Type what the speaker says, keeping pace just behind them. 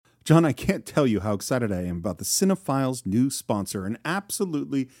John, I can't tell you how excited I am about the Cinephile's new sponsor, an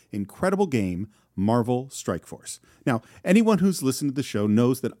absolutely incredible game, Marvel Strike Force. Now, anyone who's listened to the show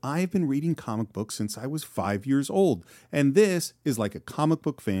knows that I've been reading comic books since I was 5 years old, and this is like a comic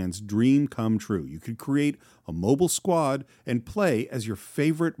book fan's dream come true. You could create a mobile squad and play as your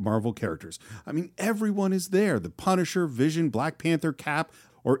favorite Marvel characters. I mean, everyone is there. The Punisher, Vision, Black Panther, Cap,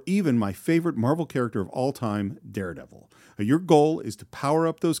 or even my favorite Marvel character of all time, Daredevil. Your goal is to power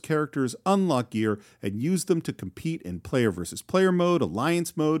up those characters, unlock gear, and use them to compete in player versus player mode,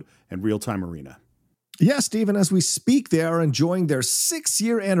 alliance mode, and real-time arena. Yes, Stephen, as we speak, they are enjoying their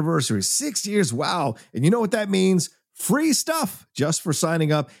 6-year anniversary. 6 years, wow. And you know what that means? Free stuff just for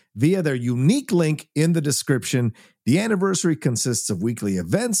signing up via their unique link in the description. The anniversary consists of weekly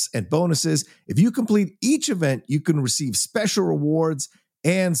events and bonuses. If you complete each event, you can receive special rewards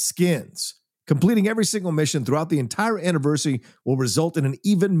and skins. Completing every single mission throughout the entire anniversary will result in an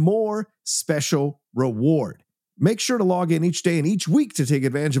even more special reward. Make sure to log in each day and each week to take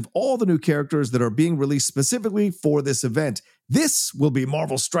advantage of all the new characters that are being released specifically for this event. This will be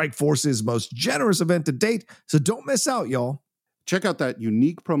Marvel Strike Force's most generous event to date, so don't miss out, y'all. Check out that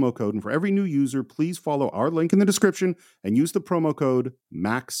unique promo code, and for every new user, please follow our link in the description and use the promo code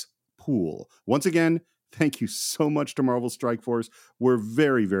MAXPOOL. Once again, thank you so much to Marvel Strike Force. We're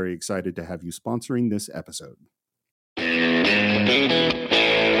very, very excited to have you sponsoring this episode.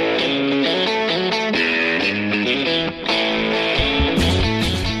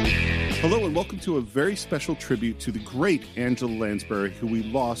 Hello and welcome to a very special tribute to the great Angela Lansbury, who we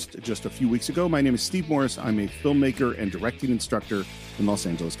lost just a few weeks ago. My name is Steve Morris. I'm a filmmaker and directing instructor in Los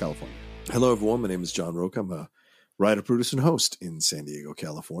Angeles, California. Hello, everyone. My name is John Roque. I'm a writer, producer, and host in San Diego,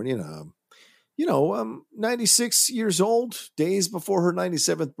 California. 96 years old, days before her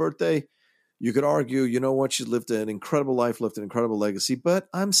 97th birthday. You could argue, you know what, she lived an incredible life, left an incredible legacy, but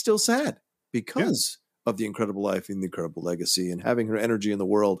I'm still sad because of the incredible life and the incredible legacy, and having her energy in the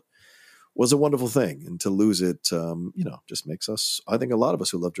world was a wonderful thing. And to lose it, just makes us, I think a lot of us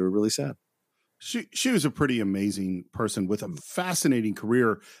who loved her, really sad. She was a pretty amazing person with a fascinating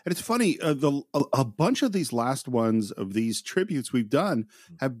career. And it's funny, a bunch of these last ones of these tributes we've done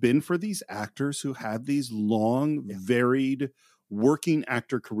have been for these actors who had these long, varied working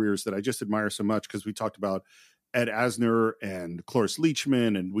actor careers that I just admire so much, because we talked about Ed Asner and Cloris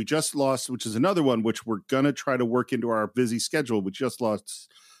Leachman, and we just lost, which is another one which we're going to try to work into our busy schedule. We just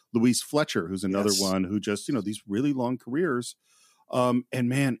lost Louise Fletcher, who's another one who just, these really long careers. And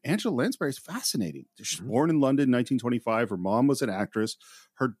man, Angela Lansbury is fascinating. She was born in London in 1925. Her mom was an actress.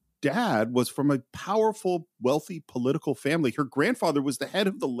 Her dad was from a powerful, wealthy political family. Her grandfather was the head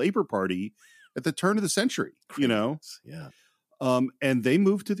of the Labor Party at the turn of the century, and they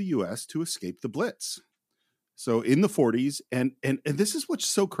moved to the U.S. to escape the Blitz. So in the 40s, and this is what's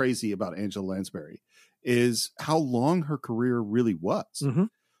so crazy about Angela Lansbury is how long her career really was,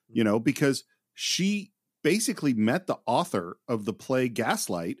 because she basically met the author of the play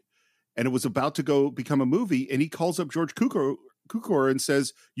Gaslight, and it was about to go become a movie. And he calls up George Cukor and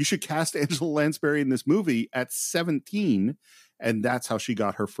says, you should cast Angela Lansbury in this movie at 17. And that's how she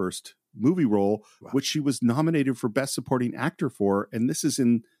got her first movie role, which she was nominated for Best Supporting Actor for. And this is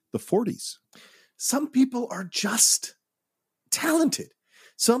in the 40s. Some people are just talented.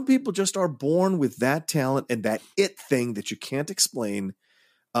 Some people just are born with that talent and that it thing that you can't explain.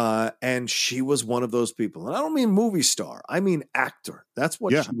 And she was one of those people. And I don't mean movie star. I mean actor. That's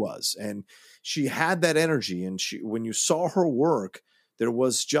what she was. And she had that energy. And when you saw her work, there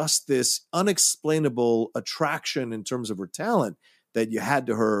was just this unexplainable attraction in terms of her talent that you had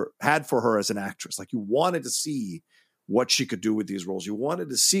for her as an actress. Like, you wanted to see what she could do with these roles. You wanted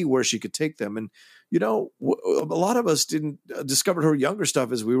to see where she could take them. And, a lot of us didn't discover her younger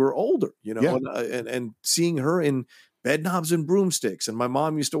stuff as we were older, and seeing her in Bedknobs and Broomsticks. And my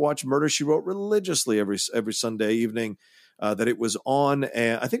mom used to watch Murder, She Wrote religiously every Sunday evening that it was on.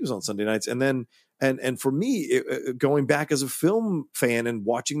 And I think it was on Sunday nights. And then, and for me, going back as a film fan and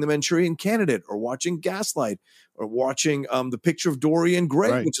watching The Manchurian Candidate, or watching Gaslight, or watching The Picture of Dorian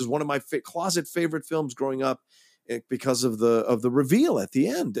Gray, which is one of my closet favorite films growing up, because of the reveal at the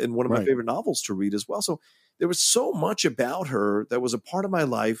end, and one of my favorite novels to read as well. So there was so much about her that was a part of my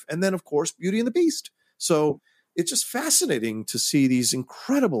life. And then, of course, Beauty and the Beast. So it's just fascinating to see these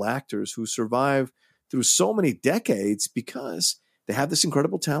incredible actors who survive through so many decades because they have this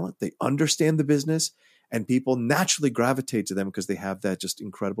incredible talent. They understand the business, and people naturally gravitate to them because they have that just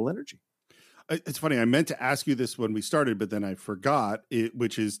incredible energy. It's funny. I meant to ask you this when we started, but then I forgot it,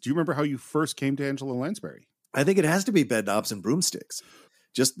 which is, do you remember how you first came to Angela Lansbury? I think it has to be Bedknobs and Broomsticks.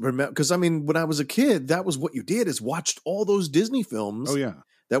 Just remember, because when I was a kid, that was what you did, is watched all those Disney films. Oh, yeah.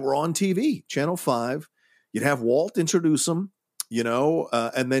 that were on TV, Channel 5. You'd have Walt introduce them,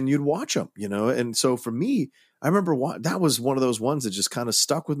 and then you'd watch them, And so for me, I remember that was one of those ones that just kind of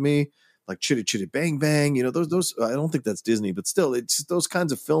stuck with me, like Chitty Chitty Bang Bang. Those I don't think that's Disney, but still, it's those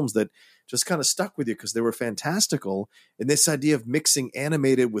kinds of films that just kind of stuck with you because they were fantastical. And this idea of mixing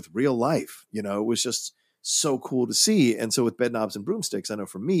animated with real life, it was just so cool to see. And so with Bedknobs and Broomsticks, I know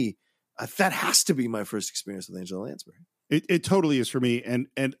for me, that has to be my first experience with Angela Lansbury. It totally is for me.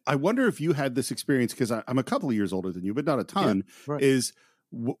 And I wonder if you had this experience, because I'm a couple of years older than you, but not a ton, is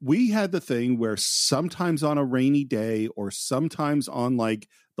we had the thing where sometimes on a rainy day or sometimes on like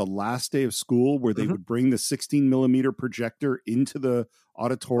the last day of school where they would bring the 16 millimeter projector into the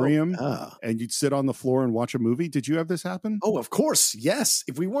auditorium and you'd sit on the floor and watch a movie. Did you have this happen? Oh, of course. Yes.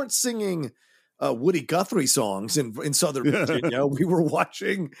 If we weren't singing Woody Guthrie songs in Southern Virginia, we were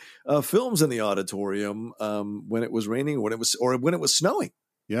watching films in the auditorium when it was raining, or when it was snowing.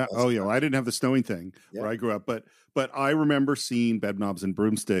 Yeah. Oh, yeah. Well, I didn't have the snowing thing where I grew up, but I remember seeing Bedknobs and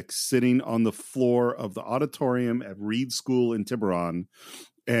Broomsticks sitting on the floor of the auditorium at Reed School in Tiburon.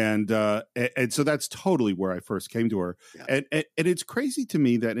 And so that's totally where I first came to her. Yeah. And it's crazy to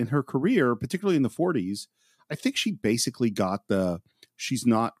me that in her career, particularly in the 40s, I think she basically got she's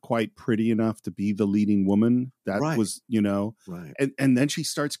not quite pretty enough to be the leading woman. That was, right. And then she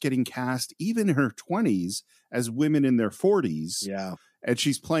starts getting cast even in her 20s as women in their 40s. Yeah. And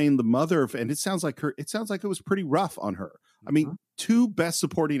she's playing the mother of, and it sounds like it was pretty rough on her. I mean, 2 Best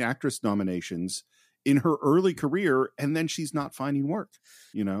Supporting Actress nominations in her early career, and then she's not finding work,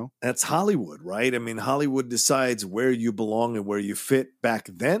 That's Hollywood, right? I mean, Hollywood decides where you belong and where you fit. Back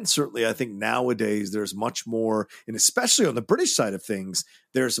then, certainly, I think nowadays there's much more, and especially on the British side of things,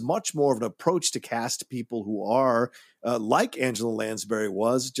 there's much more of an approach to cast people who are like Angela Lansbury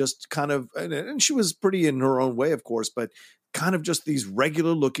was, just kind of, and she was pretty in her own way, of course, but kind of just these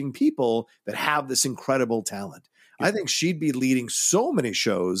regular looking people that have this incredible talent. I think she'd be leading so many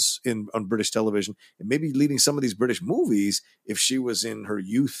shows on British television, and maybe leading some of these British movies if she was in her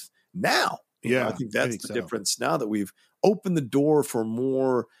youth now. I think that's the difference now that we've opened the door for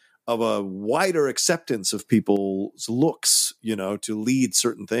more of a wider acceptance of people's looks, to lead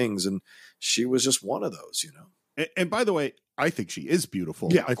certain things. And she was just one of those, And by the way, I think she is beautiful.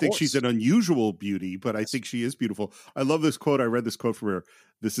 Yeah, I think she's an unusual beauty, but I think she is beautiful. I love this quote. I read this quote from her.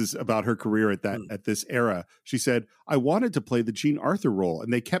 This is about her career at this era. She said, "I wanted to play the Jean Arthur role,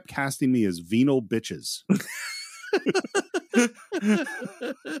 and they kept casting me as venal bitches."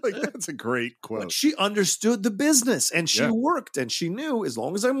 Like, that's a great quote. But she understood the business, and she worked, and she knew as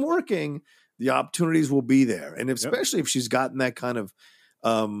long as I'm working, the opportunities will be there. And especially if she's gotten that kind of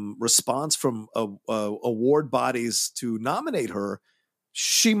response from award bodies to nominate her,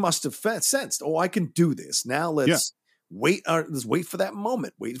 she must have sensed, I can do this. Now let's wait for that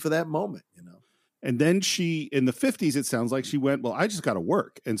moment. And then she, in the 50s, it sounds like she went, well, I just got to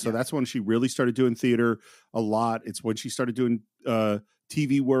work. And so that's when she really started doing theater a lot. It's when she started doing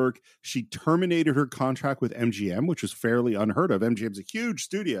TV work. She terminated her contract with MGM, which was fairly unheard of. MGM's a huge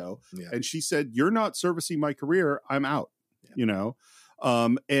studio. Yeah. And she said, "You're not servicing my career. I'm out."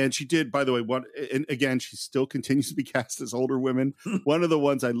 And she did, by the way, and again, she still continues to be cast as older women. One of the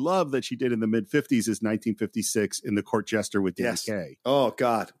ones I love that she did in the mid 50s is 1956 in The Court Jester with Danny Kaye. Oh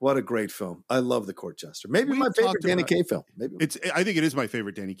God, what a great film. I love The Court Jester. Maybe my favorite Danny Kaye film. I think it is my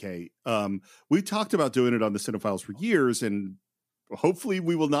favorite Danny Kaye. We talked about doing it on the Cinephiles for years, and hopefully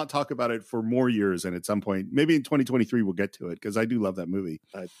we will not talk about it for more years. And at some point, maybe in 2023, we'll get to it, because I do love that movie.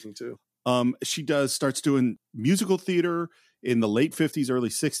 I think too. She starts doing musical theater in the late 50s, early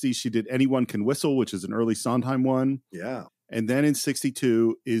 60s. She did Anyone Can Whistle, which is an early Sondheim one. Yeah. And then in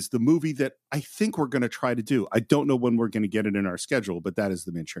 62 is the movie that I think we're going to try to do. I don't know when we're going to get it in our schedule, but that is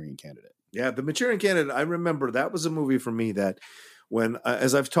The Manchurian Candidate. Yeah, The Manchurian Candidate. I remember that was a movie for me that when,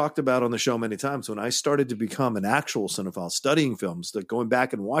 as I've talked about on the show many times, when I started to become an actual cinephile, studying films, going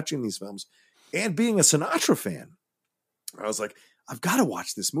back and watching these films and being a Sinatra fan, I was like, I've got to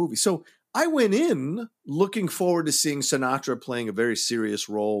watch this movie. So I went in looking forward to seeing Sinatra playing a very serious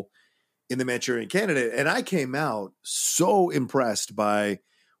role in The Manchurian Candidate. And I came out so impressed by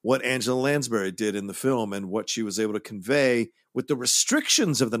what Angela Lansbury did in the film and what she was able to convey with the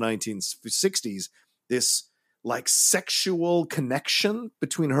restrictions of the 1960s, this like sexual connection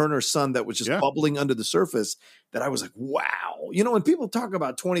between her and her son that was just bubbling under the surface, that I was like, wow. When people talk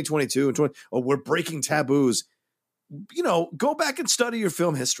about 2022 and we're breaking taboos, go back and study your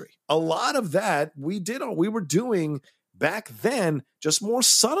film history. A lot of that we were doing back then, just more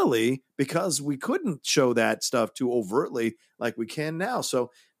subtly, because we couldn't show that stuff too overtly like we can now.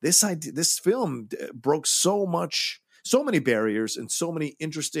 So this film broke so much so many barriers and so many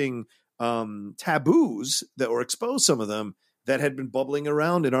interesting taboos that were exposed, some of them that had been bubbling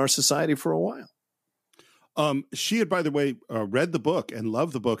around in our society for a while. She had, by the way, read the book and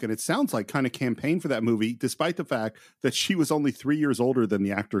loved the book, and it sounds like kind of campaigned for that movie, despite the fact that she was only 3 years older than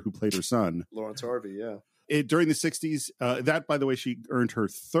the actor who played her son. Lawrence Harvey, yeah. During the 60s, that, by the way, she earned her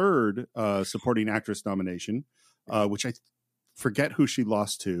third supporting actress nomination, which I forget who she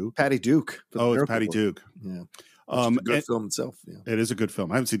lost to. Patty Duke. Oh, it's Patty Duke. Yeah. It's a good film itself. Yeah. It is a good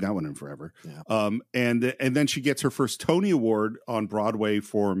film. I haven't seen that one in forever. Yeah. And then she gets her first Tony Award on Broadway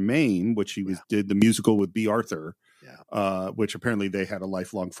for Mame, which she did the musical with B. Arthur, which apparently they had a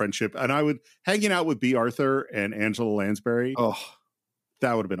lifelong friendship. And I would hanging out with B. Arthur and Angela Lansbury. Oh,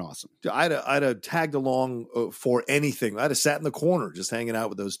 that would have been awesome. I'd have tagged along for anything. I'd have sat in the corner just hanging out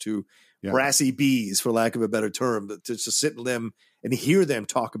with those two brassy bees, for lack of a better term, to just sit with them and hear them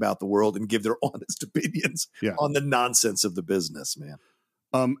talk about the world and give their honest opinions on the nonsense of the business, man.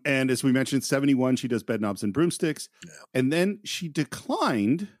 And as we mentioned, 71, she does Bedknobs and Broomsticks. Yeah. And then she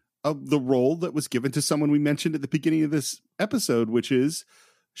declined of the role that was given to someone we mentioned at the beginning of this episode, which is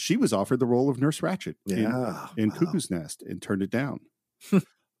she was offered the role of Nurse Ratched in Cuckoo's Nest and turned it down.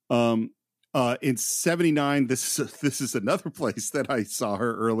 In 79, this is another place that I saw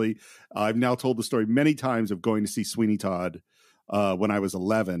her early. I've now told the story many times of going to see Sweeney Todd when I was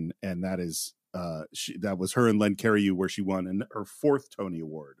 11, and that was her and Len Cariou where she won her fourth Tony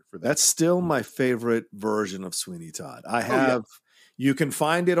Award for that. That's still my favorite version of Sweeney Todd. I have you can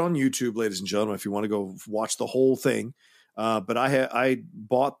find it on YouTube, ladies and gentlemen, if you want to go watch the whole thing. But I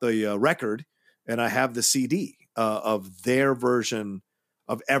bought the record and I have the CD of their version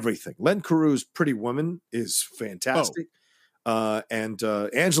of everything. Len Cariou's Pretty Woman is fantastic. And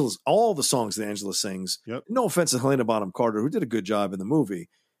Angela's, all the songs that Angela sings, no offense to Helena Bonham Carter, who did a good job in the movie.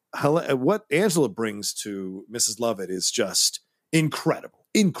 What Angela brings to Mrs. Lovett is just incredible.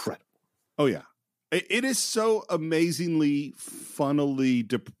 Incredible. Oh, yeah. It is so amazingly, funnily,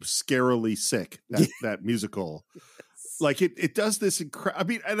 scarily sick, that musical. Like, it does this I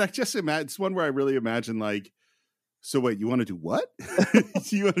mean, and I just imagine, it's one where I really imagine, like, so wait, you want to do what?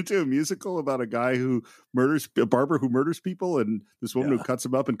 You want to do a musical about a barber who murders people, and this woman who cuts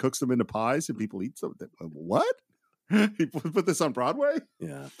them up and cooks them into pies and people eat them? What? People put this on Broadway?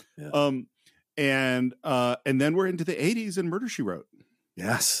 Yeah. And then we're into the 80s and Murder, She Wrote.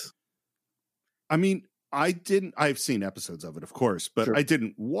 Yes. I mean, I've seen episodes of it, of course, but I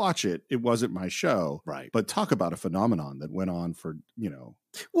didn't watch it. It wasn't my show. Right. But talk about a phenomenon that went on for,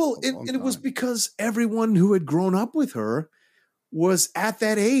 well, and it was because everyone who had grown up with her was at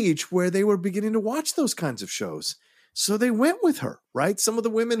that age where they were beginning to watch those kinds of shows. So they went with her, right? Some of the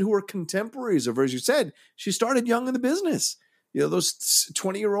women who were contemporaries of her, as you said, she started young in the business. Those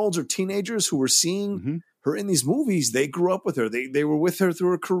 20-year-olds or teenagers who were seeing her in these movies, they grew up with her. They were with her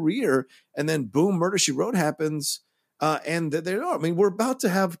through her career. And then boom, Murder, She Wrote happens. And there they are. I mean, we're about to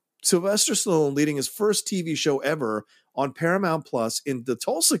have Sylvester Stallone leading his first TV show ever on Paramount Plus in The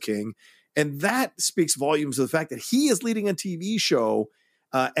Tulsa King. And that speaks volumes of the fact that he is leading a TV show.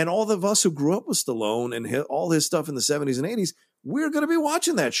 And all of us who grew up with Stallone and all his stuff in the 70s and 80s, we're going to be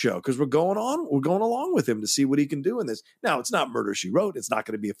watching that show because we're going along with him to see what he can do in this. Now, it's not Murder, She Wrote. It's not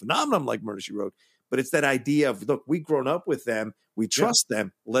going to be a phenomenon like Murder, She Wrote, but it's that idea of, look, we've grown up with them. We trust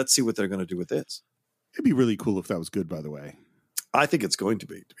them. Let's see what they're going to do with this. It'd be really cool if that was good, by the way. I think it's going to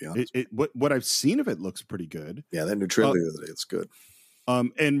be honest. What I've seen of it looks pretty good. Yeah, that new trailer the other day, it's good.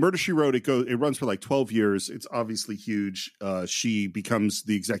 And Murder, She Wrote, it runs for like 12 years. It's obviously huge. She becomes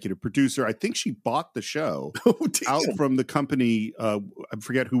the executive producer. I think she bought the show out from the company. I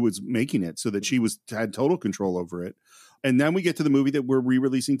forget who was making it, so that she had total control over it. And then we get to the movie that we're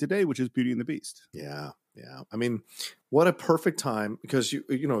re-releasing today, which is Beauty and the Beast. Yeah. I mean, what a perfect time, because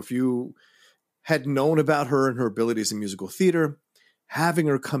if you had known about her and her abilities in musical theater, having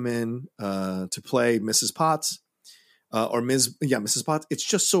her come in to play Mrs. Potts. Mrs. Potts. It's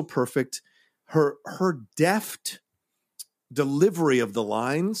just so perfect. Her deft delivery of the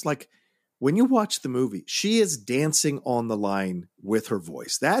lines, like when you watch the movie, she is dancing on the line with her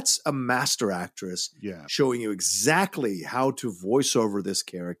voice. That's a master actress showing you exactly how to voice over this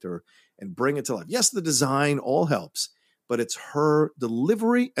character and bring it to life. Yes, the design all helps, but it's her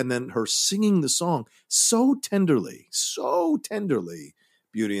delivery and then her singing the song so tenderly,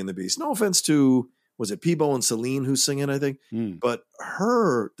 Beauty and the Beast. No offense to, was it Peebo and Celine who sing it, I think? But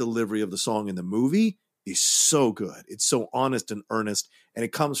her delivery of the song in the movie is so good. It's so honest and earnest, and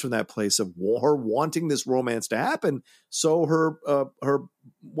it comes from that place of her wanting this romance to happen, so her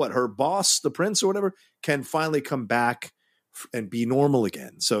boss, the prince or whatever, can finally come back and be normal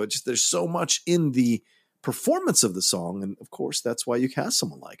again. So there's so much in the performance of the song. And of course, that's why you cast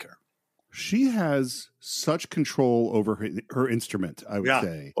someone like her. She has such control over her instrument, I would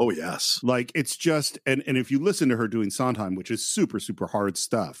say. Oh, yes. Like, it's just, and if you listen to her doing Sondheim, which is super, super hard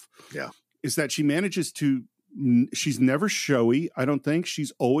stuff, is that she manages to, she's never showy, I don't think.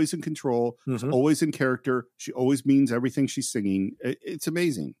 She's always in control. She's always in character. She always means everything she's singing. It's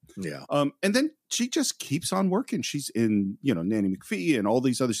amazing. Yeah. And then she just keeps on working. She's in, Nanny McPhee and all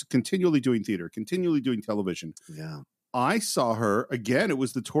these others, continually doing theater, continually doing television. Yeah. I saw her again. It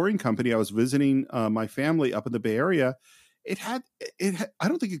was the touring company. I was visiting my family up in the Bay Area. It had, I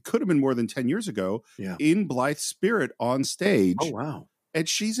don't think it could have been more than 10 years ago in Blythe Spirit on stage. Oh, wow. And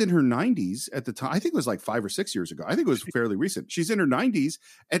she's in her 90s at the time. I think it was like 5 or 6 years ago. I think it was fairly recent. She's in her 90s.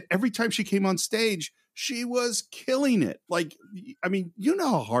 And every time she came on stage, she was killing it. Like, I mean, you know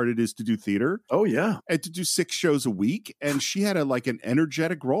how hard it is to do theater. Oh, yeah. And to do 6 shows a week. And she had an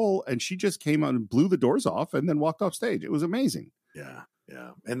energetic role. And she just came on and blew the doors off and then walked off stage. It was amazing. Yeah.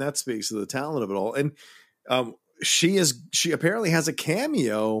 Yeah. And that speaks to the talent of it all. And she apparently has a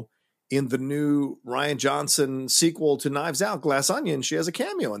cameo in the new Rian Johnson sequel to Knives Out, Glass Onion. She has a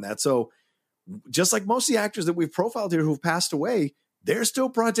cameo in that. So just like most of the actors that we've profiled here who've passed away, there's still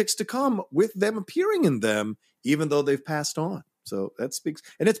projects to come with them appearing in them, even though they've passed on. So that speaks.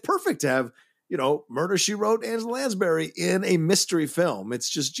 And it's perfect to have, Murder, She Wrote, Angela Lansbury in a mystery film. It's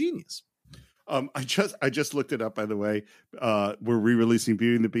just genius. I just looked it up, by the way. We're re-releasing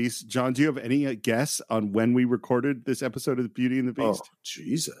Beauty and the Beast. John, do you have any guess on when we recorded this episode of Beauty and the Beast? Oh,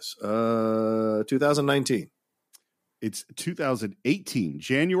 Jesus. 2019. It's 2018,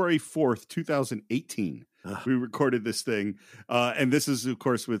 January 4th, 2018. We recorded this thing. And this is, of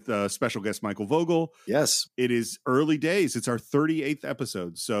course, with special guest Michael Vogel. Yes. It is early days. It's our 38th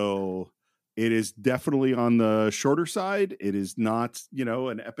episode. So it is definitely on the shorter side. It is not,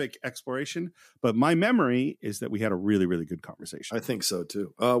 an epic exploration. But my memory is that we had a really, really good conversation. I think so,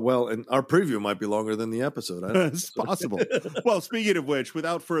 too. Well, and our preview might be longer than the episode. It's possible. Well, speaking of which,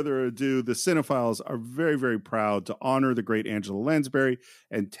 without further ado, the Cinephiles are very, very proud to honor the great Angela Lansbury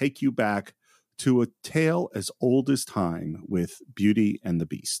and take you back to a tale as old as time with Beauty and the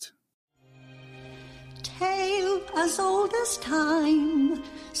Beast. Tale as old as time,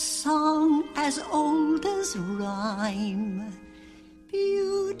 song as old as rhyme,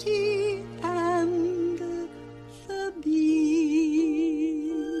 Beauty and the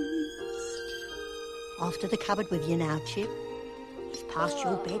Beast. Off to the cupboard with you now, Chip. It's past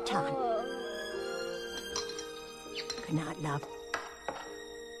your bedtime. Good night, love.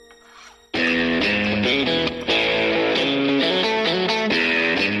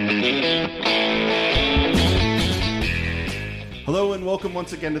 Hello and welcome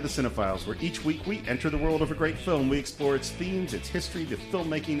once again to the Cinephiles, where each week we enter the world of a great film. We explore its themes, its history, the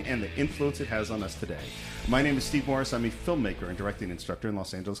filmmaking, and the influence it has on us today. My name is Steve Morris. I'm a filmmaker and directing instructor in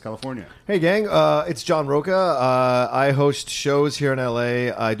Los Angeles, California. Hey, gang. It's John Roca. I host shows here in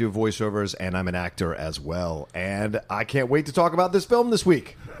L.A. I do voiceovers, and I'm an actor as well. And I can't wait to talk about this film this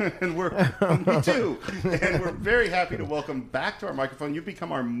week. And me too. And we're very happy to welcome back to our microphone. You've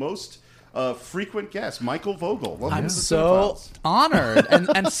become our most frequent guest, Michael Vogel. Welcome I'm to the so Cinephiles. honored,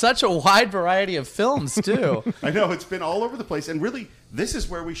 and such a wide variety of films too. I know, it's been all over the place, and really, this is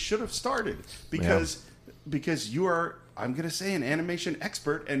where we should have started because you are, I'm going to say, an animation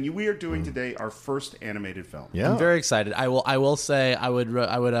expert, and we are doing today our first animated film. Yeah. I'm very excited. I will say I would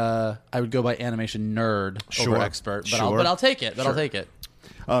go by animation nerd over expert, but I'll take it. I'll take it.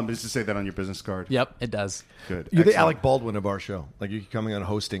 Does it say that on your business card? Yep, it does. Good. You're the Excellent. Alec Baldwin of our show. Like, you're coming on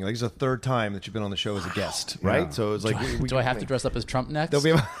hosting. Like, it's the third time that you've been on the show as a guest, right? Yeah. So it's like, Do I have to dress up as Trump next? There'll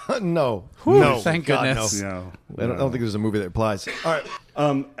be no. Thank God, goodness. No. I don't think there's a movie that applies. All right.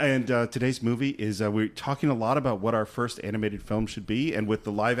 And today's movie is we're talking a lot about what our first animated film should be, and with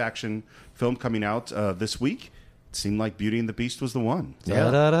the live action film coming out this week, it seemed like Beauty and the Beast was the one. Yeah.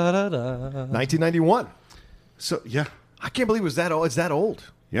 1991. So yeah, I can't believe it was that old. It's that old.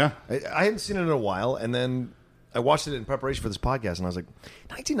 yeah. I hadn't seen it in a while, and then I watched it in preparation for this podcast, and I was like,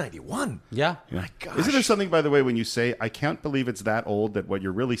 1991? Yeah. My gosh. Isn't there something, by the way, when you say I can't believe it's that old, that what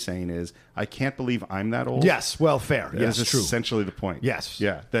you're really saying is I can't believe I'm that old? Yes, well, fair. That Yes, is true. essentially the point. Yes.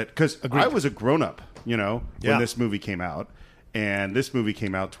 Yeah. That because I was a grown up, when Yeah. this movie came out, and this movie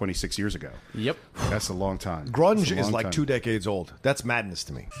came out 26 years ago. Yep. That's a long time. Grunge That's a is long like time. 2 decades old. That's madness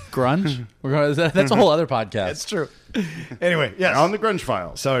to me. Grunge. That's a whole other podcast. That's true. Anyway, yes. On the Grunge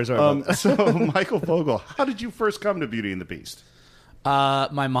Files. Sorry about that. So, Michael Vogel, how did you first come to Beauty and the Beast?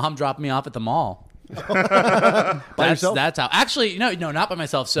 My mom dropped me off at the mall. yourself? That's how. Actually, no, not by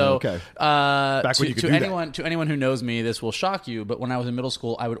myself. So, Back when you could do that. To anyone who knows me, this will shock you. But when I was in middle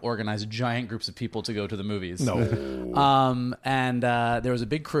school, I would organize giant groups of people to go to the movies. No. And there was a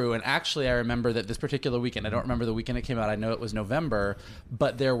big crew. And actually, I remember that this particular weekend. I don't remember the weekend it came out. I know it was November,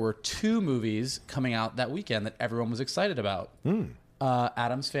 but there were 2 movies coming out that weekend that everyone was excited about.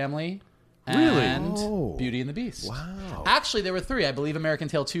 Addams Family. And Beauty and the Beast. Wow. Actually, there were 3. I believe American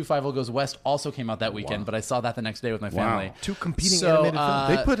Tail 2, Five O Goes West also came out that weekend, but I saw that the next day with my family. Wow. 2 competing animated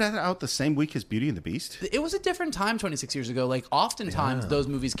films. They put that out the same week as Beauty and the Beast? It was a different time 26 years ago. Like, oftentimes those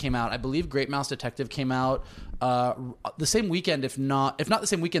movies came out. I believe Great Mouse Detective came out the same weekend, if not the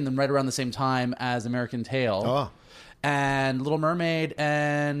same weekend, then right around the same time as American Tail. And Little Mermaid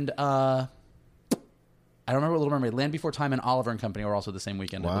and... I don't remember what Little Mermaid, Land Before Time, and Oliver and Company were also the same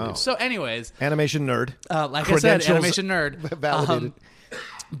weekend, I believe. So anyways. Animation nerd. Like I said, animation nerd.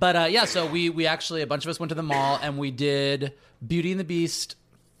 Validated. So we actually, a bunch of us went to the mall, and we did Beauty and the Beast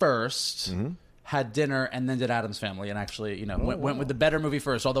first, had dinner, and then did Addams Family, and actually, went with the better movie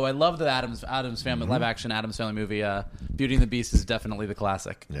first. Although I love the Addams Family, live-action Addams Family movie. Beauty and the Beast is definitely the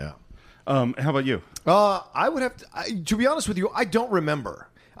classic. Yeah. How about you? I would have to be honest with you, I don't remember.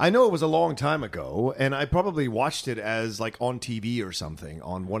 I know it was a long time ago, and I probably watched it as like on TV or something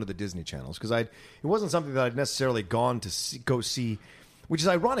on one of the Disney channels because it wasn't something that I'd necessarily gone to go see, which is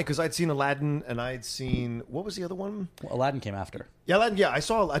ironic because I'd seen Aladdin and I'd seen what was the other one? Well, Aladdin came after. Yeah, Aladdin. Yeah, I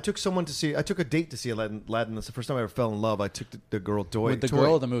took a date to see Aladdin. That's the first time I ever fell in love. I took the girl Toy. With the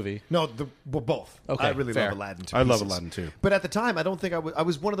girl of the movie? No, both. Okay, I really fair. love Aladdin too. I love Aladdin too. But at the time, I don't think I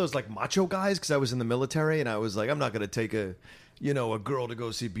was one of those like macho guys because I was in the military and I was like, I'm not going to take a girl to go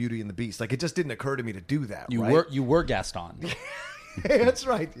see Beauty and the Beast. Like, it just didn't occur to me to do that. You were Gaston. Hey, that's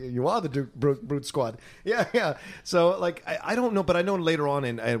right. You are the Brute Squad. Yeah. So, like, I don't know, but I know later on,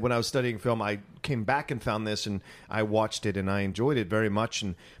 when I was studying film, I came back and found this, and I watched it, and I enjoyed it very much.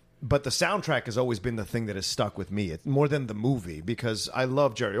 But the soundtrack has always been the thing that has stuck with me more than the movie because I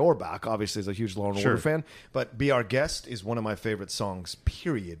love Jerry Orbach, obviously, as a huge Law & Order fan. But Be Our Guest is one of my favorite songs,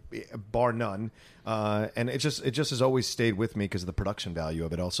 period, bar none. And it just has always stayed with me because of the production value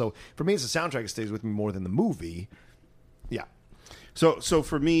of it all. So for me, as a soundtrack, it stays with me more than the movie. Yeah. So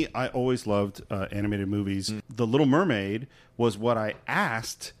for me, I always loved animated movies. The Little Mermaid was what I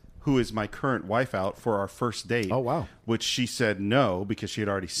asked who is my current wife out for our first date. Oh, wow. Which she said no because she had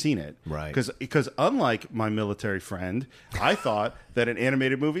already seen it. Right. Because unlike my military friend, I thought that an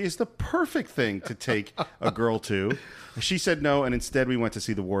animated movie is the perfect thing to take a girl to. She said no, and instead we went to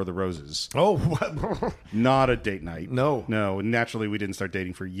see The War of the Roses. Oh, what? Not a date night. No. Naturally, we didn't start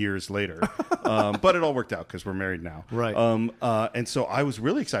dating for years later. But it all worked out because we're married now. Right. And so I was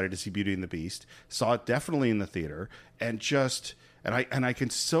really excited to see Beauty and the Beast. Saw it definitely in the theater, and just... And I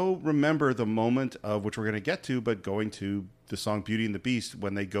can so remember the moment of which we're going to get to, but going to the song "Beauty and the Beast"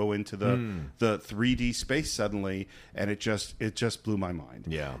 when they go into the 3D space suddenly, and it just blew my mind.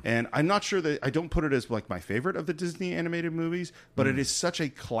 Yeah. And I'm not sure that I don't put it as like my favorite of the Disney animated movies, but it is such a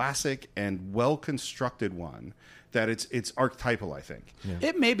classic and well constructed one that it's archetypal, I think. Yeah.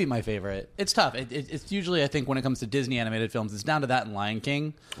 It may be my favorite. It's tough. It's usually, I think, when it comes to Disney animated films, it's down to that and Lion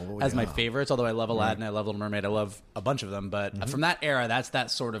King as my favorites, although I love Aladdin, I love Little Mermaid, I love a bunch of them. But from that era, that's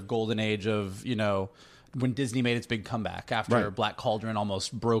that sort of golden age of, when Disney made its big comeback after Black Cauldron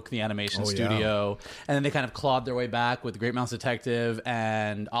almost broke the animation studio. And then they kind of clawed their way back with Great Mouse Detective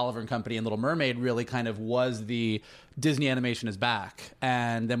and Oliver and Company, and Little Mermaid really kind of was the Disney animation is back.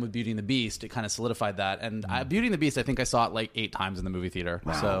 And then with Beauty and the Beast, it kind of solidified that. And Beauty and the Beast, I think I saw it like 8 times in the movie theater.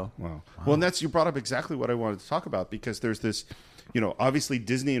 Wow. Wow. Well, and you brought up exactly what I wanted to talk about, because there's this, obviously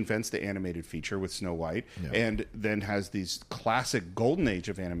Disney invents the animated feature with Snow White and then has these classic golden age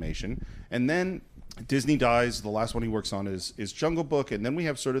of animation. And then Disney dies. The last one he works on is Jungle Book, and then we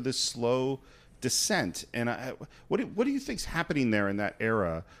have sort of this slow descent. And what do you think's happening there in that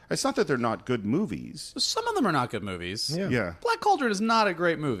era? It's not that they're not good movies. Some of them are not good movies. Yeah. Black Cauldron is not a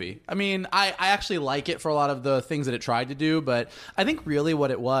great movie. I mean, I actually like it for a lot of the things that it tried to do, but I think really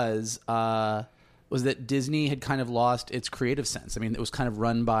what it was that Disney had kind of lost its creative sense. I mean, it was kind of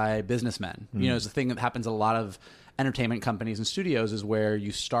run by businessmen. It's a thing that happens in a lot of entertainment companies and studios, is where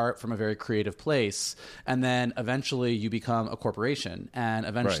you start from a very creative place and then eventually you become a corporation, and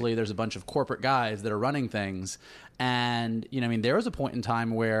eventually there's a bunch of corporate guys that are running things. And there was a point in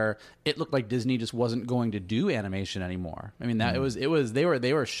time where it looked like Disney just wasn't going to do animation anymore. I mean, that it was they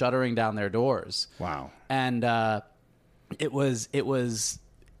were shuttering down their doors. Wow. And it was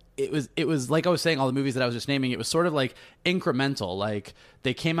it was like I was saying, all the movies that I was just naming, it was sort of like incremental. Like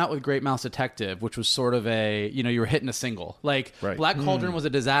they came out with Great Mouse Detective, which was sort of a, you were hitting a single. Like Black Cauldron was a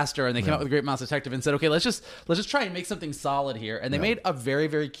disaster, and they came out with Great Mouse Detective and said, okay, let's just try and make something solid here. And they made a very,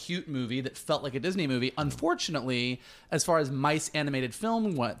 very cute movie that felt like a Disney movie. Unfortunately, as far as mice animated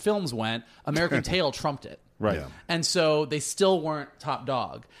films went, American Tail trumped it. Right. Yeah. And so they still weren't top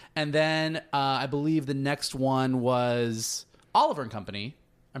dog. And then I believe the next one was Oliver and Company,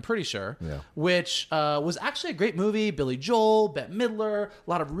 I'm pretty sure, which was actually a great movie. Billy Joel, Bette Midler, a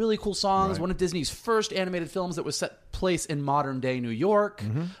lot of really cool songs. One of Disney's first animated films that was set place in modern day New York.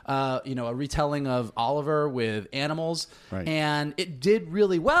 A retelling of Oliver with animals. Right. And it did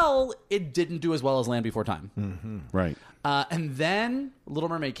really well. It didn't do as well as Land Before Time. Right. And then Little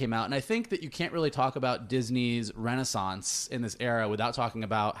Mermaid came out, and I think that you can't really talk about Disney's renaissance in this era without talking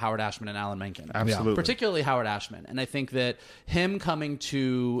about Howard Ashman and Alan Menken. Absolutely. Particularly Howard Ashman. And I think that him coming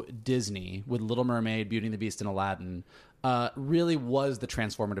to Disney with Little Mermaid, Beauty and the Beast, and Aladdin really was the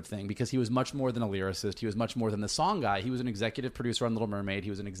transformative thing, because he was much more than a lyricist. He was much more than the song guy. He was an executive producer on Little Mermaid.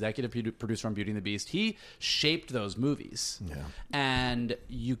 He was an executive producer on Beauty and the Beast. He shaped those movies. Yeah. And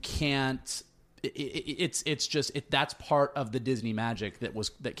you can't... It's just that's part of the Disney magic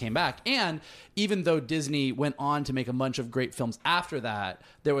that came back. And even though Disney went on to make a bunch of great films after that,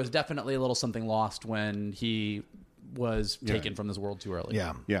 there was definitely a little something lost when he was taken from this world too early.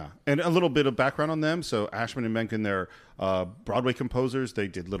 Yeah. And a little bit of background on them. So Ashman and Menken, they're Broadway composers. They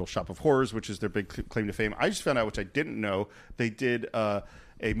did Little Shop of Horrors, which is their big claim to fame. I just found out, which I didn't know, they did a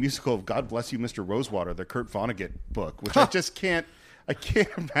musical of God Bless You, Mr. Rosewater, the Kurt Vonnegut book, which I can't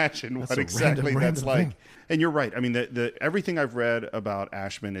imagine what exactly that's like. Thing. And you're right. I mean, the everything I've read about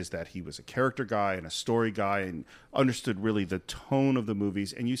Ashman is that he was a character guy and a story guy and understood really the tone of the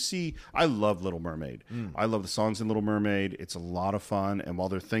movies. And you see, I love Little Mermaid. I love the songs in Little Mermaid. It's a lot of fun. And while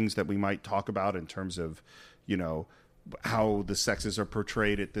there are things that we might talk about in terms of, how the sexes are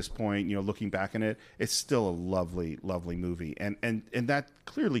portrayed at this point, looking back on it, it's still a lovely, lovely movie. And that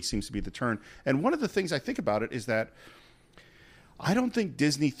clearly seems to be the turn. And one of the things I think about it is that I don't think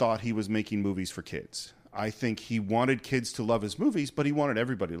Disney thought he was making movies for kids. I think he wanted kids to love his movies, but he wanted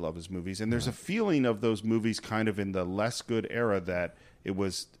everybody to love his movies. And there's a feeling of those movies kind of in the less good era that it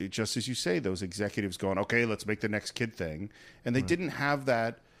was, just as you say, those executives going, okay, let's make the next kid thing. And they didn't have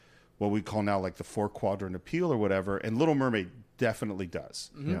that, what we call now like the 4-quadrant appeal or whatever. And Little Mermaid definitely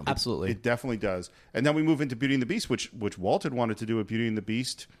does. Mm-hmm. Yeah. Absolutely. It definitely does. And then we move into Beauty and the Beast, which Walt had wanted to do a Beauty and the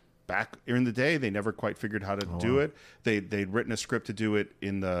Beast back in the day. They never quite figured how to do it. They'd written a script to do it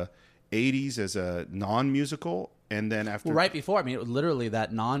in the 80s as a non-musical, and then after... Well, right before, it was literally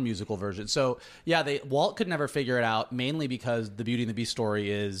that non-musical version. So, Walt could never figure it out, mainly because the Beauty and the Beast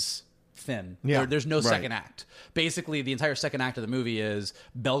story is thin. Yeah. There's no second act. Basically, the entire second act of the movie is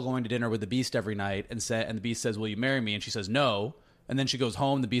Belle going to dinner with the Beast every night, and the Beast says, will you marry me? And she says, no. And then she goes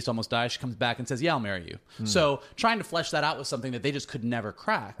home, the Beast almost dies, she comes back and says, yeah, I'll marry you. So trying to flesh that out was something that they just could never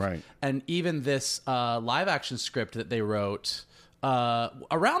crack. Right. And even this live-action script that they wrote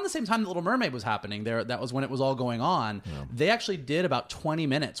around the same time that Little Mermaid was happening, that was when it was all going on, they actually did about 20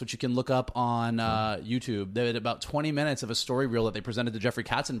 minutes, which you can look up on YouTube. They did about 20 minutes of a story reel that they presented to Jeffrey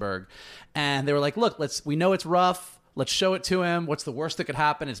Katzenberg. And they were like, look, we know it's rough. Let's show it to him. What's the worst that could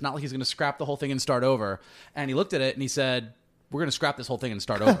happen? It's not like he's going to scrap the whole thing and start over. And he looked at it and he said, we're going to scrap this whole thing and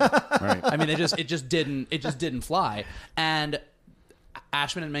start over. Right. I mean, it just didn't fly. And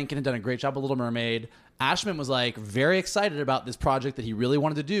Ashman and Menken had done a great job with Little Mermaid. Ashman was like very excited about this project that he really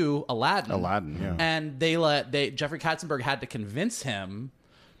wanted to do, Aladdin. Yeah. And Jeffrey Katzenberg had to convince him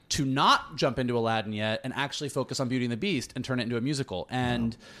to not jump into Aladdin yet and actually focus on Beauty and the Beast and turn it into a musical.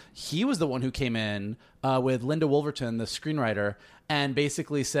 And he was the one who came in with Linda Wolverton, the screenwriter, and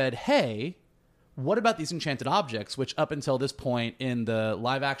basically said, hey, what about these enchanted objects, which up until this point in the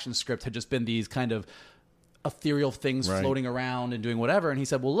live action script had just been these kind of ethereal things floating around and doing whatever. And he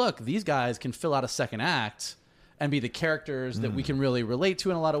said, well, look, these guys can fill out a second act and be the characters that we can really relate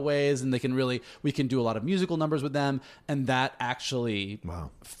to in a lot of ways. And we can do a lot of musical numbers with them. And that actually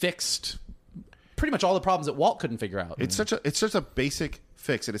fixed pretty much all the problems that Walt couldn't figure out. It's such a basic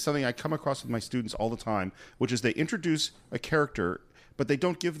fix. It is something I come across with my students all the time, which is they introduce a character, but they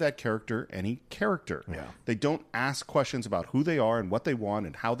don't give that character any character. Yeah. They don't ask questions about who they are and what they want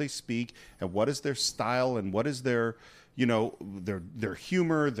and how they speak and what is their style and what is their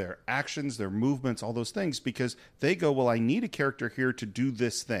humor, their actions, their movements, all those things, because they go, well, I need a character here to do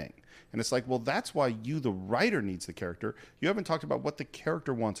this thing. And it's like, well, that's why you, the writer, needs the character. You haven't talked about what the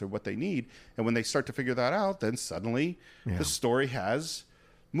character wants or what they need. And when they start to figure that out, then suddenly the story has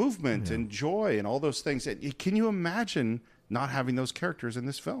movement and joy and all those things. Can you imagine not having those characters in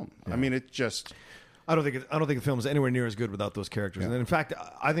this film. I mean, it just. I don't think the film is anywhere near as good without those characters. And in fact,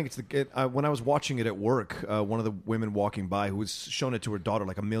 I think when I was watching it at work, one of the women walking by who was shown it to her daughter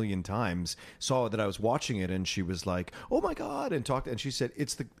like 1 million times saw that I was watching it, and she was like, "Oh my god!" and she said,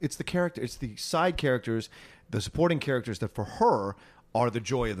 "It's the character, it's the side characters, the supporting characters that for her are the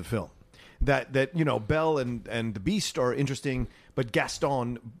joy of the film." That Belle and the Beast are interesting, but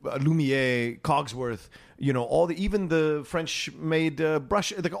Gaston, Lumiere, Cogsworth, even the French-made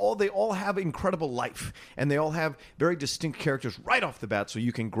brush, they all have incredible life, and they all have very distinct characters right off the bat, so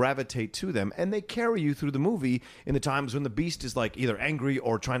you can gravitate to them, and they carry you through the movie in the times when the Beast is like either angry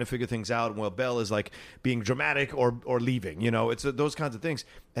or trying to figure things out, while Belle is like being dramatic or leaving. It's those kinds of things,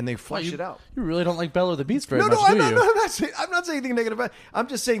 and they flesh it out. You really don't like Belle or the Beast very much, No, do you? I'm not saying anything negative about it. I'm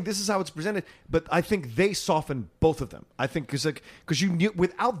just saying this is how it's presented. But I think they soften both of them. I think because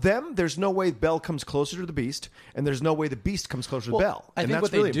without them, there's no way Belle comes closer to the Beast, and there's no way the Beast comes closer to Belle. I think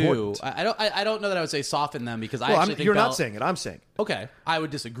what they do, I don't know that I would say soften them, because I actually think you're Belle, not saying it. I'm saying it. Okay, I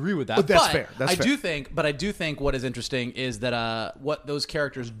would disagree with that. But that's fair. That's I fair. do think what is interesting is that what those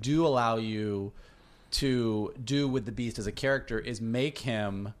characters do allow you to do with the Beast as a character is make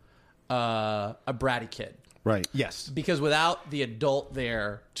him a bratty kid. Right. Yes. Because without the adult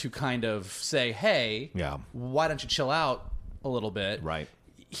there to kind of say, hey, why don't you chill out a little bit? Right.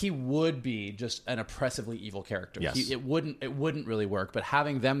 He would be just an oppressively evil character. Yes. It wouldn't really work. But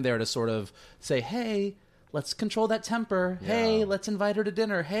having them there to sort of say, hey, let's control that temper. Yeah. Hey, let's invite her to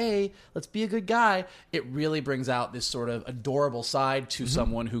dinner. Hey, let's be a good guy. It really brings out this sort of adorable side to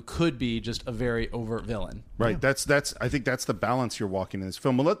someone who could be just a very overt villain. Right. Yeah. I think that's the balance you're walking in this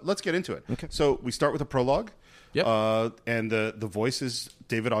film. Well, let's get into it. Okay. So we start with a prologue. Yep. And the voice is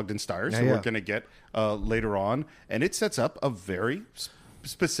David Ogden Stiers, so we're going to get later on. And it sets up a very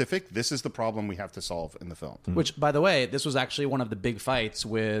specific, this is the problem we have to solve in the film. Mm-hmm. Which, by the way, this was actually one of the big fights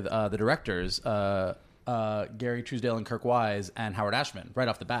with the directors, Gary Truesdale and Kirk Wise and Howard Ashman, right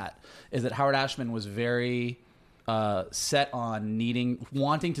off the bat, is that Howard Ashman was very set on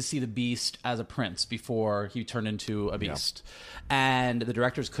wanting to see the Beast as a prince before he turned into a beast. Yeah. And the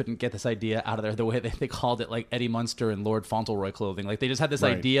directors couldn't get this idea out of there. The way they called it like Eddie Munster and Lord Fauntleroy clothing. Like they just had this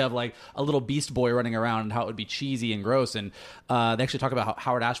idea of like a little beast boy running around and how it would be cheesy and gross. And they actually talk about how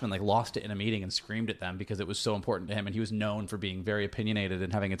Howard Ashman like lost it in a meeting and screamed at them because it was so important to him. And he was known for being very opinionated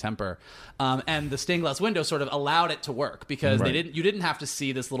and having a temper. And the stained glass window sort of allowed it to work because you didn't have to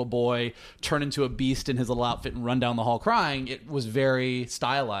see this little boy turn into a beast in his little outfit and run down the hall crying. It was very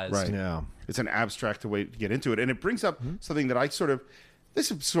stylized. Right. Yeah. It's an abstract way to get into it. And it brings up something that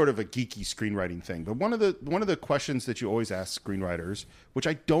this is sort of a geeky screenwriting thing, but one of the questions that you always ask screenwriters, which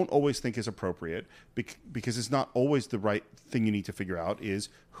I don't always think is appropriate because it's not always the right thing you need to figure out, is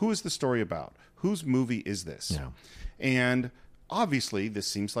who is the story about? Whose movie is this? Yeah. And obviously this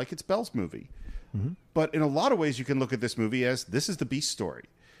seems like it's Belle's movie. Mm-hmm. But in a lot of ways you can look at this movie as this is the Beast story.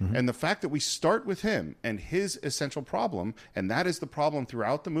 Mm-hmm. And the fact that we start with him and his essential problem, and that is the problem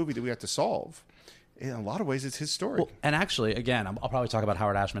throughout the movie that we have to solve, in a lot of ways, it's his story. Well, and actually, again, I'll probably talk about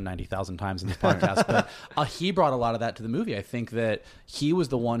Howard Ashman 90,000 times in this podcast, but he brought a lot of that to the movie. I think that he was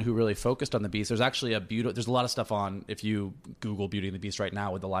the one who really focused on the Beast. There's actually there's a lot of stuff on, if you Google Beauty and the Beast right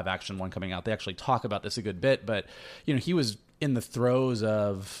now with the live action one coming out, they actually talk about this a good bit, but he was in the throes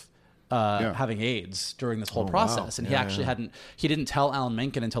of having AIDS during this whole process. And he actually he didn't tell Alan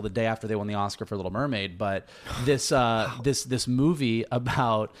Menken until the day after they won the Oscar for Little Mermaid. But this this movie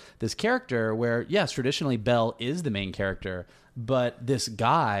about this character where, yes, traditionally Belle is the main character, but this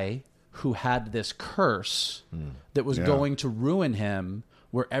guy who had this curse that was going to ruin him,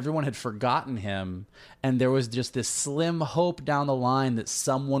 where everyone had forgotten him, and there was just this slim hope down the line that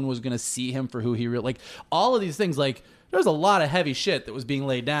someone was going to see him for who he really, like, all of these things, like, there's a lot of heavy shit that was being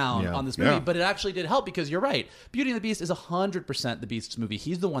laid down on this movie, but it actually did help because you're right. Beauty and the Beast is 100% the Beast's movie.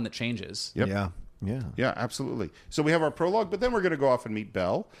 He's the one that changes. Yep. Yeah, absolutely. So we have our prologue, but then we're going to go off and meet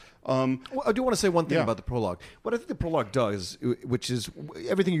Belle. Well, I do want to say one thing about the prologue. What I think the prologue does, which is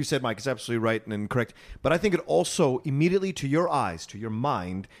everything you said, Mike, is absolutely right and correct. But I think it also immediately, to your eyes, to your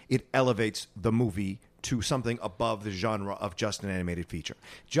mind, it elevates the movie to something above the genre of just an animated feature.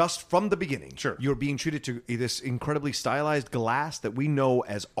 Just from the beginning, you're being treated to this incredibly stylized glass that we know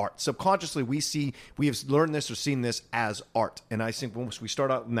as art. Subconsciously, we have learned this or seen this as art. And I think once we start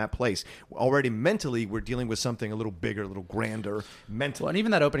out in that place, already mentally, we're dealing with something a little bigger, a little grander mentally. Well, and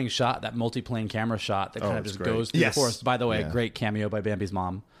even that opening shot, that multi-plane camera shot that kind of just goes through the forest. By the way, great cameo by Bambi's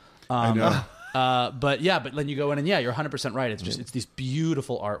mom. I know. But then you go in and you're 100% right. It's this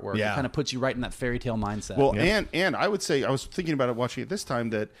beautiful artwork. Yeah. It kind of puts you right in that fairy tale mindset. Well, and I would say, I was thinking about it watching it this time,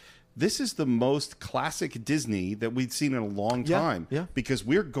 that this is the most classic Disney that we've seen in a long time. Yeah. Because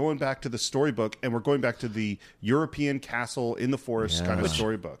we're going back to the storybook, and we're going back to the European castle in the forest kind of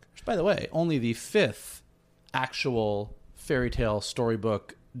storybook. Which, by the way, only the 5th actual fairy tale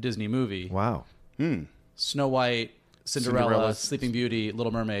storybook Disney movie. Wow. Snow White, Cinderella, Cinderella, Sleeping Beauty,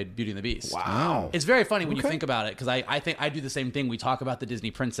 Little Mermaid, Beauty and the Beast. Wow. It's very funny when you think about it, because I think I do the same thing. We talk about the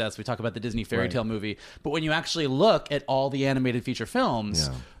Disney princess, we talk about the Disney fairy tale movie, but when you actually look at all the animated feature films,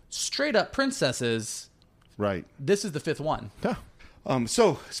 straight up princesses, Right. this is the 5th one.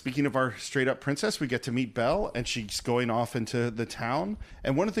 So, speaking of our straight-up princess, we get to meet Belle, and she's going off into the town.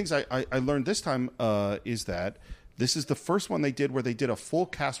 And one of the things I learned this time is that this is the first one they did where they did a full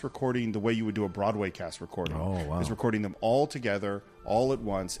cast recording the way you would do a Broadway cast recording. Oh, wow. Is recording them all together, all at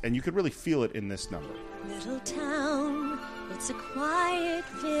once, and you could really feel it in this number. Little town, it's a quiet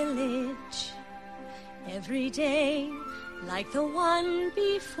village. Every day, like the one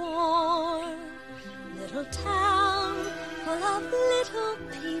before. Little town full of little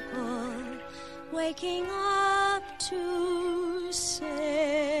people waking up to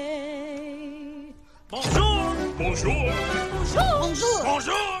say Bonjour! Bonjour! Bonjour!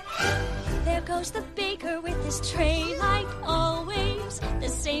 Bonjour! There goes the baker with his tray like always. The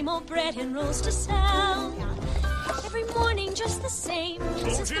same old bread and rolls to sell. Every morning just the same.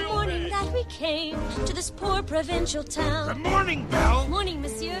 Since the morning that we came to this poor provincial town. Good morning, Belle. Morning,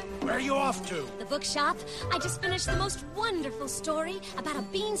 monsieur. Where are you off to? The bookshop. I just finished the most wonderful story about a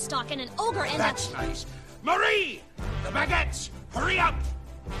beanstalk and an ogre and That's nice. Marie! The baguettes! Hurry up!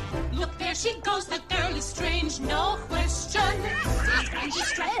 Look, there she goes, that girl is strange, no question. And she's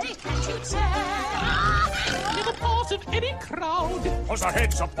strange, can't you tell? Never part of any crowd. Cause her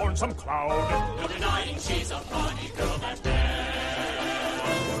head's upon some cloud. No denying she's a funny girl, that Belle.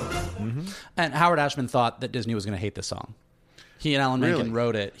 And Howard Ashman thought that Disney was going to hate this song. He and Alan Menken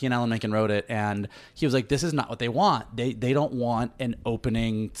wrote it. And he was like, this is not what they want. They don't want an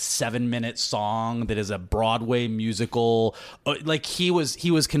opening 7-minute song that is a Broadway musical. Like he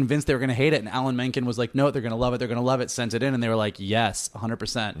was convinced they were going to hate it, and Alan Menken was like, no, they're going to love it. They're going to love it. Sent it in, and they were like, yes,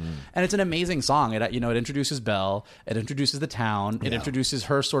 100%. And it's an amazing song. It introduces Belle. It introduces the town. It introduces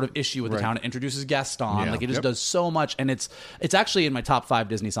her sort of issue with the town. It introduces Gaston. Yeah. Like it just does so much, and it's actually in my top 5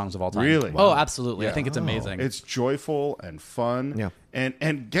 Disney songs of all time. Really? Oh, absolutely. I think it's amazing. It's joyful and fun. Yeah.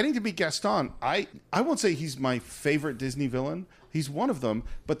 And getting to meet Gaston, I won't say he's my favorite Disney villain. He's one of them.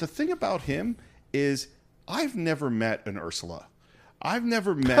 But the thing about him is I've never met an Ursula. I've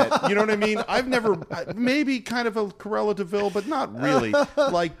never met, you know what I mean? I've never, maybe kind of a Cruella de Vil, but not really.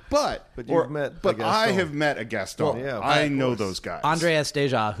 But I have met a Gaston. Well, I know those guys. Andreas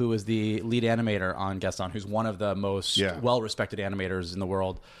Deja, who is the lead animator on Gaston, who's one of the most well-respected animators in the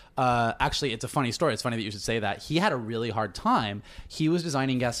world. Actually, it's a funny story. It's funny that you should say that. He had a really hard time. He was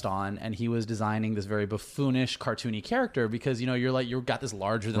designing Gaston, and he was designing this very buffoonish, cartoony character because, you've got this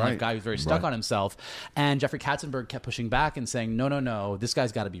larger-than-life guy who's very stuck on himself. And Jeffrey Katzenberg kept pushing back and saying, no, this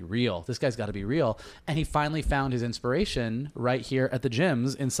guy's got to be real. This guy's got to be real. And he finally found his inspiration right here at the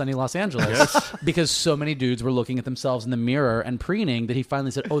gyms in sunny Los Angeles because so many dudes were looking at themselves in the mirror and preening that he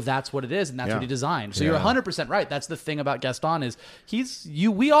finally said, oh, that's what it is, and that's what he designed. So you're 100% right. That's the thing about Gaston is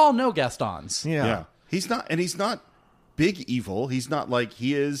we all know Gastons. Yeah. He's not big evil. He's not like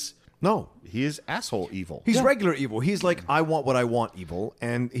he is. No. He is asshole evil. He's regular evil. He's like, I want what I want evil.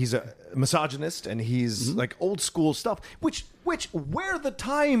 And he's a misogynist, and he's like old school stuff, which where the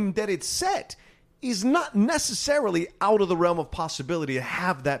time that it's set is not necessarily out of the realm of possibility to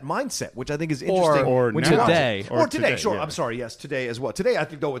have that mindset, which I think is interesting. Or when now. you watch Today. it. Or today, sure. Yeah. I'm sorry. Yes, today as well. Today, I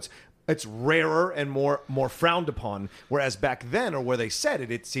think, though, it's rarer and more frowned upon, whereas back then, or where they said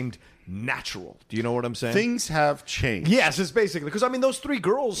it seemed natural. Do you know what I'm saying? Things have changed. Yes, it's basically because those 3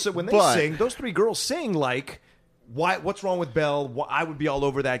 girls when they sing, those 3 girls sing like, why? What's wrong with Belle? Why, I would be all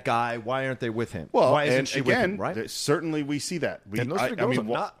over that guy. Why aren't they with him? Well, why isn't and she again, with him? Right? Certainly we see that. And those 3 girls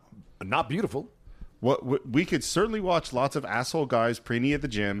are not beautiful. We could certainly watch lots of asshole guys preening at the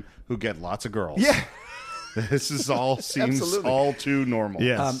gym who get lots of girls. Yeah. This is all seems Absolutely. all too normal.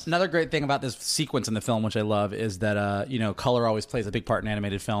 Yes. Another great thing about this sequence in the film, which I love, is that color always plays a big part in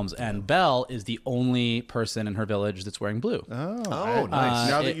animated films, and Belle is the only person in her village that's wearing blue. Oh, nice.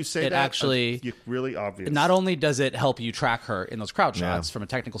 Now that you say that, actually it's really obvious. Not only does it help you track her in those crowd shots from a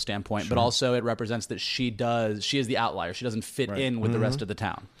technical standpoint, but also it represents that she is the outlier. She doesn't fit in with the rest of the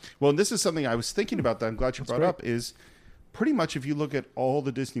town. Well, and this is something I was thinking about that I'm glad you brought up is pretty much if you look at all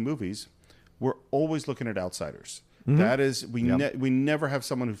the Disney movies, we're always looking at outsiders. That is, we never have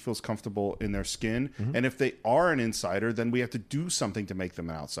someone who feels comfortable in their skin. And if they are an insider, then we have to do something to make them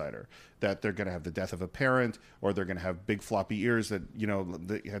an outsider. That they're going to have the death of a parent, or they're going to have big floppy ears that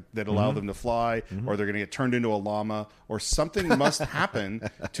that allow them to fly, or they're going to get turned into a llama, or something must happen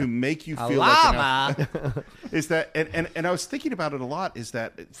to make you feel like an is that and I was thinking about it a lot. Is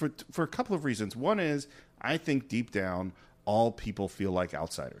that for a couple of reasons. One is I think deep down all people feel like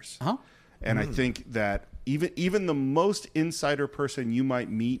outsiders, and I think that even the most insider person you might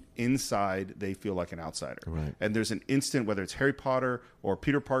meet inside, they feel like an outsider. Right. And there's an instant, whether it's Harry Potter or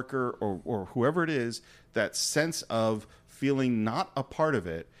Peter Parker or whoever it is, that sense of feeling not a part of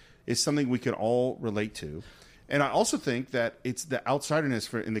it is something we can all relate to. And I also think that it's the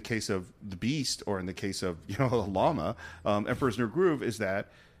outsiderness in the case of the Beast, or in the case of the llama, Emperor's New Groove, is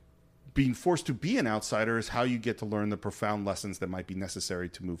that being forced to be an outsider is how you get to learn the profound lessons that might be necessary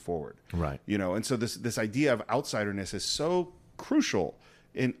to move forward. Right. And so this idea of outsiderness is so crucial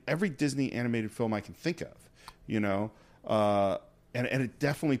in every Disney animated film I can think of, and it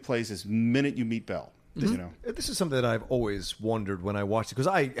definitely plays this minute you meet Belle. This is something that I've always wondered when I watched it, because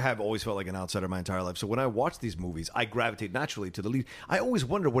I have always felt like an outsider my entire life. So when I watch these movies, I gravitate naturally to the lead. I always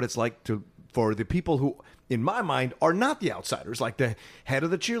wonder what it's like for the people who, in my mind, are not the outsiders, like the head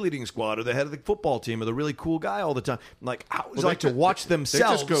of the cheerleading squad or the head of the football team or the really cool guy all the time. Like, how is it like to watch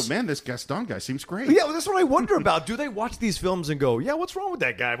themselves? They just go, man, this Gaston guy seems great. Yeah, well, that's what I wonder about. Do they watch these films and go, yeah, what's wrong with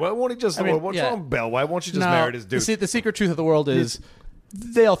that guy? Why won't he just? What's wrong with Belle? Why won't she just marry this dude? The secret truth of the world is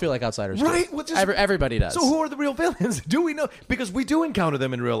they all feel like outsiders, right? Everybody does. So who are the real villains? Do we know? Because we do encounter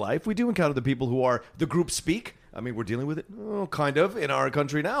them in real life. We do encounter the people who are the group speak. I mean, we're dealing with it, kind of, in our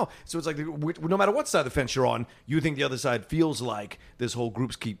country now. So it's like, no matter what side of the fence you're on, you think the other side feels like this whole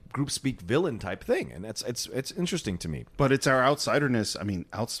group speak villain type thing, and it's interesting to me. But it's our outsiderness. I mean,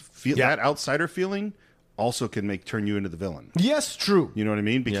 that outsider feeling also can turn you into the villain. Yes, true. You know what I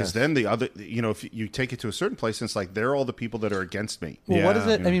mean? Because then the other, if you take it to a certain place, it's like they're all the people that are against me. Well, what is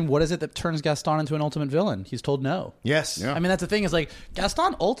it? I mean, what is it that turns Gaston into an ultimate villain? He's told no. Yes. Yeah. I mean, that's the thing. Is like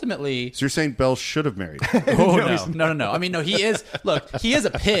Gaston ultimately. So you're saying Belle should have married? No. I mean, no. He is. Look, he is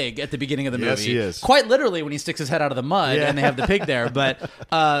a pig at the beginning of the movie. Yes, he is. Quite literally when he sticks his head out of the mud and they have the pig there. But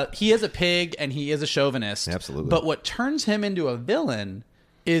he is a pig and he is a chauvinist. Absolutely. But what turns him into a villain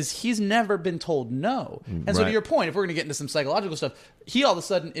is he's never been told no. And so to your point, if we're going to get into some psychological stuff, he all of a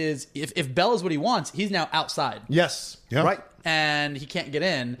sudden is, if Belle is what he wants, he's now outside. Yes. Yeah. Right. And he can't get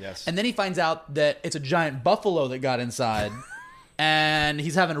in. Yes. And then he finds out that it's a giant buffalo that got inside. And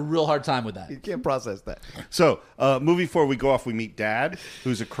he's having a real hard time with that. You can't process that. So, moving forward, we go off. We meet Dad,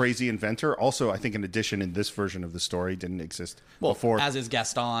 who's a crazy inventor. Also, I think an addition in this version of the story didn't exist before. As is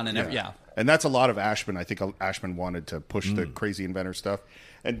Gaston and And that's a lot of Ashman. I think Ashman wanted to push the crazy inventor stuff.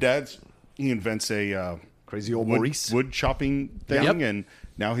 And he invents a crazy old Maurice wood chopping thing, and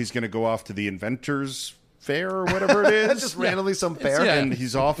now he's going to go off to the inventors fair or whatever it is. Just randomly some fair. And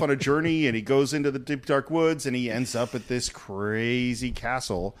he's off on a journey, and he goes into the deep dark woods, and he ends up at this crazy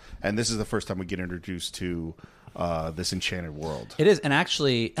castle. And this is the first time we get introduced to this enchanted world. It is, and I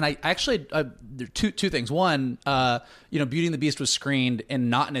actually there are two things. One, Beauty and the Beast was screened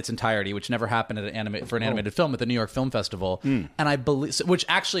not in its entirety, which never happened at an animated film at the New York Film Festival, and I believe, which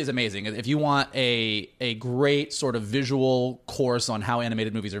actually is amazing. If you want a great sort of visual course on how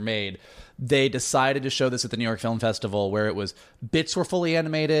animated movies are made, they decided to show this at the New York Film Festival, where bits were fully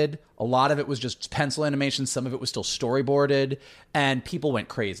animated. A lot of it was just pencil animation. Some of it was still storyboarded, and people went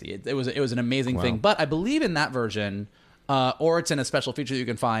crazy. It was an amazing thing. But I believe in that version, or it's in a special feature that you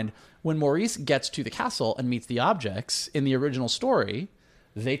can find, when Maurice gets to the castle and meets the objects in the original story,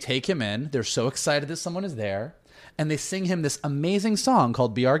 they take him in. They're so excited that someone is there. And they sing him this amazing song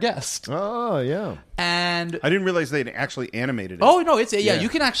called "Be Our Guest." Oh, yeah. And I didn't realize they'd actually animated it. Oh no, you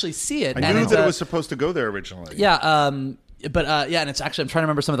can actually see it. I knew that it was supposed to go there originally. Yeah, and it's actually, I'm trying to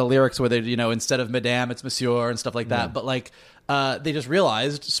remember some of the lyrics where they, instead of Madame, it's Monsieur and stuff like that. But they just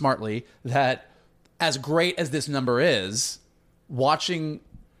realized smartly that as great as this number is, watching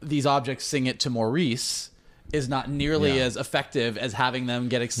these objects sing it to Maurice is not nearly as effective as having them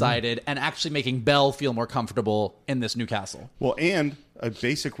get excited and actually making Belle feel more comfortable in this new castle. Well, and a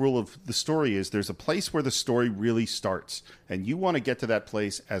basic rule of the story is there's a place where the story really starts, and you want to get to that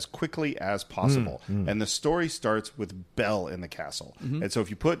place as quickly as possible. And the story starts with Belle in the castle. And so if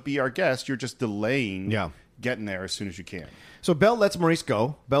you put "Be Our Guest," you're just delaying getting there as soon as you can. So Belle lets Maurice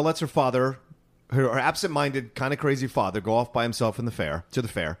go. Belle lets her father, her absent-minded, kind of crazy father, go off by himself to the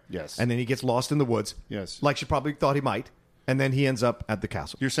fair. Yes. And then he gets lost in the woods. Yes. Like she probably thought he might. And then he ends up at the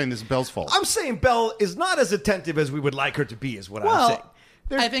castle. You're saying this is Belle's fault. I'm saying Belle is not as attentive as we would like her to be, is what I'm saying.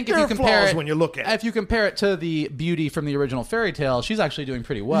 I think there if you are compare flaws it, when you look at it. if you compare it to the Beauty from the original fairy tale, she's actually doing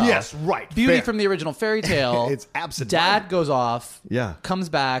pretty well. Yes, right. Beauty Fair. from the original fairy tale, It's absent-minded. Dad goes off, Yeah. comes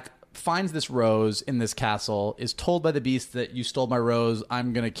back, finds this rose in this castle, is told by the Beast that you stole my rose,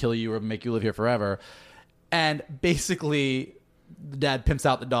 I'm going to kill you or make you live here forever. And basically, the dad pimps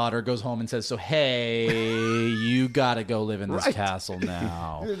out the daughter, goes home and says, so, hey, you got to go live in this Right. castle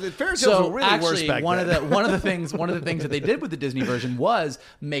now. The fairy tales So were really worse actually, back one then. of the things that they did with the Disney version was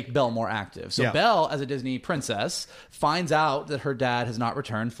make Belle more active. So Yeah. Belle, as a Disney princess, finds out that her dad has not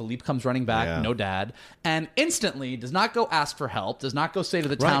returned. Philippe comes running back, Yeah. no dad, and instantly does not go ask for help, does not go say to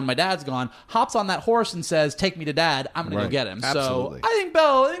the town, Right. my dad's gone, hops on that horse and says, take me to dad, I'm going to Right. go get him. Absolutely. So I think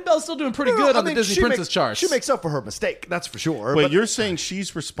Belle's still doing pretty good on the Disney princess charts. She makes up for her mistake, that's for sure. Wait, but- you're saying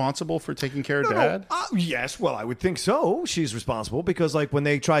she's responsible for taking care of Dad? Yes, well, I would think so. She's responsible because, like, when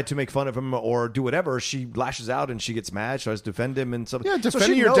they tried to make fun of him or do whatever, she lashes out and she gets mad, tries to defend him and stuff. Yeah, So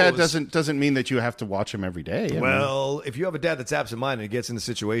defending she your dad knows. doesn't mean that you have to watch him every day. I mean, Well, if you have a dad that's absent-minded and gets into I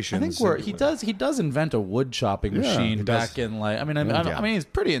situations, think he does invent a wood chopping machine he does. back in I mean he's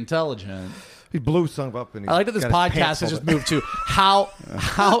pretty intelligent. he blew something up. And I like that this got his podcast pants has just pulled moved to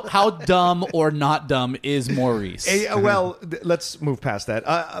how dumb or not dumb is Maurice. Well, let's move past that.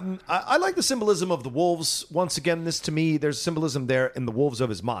 I like the symbolism of the wolves. Once again, this to me, there's symbolism there in the wolves of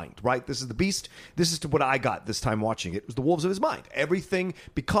his mind, right? This is the Beast. This is to what I got this time watching it. It was the wolves of his mind.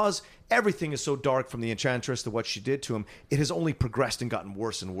 Because everything is so dark from the Enchantress to what she did to him, it has only progressed and gotten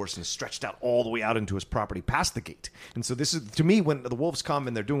worse and worse and stretched out all the way out into his property past the gate. And so this is, to me, when the wolves come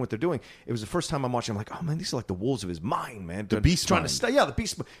and they're doing what they're doing, it was the first time I'm watching, I'm like, oh man, these are like the wolves of his mind, man. The beast trying mind. to the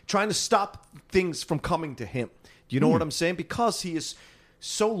beast, trying to stop things from coming to him. Do you know what I'm saying? Because he is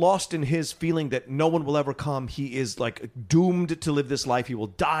so lost in his feeling that no one will ever come. He is like doomed to live this life. He will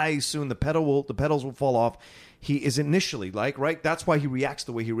die soon. The petals will fall off. He is initially right? That's why he reacts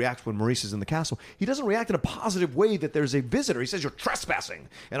the way he reacts when Maurice is in the castle. He doesn't react in a positive way that there's a visitor. He says, you're trespassing,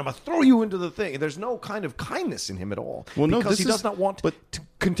 and I'm going to throw you into the thing. There's no kind of kindness in him at all. Well, no, because this he does is- not want but- to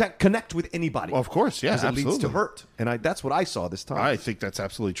connect with anybody. Well, of course, yeah, because it leads to absolutely. hurt. And that's what I saw this time. I think that's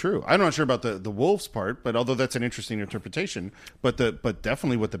absolutely true. I'm not sure about the wolves part, but although that's an interesting interpretation, but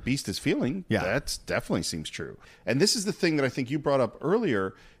definitely what the Beast is feeling, that's definitely seems true. And this is the thing that I think you brought up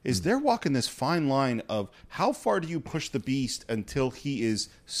earlier is they're walking this fine line of how far do you push the Beast until he is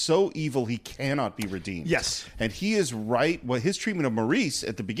so evil he cannot be redeemed. Yes. And he is right. Well, his treatment of Maurice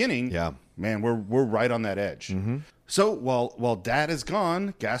at the beginning, man, we're right on that edge. Mm-hmm. So while Dad is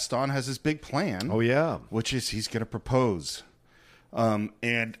gone, Gaston has his big plan. Oh, yeah. Which is he's going to propose.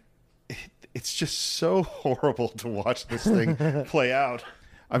 And it's just so horrible to watch this thing play out.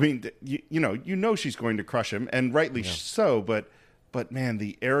 I mean, you know she's going to crush him, and rightly so. But man,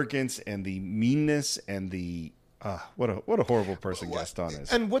 the arrogance and the meanness and the what a horrible person Gaston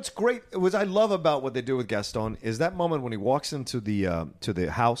is. And what's great, what I love about what they do with Gaston is that moment when he walks into the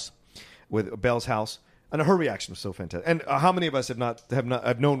house, with Belle's house. And her reaction was so fantastic. And how many of us have not?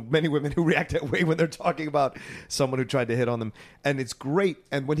 I've known many women who react that way when they're talking about someone who tried to hit on them. And it's great.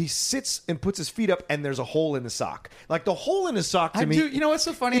 And when he sits and puts his feet up, and there's a hole in his sock, like the hole in his sock to me. You know what's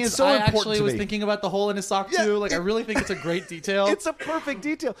so funny it's is so I important actually to was me. thinking about the hole in his sock too. Like I really think it's a great detail. It's a perfect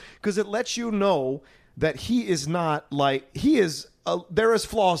detail because it lets you know that he is not like he is. There is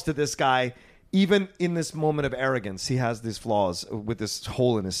flaws to this guy. Even in this moment of arrogance, he has these flaws with this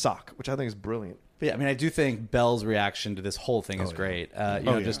hole in his sock, which I think is brilliant. But yeah, I mean, I do think Belle's reaction to this whole thing is great.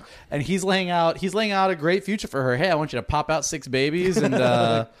 And he's laying out a great future for her. Hey, I want you to pop out 6 babies and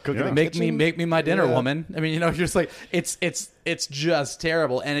make me my dinner, woman. I mean, just like it's just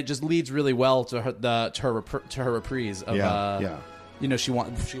terrible, and it just leads really well to her reprise of she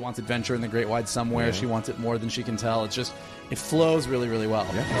wants adventure in the great wide somewhere. Yeah. She wants it more than she can tell. It's just it flows really, really well.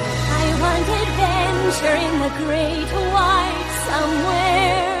 Yeah. I want adventure in the great wide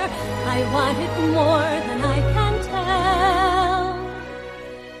somewhere. I want it more than I can tell.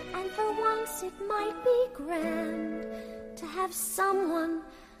 And for once it might be grand to have someone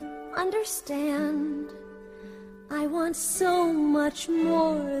understand. I want so much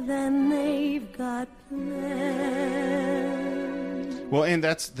more than they've got planned. Well, and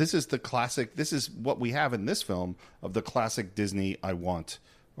this is the classic. This is what we have in this film of the classic Disney "I want"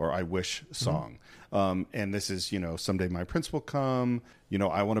 or "I wish" song. And this is, someday my prince will come.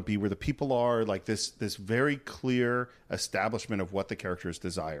 I want to be where the people are. Like this very clear establishment of what the character's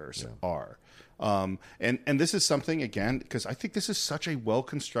desires are. And this is something, again, because I think this is such a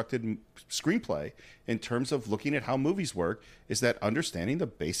well-constructed screenplay in terms of looking at how movies work, is that understanding the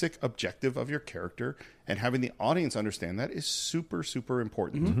basic objective of your character and having the audience understand that is super, super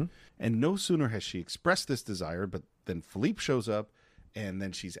important. Mm-hmm. And no sooner has she expressed this desire, but then Philippe shows up And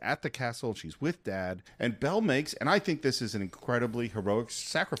then she's at the castle. She's with Dad. And Belle makes, and I think this is an incredibly heroic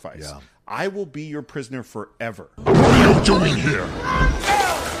sacrifice. Yeah. I will be your prisoner forever. What are you doing here?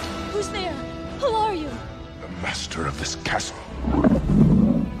 Who's there? Who are you? The master of this castle.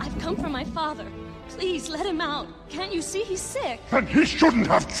 I've come for my father. Please let him out. Can't you see he's sick? And he shouldn't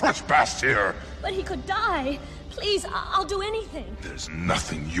have trespassed here. But he could die. Please, I'll do anything. There's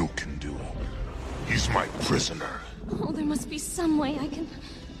nothing you can do. He's my prisoner. Oh, there must be some way I can...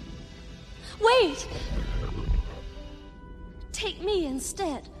 Wait! Take me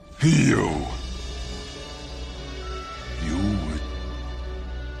instead. You would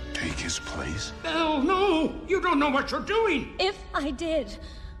take his place? Belle, no! You don't know what you're doing! If I did,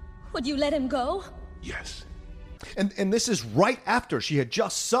 would you let him go? Yes. And this is right after she had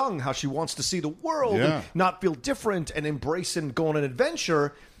just sung how she wants to see the world and not feel different and embrace and go on an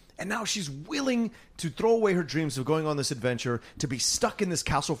adventure. And now she's willing to throw away her dreams of going on this adventure, to be stuck in this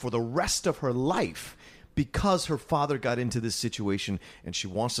castle for the rest of her life because her father got into this situation, and she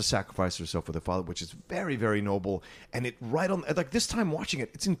wants to sacrifice herself for the father, which is very, very noble. And it right on, like this time watching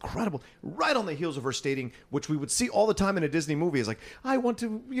it, it's incredible. Right on the heels of her stating, which we would see all the time in a Disney movie, is like, I want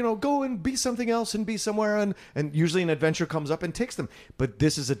to, go and be something else and be somewhere, and usually an adventure comes up and takes them. But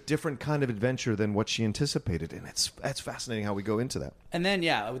this is a different kind of adventure than what she anticipated, and it's fascinating how we go into that. And then,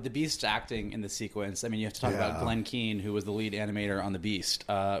 with the Beast acting in the sequence, I mean, you have to talk about Glenn Keane, who was the lead animator on the Beast,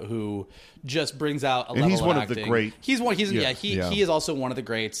 who just brings out a level he's one of of the acting. great. He is also one of the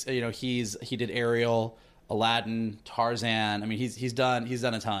greats. He did Ariel, Aladdin, Tarzan. I mean, he's done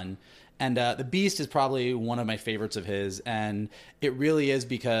a ton. And the Beast is probably one of my favorites of his, and it really is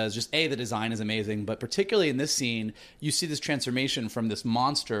because just the design is amazing, but particularly in this scene, you see this transformation from this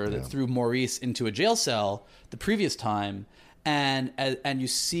monster that threw Maurice into a jail cell the previous time, and you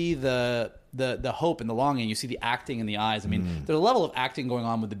see the hope and the longing. You see the acting in the eyes. I mean, there's a level of acting going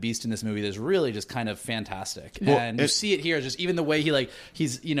on with the Beast in this movie that's really just kind of fantastic. Well, and you see it here, just even the way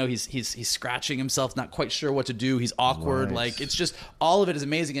he's scratching himself, not quite sure what to do. He's awkward. Nice. Like, it's just, all of it is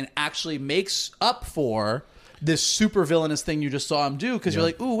amazing and actually makes up for this super villainous thing you just saw him do, because you're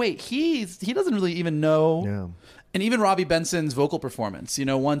like, ooh, wait, he doesn't really even know. Yeah. And even Robbie Benson's vocal performance,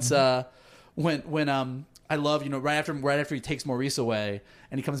 once when I love, right after he takes Maurice away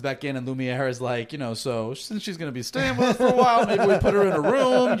and he comes back in, and Lumiere is like, so since she's going to be staying with us for a while, maybe we put her in a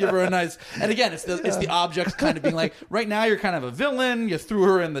room, give her a nice, and again, it's the object kind of being like, right now you're kind of a villain, you threw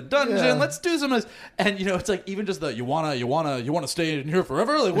her in the dungeon, let's do some of this. And it's like, even just the, you want to stay in here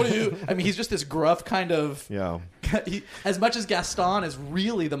forever? Like, what do you, I mean, he's just this gruff kind of, as much as Gaston is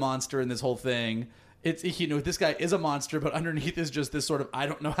really the monster in this whole thing, it's, this guy is a monster, but underneath is just this sort of, I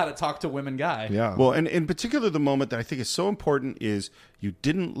don't know how to talk to women guy. Yeah. Well, and in particular, the moment that I think is so important is you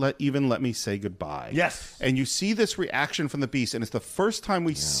didn't let me say goodbye. Yes. And you see this reaction from the Beast, and it's the first time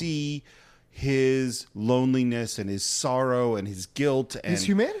we see his loneliness and his sorrow and his guilt and his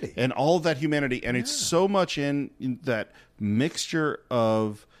humanity and all of that humanity. And it's so much in that mixture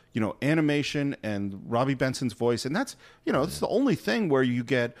of, animation and Robbie Benson's voice. And that's, it's the only thing where you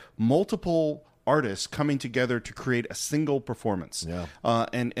get multiple artists coming together to create a single performance.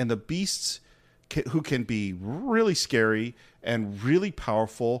 And the Beasts who can be really scary and really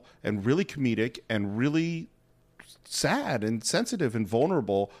powerful and really comedic and really sad and sensitive and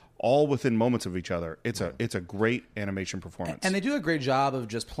vulnerable, all within moments of each other. It's a great animation performance. And they do a great job of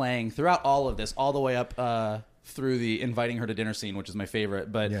just playing throughout all of this, all the way up through the inviting her to dinner scene, which is my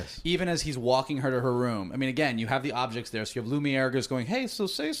favorite. But even as he's walking her to her room, I mean, again, you have the objects there. So you have Lumiere just going, hey, so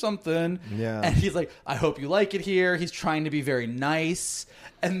say something. Yeah. And he's like, I hope you like it here. He's trying to be very nice.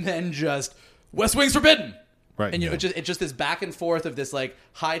 And then just, West Wing's forbidden. Right. And it's just this back and forth of this like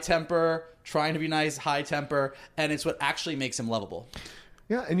high temper, trying to be nice, high temper. And it's what actually makes him lovable.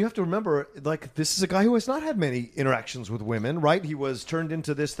 Yeah, and you have to remember, like, this is a guy who has not had many interactions with women, right? He was turned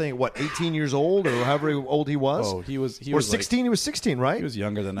into this thing, 18 years old, or however old he was? Oh, he was 16, he was 16, right? He was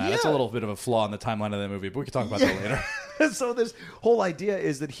younger than that. That's a little bit of a flaw in the timeline of that movie, but we can talk about that later. So this whole idea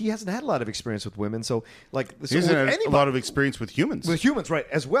is that he hasn't had a lot of experience with women, so, like... He hasn't had a lot of experience with humans. With humans, right,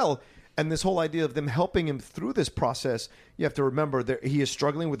 as well. And this whole idea of them helping him through this process, you have to remember that he is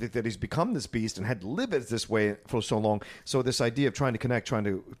struggling with it, that he's become this beast and had to live it this way for so long. So this idea of trying to connect, trying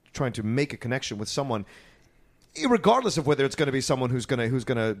to make a connection with someone, regardless of whether it's going to be someone who's going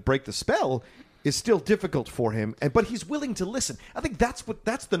to break the spell, is still difficult for him. But he's willing to listen. I think that's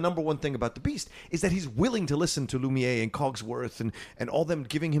the number one thing about the Beast, is that he's willing to listen to Lumiere and Cogsworth and all them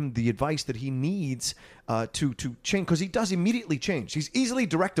giving him the advice that he needs to change, because he does immediately change. He's easily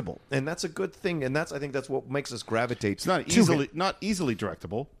directable, and that's a good thing. And I think that's what makes us gravitate. It's not easily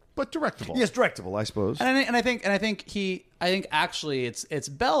directable. but directable. Yes, directable, I suppose. And I think actually it's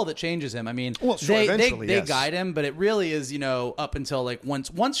Belle that changes him. I mean, Well, sure, eventually, they yes. guide him, but it really is, up until like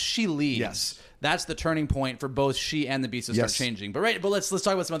once she leaves. Yes. That's the turning point for both she and the Beast to start changing. But let's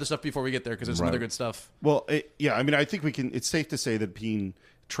talk about some other stuff before we get there, because there's some other good stuff. Well, I mean, I think it's safe to say that being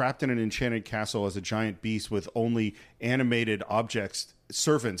trapped in an enchanted castle as a giant beast with only animated objects,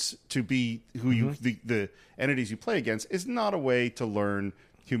 servants, to be who you the entities you play against is not a way to learn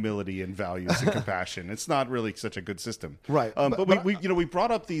humility and values and compassion. It's not really such a good system, right? But we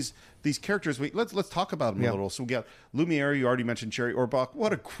brought up these characters. Let's talk about them a little. So we got Lumiere. You already mentioned Cherry Orbach.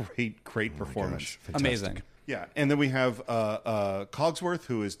 What a great performance! Gosh, amazing. Yeah, and then we have Cogsworth,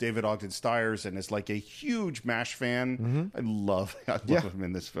 who is David Ogden Stiers, and is like a huge MASH fan. I love him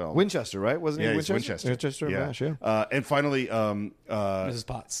in this film. Winchester, right? Wasn't he Winchester? Winchester. Winchester, MASH, yeah. And finally, Mrs.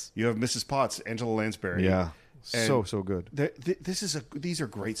 Potts. You have Mrs. Potts, Angela Lansbury. Yeah. And so good. These are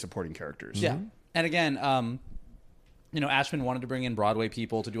great supporting characters. Yeah, and again, Ashman wanted to bring in Broadway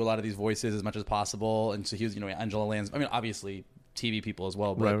people to do a lot of these voices as much as possible, and so he was, Angela Lansbury. I mean, obviously TV people as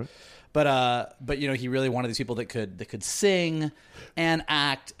well, but but he really wanted these people that could sing and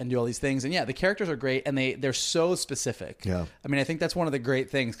act and do all these things. And yeah, the characters are great, and they're so specific. Yeah, I mean, I think that's one of the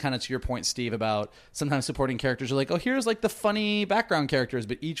great things, kind of to your point, Steve, about sometimes supporting characters are like, oh, here's like the funny background characters,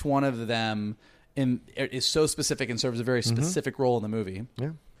 but each one of them is so specific and serves a very specific role in the movie.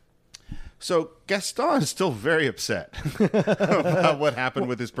 Yeah. So Gaston is still very upset about what happened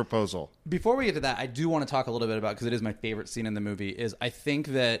with his proposal. Before we get to that, I do want to talk a little bit about, because it is my favorite scene in the movie, is I think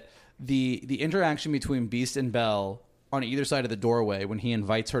that the interaction between Beast and Belle on either side of the doorway when he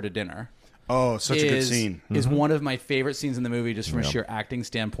invites her to dinner. Oh, such a good scene. Is one of my favorite scenes in the movie, just from a sheer acting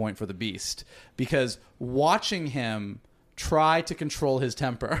standpoint for the Beast. Because watching him try to control his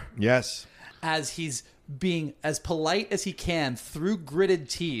temper. Yes. As he's being as polite as he can through gritted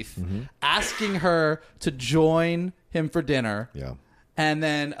teeth, asking her to join him for dinner. Yeah. And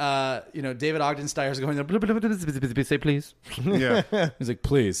then, David Ogden Stiers going, say please. Yeah. He's like,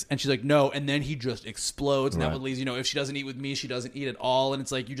 please. And she's like, no. And then he just explodes. And that would leave, if she doesn't eat with me, she doesn't eat at all. And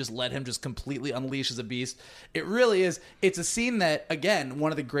it's like, you just let him just completely unleash as a beast. It really is. It's a scene that, again,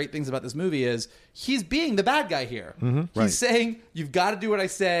 one of the great things about this movie is he's being the bad guy here. He's saying, you've got to do what I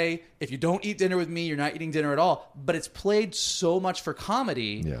say. If you don't eat dinner with me, you're not eating dinner at all. But it's played so much for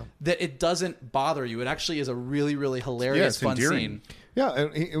comedy that it doesn't bother you. It actually is a really, really hilarious, fun scene. Yeah,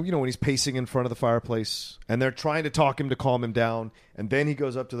 and when he's pacing in front of the fireplace and they're trying to talk him to calm him down, and then he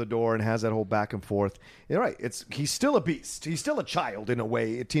goes up to the door and has that whole back and forth. You're right. He's still a beast. He's still a child in a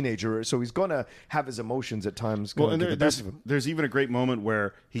way, a teenager. So he's going to have his emotions at times. Well, and there's even a great moment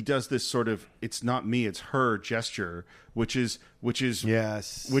where he does this sort of "it's not me, it's her" gesture, which is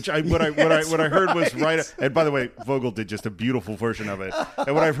yes. What I heard was right. And by the way, Vogel did just a beautiful version of it.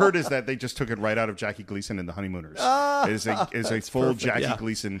 And what I've heard is that they just took it right out of Jackie Gleason and the Honeymooners. It is a full perfect. Jackie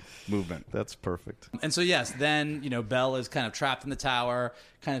Gleason movement. That's perfect. And so yes, then Belle is kind of trapped in the tower,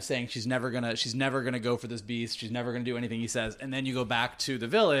 kind of saying she's never gonna go for this beast. She's never gonna do anything he says. And then you go back to the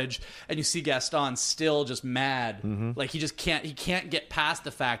village and you see Gaston still just mad, like he can't get past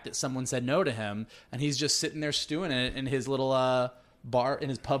the fact that someone said no to him, and he's just sitting there stewing in his little bar in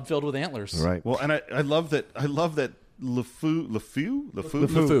his pub filled with antlers. Right. Well, and I love that LeFou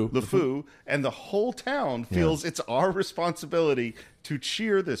and the whole town feels it's our responsibility to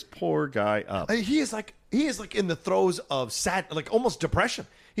cheer this poor guy up. He is like in the throes of sad, like almost depression.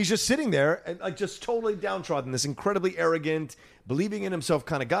 He's just sitting there and like just totally downtrodden, this incredibly arrogant, believing in himself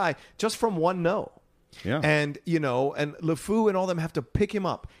kind of guy, just from one no. Yeah. And, and LeFou and all them have to pick him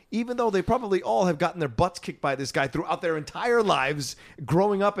up, even though they probably all have gotten their butts kicked by this guy throughout their entire lives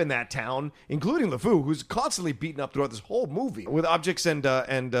growing up in that town, including LeFou, who's constantly beaten up throughout this whole movie with objects and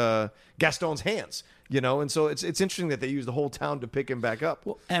Gaston's hands. And so it's interesting that they use the whole town to pick him back up.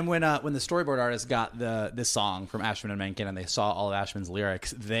 Well, and when the storyboard artists got this song from Ashman and Menken and they saw all of Ashman's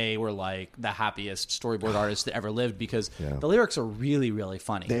lyrics, they were like the happiest storyboard artists that ever lived, because the lyrics are really, really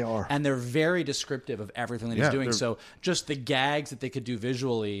funny. They are. And they're very descriptive of everything that he's doing. So just the gags that they could do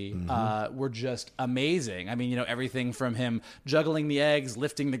visually were just amazing. I mean, everything from him juggling the eggs,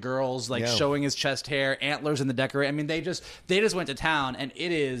 lifting the girls, showing his chest hair, antlers in the decorate. I mean, they just went to town, and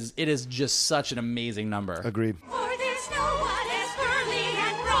it is just such an amazing number. Agreed. For there's no one as burly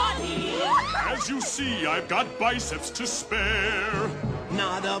and brawny. As you see, I've got biceps to spare.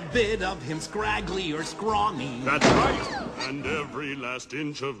 Not a bit of him scraggly or scrawny. That's right. And every last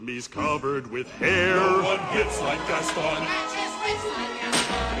inch of me's covered with hair. No one hits like Gaston.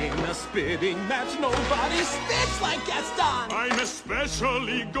 In a spitting match, nobody spits like Gaston. I'm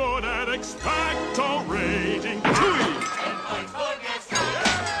especially good at expectorating. 2 points for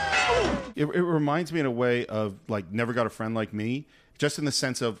Gaston. It reminds me in a way of like Never Got a Friend Like Me, just in the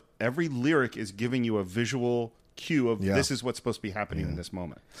sense of every lyric is giving you a visual cue of this is what's supposed to be happening in this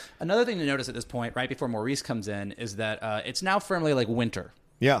moment. Another thing to notice at this point, right before Maurice comes in, is that it's now firmly like winter.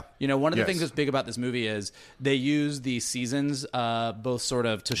 Yeah. You know, one of the things that's big about this movie is they use the seasons both sort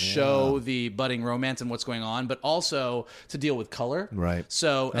of to show the budding romance and what's going on, but also to deal with color. Right.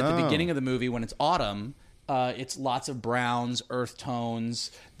 So at the beginning of the movie, when it's autumn, it's lots of browns, earth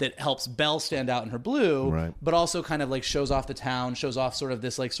tones that helps Belle stand out in her blue, but also kind of like shows off the town, shows off sort of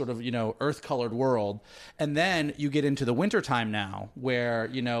this like sort of, you know, earth colored world. And then you get into the winter time now where,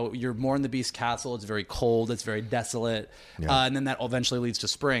 you know, you're more in the Beast Castle. It's very cold. It's very desolate. And then that eventually leads to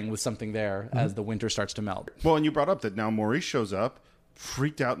spring with something there as the winter starts to melt. Well, and you brought up that now Maurice shows up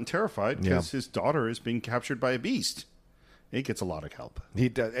freaked out and terrified because his daughter is being captured by a beast. He gets a lot of help. He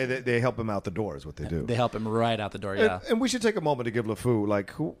does. They help him out the door is what they do. They help him right out the door, yeah. And we should take a moment to give LeFou,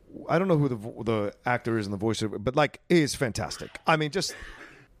 like, who I don't know who the actor is and the voice, but like, is fantastic. I mean, just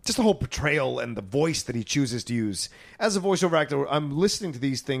the whole portrayal and the voice that he chooses to use as a voiceover actor. I'm listening to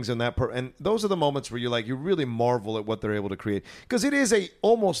these things and and those are the moments where you really marvel at what they're able to create, because it is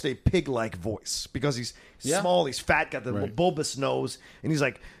almost a pig-like voice, because he's small, he's fat, got the little bulbous nose, and he's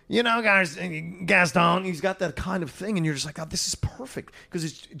like, you know, guys, Gaston, he's got that kind of thing, and you're just like, oh, this is perfect, because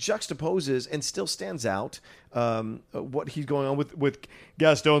it juxtaposes and still stands out what he's going on with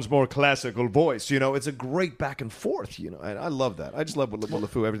Gaston's more classical voice. You know, it's a great back and forth, you know, and I love that. I just love what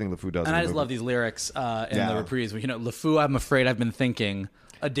LeFou, everything LeFou does. And I just love these lyrics in the reprise. You know, LeFou, I'm afraid I've been thinking,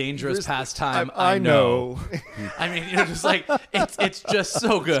 a dangerous pastime, I know. I mean, you know, just like, it's just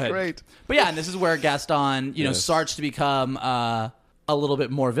so good. It's great. But yeah, and this is where Gaston, you know, starts to become a little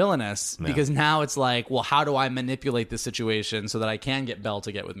bit more villainous, because now it's like, well, how do I manipulate this situation so that I can get Belle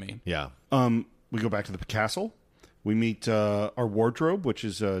to get with me? Yeah. We go back to the castle. We meet our wardrobe, which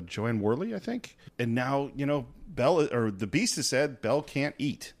is Joanne Worley, I think. And now, you know, Belle, or the Beast has said Belle can't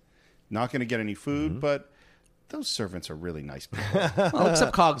eat. Not going to get any food, but those servants are really nice people. Well,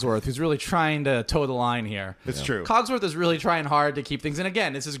 except Cogsworth, who's really trying to toe the line here. It's true. Cogsworth is really trying hard to keep things. And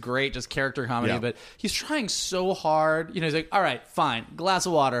again, this is great, just character comedy, but he's trying so hard. You know, he's like, all right, fine, glass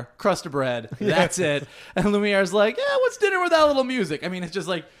of water, crust of bread, that's it. And Lumiere's like, yeah, what's dinner without a little music? I mean, it's just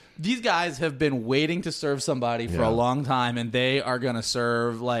like, these guys have been waiting to serve somebody for a long time, and they are going to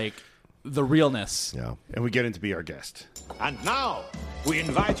serve, like, the realness. Yeah. And we get in to be our guest. And now, we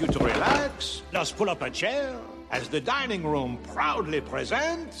invite you to relax. Just pull up a chair as the dining room proudly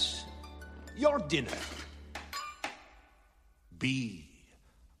presents your dinner. Be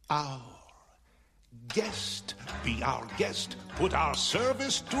our guest. Be our guest. Put our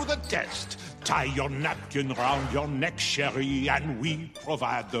service to the test. Tie your napkin round your neck, Sherry, and we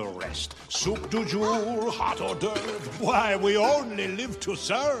provide the rest. Soup du jour, hot hors d'oeuvre. Why, we only live to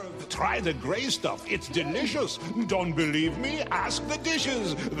serve. Try the gray stuff, it's delicious. Don't believe me? Ask the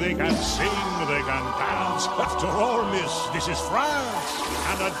dishes. They can sing, they can dance. After all, miss, this is France.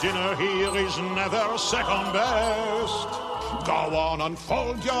 And a dinner here is never second best. Go on,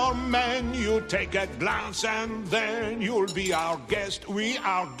 unfold your menu, take a glance, and then you'll be our guest. We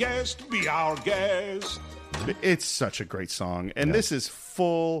our guest, be our guest. It's such a great song. And this is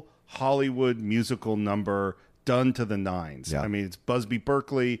full Hollywood musical number done to the nines. I mean, it's Busby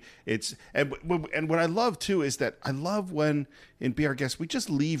Berkeley. And what I love, too, is that I love when, in Be Our Guest, we just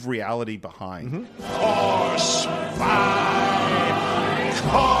leave reality behind. Horse by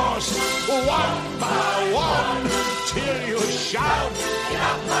horse, one by one, till you shout,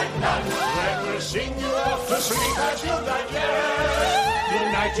 not like none. Then we'll sing you off to sleep as you digest.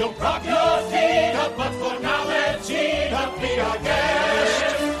 Tonight you'll prop your feet up, but for now let's eat up. Be our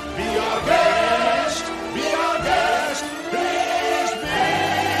guest, be our guest, be our guest, please be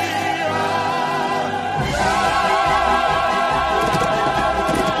our guest.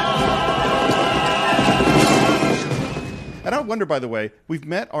 And I wonder, by the way, we've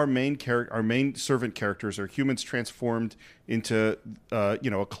met our main servant characters, are humans transformed into, a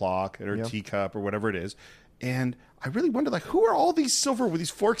clock or a teacup or whatever it is. And I really wonder, like, who are all these silver with these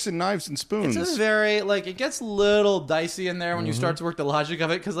forks and knives and spoons? It's a very, like, it gets a little dicey in there when you start to work the logic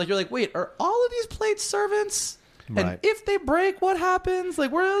of it, because, like, you're like, wait, are all of these plates servants? Right. And if they break, what happens?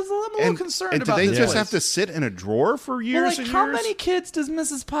 Like, I'm a little concerned about this. And do they just have to sit in a drawer for years and years? How many kids does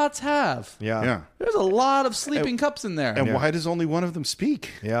Mrs. Potts have? Yeah. There's a lot of sleeping cups in there. And why does only one of them speak?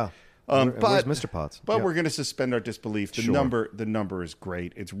 Yeah. But where's Mr. Potts? But we're going to suspend our disbelief. The number is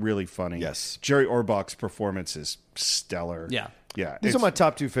great. It's really funny. Yes. Jerry Orbach's performance is stellar. Yeah. Yeah. These are my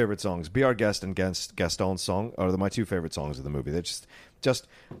top two favorite songs. Be Our Guest and Gaston's song are my two favorite songs of the movie. They're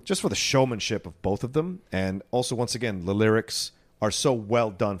just for the showmanship of both of them, and also, once again, the lyrics are so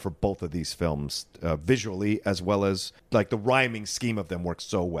well done for both of these films, visually as well as like the rhyming scheme of them works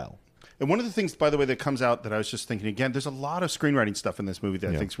so well. And one of the things, by the way, that comes out that I was just thinking again, there's a lot of screenwriting stuff in this movie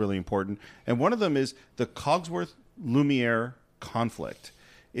that I think is really important. And one of them is the Cogsworth-Lumiere conflict.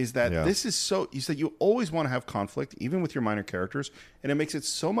 Is that this is so... You said you always want to have conflict, even with your minor characters, and it makes it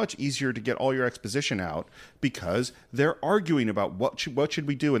so much easier to get all your exposition out because they're arguing about what should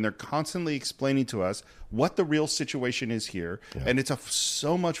we do, and they're constantly explaining to us what the real situation is here, and it's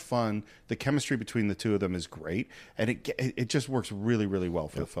so much fun. The chemistry between the two of them is great, and it just works really, really well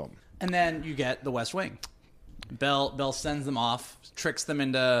for the film. And then you get the West Wing. Belle sends them off, tricks them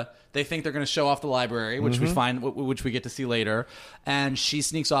into... They think they're going to show off the library, which we find, which we get to see later, and she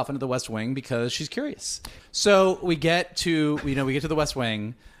sneaks off into the West Wing because she's curious. So we get to the West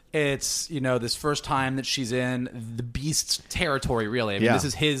Wing. It's this first time that she's in the Beast's territory. Really, I mean, this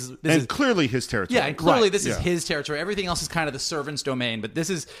is his. Clearly his territory. Yeah, and clearly this is his territory. Everything else is kind of the servant's domain. But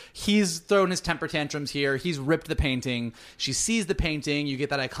he's thrown his temper tantrums here. He's ripped the painting. She sees the painting. You get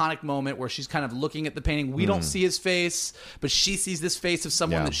that iconic moment where she's kind of looking at the painting. We don't see his face, but she sees this face of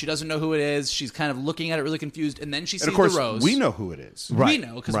someone that she doesn't know who it is. She's kind of looking at it really confused, and then she sees of course, the rose. We know who it is. We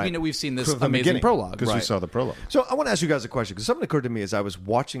know because we know we've seen this amazing prologue because we saw the prologue. So I want to ask you guys a question because something occurred to me as I was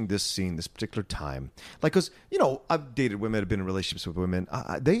watching this scene, this particular time, like, because I've dated women, I've been in relationships with women.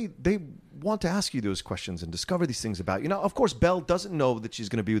 They want to ask you those questions and discover these things about you. Of course, Belle doesn't know that she's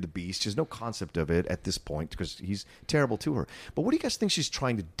going to be with the Beast. She has no concept of it at this point because he's terrible to her. But what do you guys think she's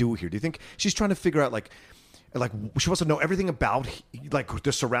trying to do here? Do you think she's trying to figure out like she wants to know everything about like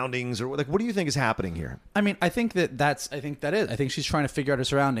the surroundings, or like what do you think is happening here? I mean, I think she's trying to figure out her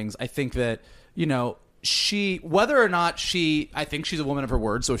surroundings. I think that I think she's a woman of her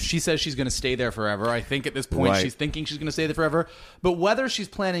word. So if she says she's going to stay there forever, I think at this point she's thinking she's going to stay there forever. But whether she's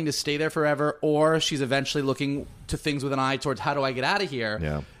planning to stay there forever or she's eventually looking to things with an eye towards how do I get out of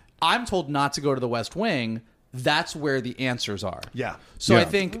here, I'm told not to go to the West Wing. That's where the answers are. Yeah. So I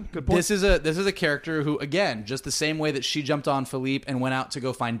think this is a character who, again, just the same way that she jumped on Philippe and went out to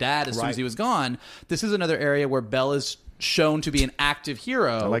go find Dad as soon as he was gone, this is another area where Belle is shown to be an active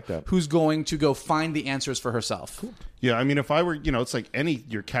hero. I like that. Who's going to go find the answers for herself. Cool. Yeah, I mean, if I were, it's like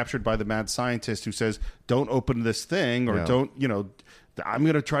you're captured by the mad scientist who says, don't open this thing or don't, I'm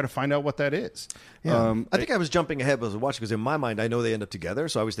going to try to find out what that is. Yeah. I think I was jumping ahead as I was watching because in my mind, I know they end up together.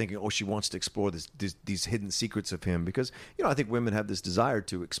 So I was thinking, she wants to explore these hidden secrets of him because, I think women have this desire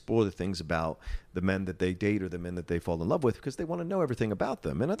to explore the things about the men that they date or the men that they fall in love with because they want to know everything about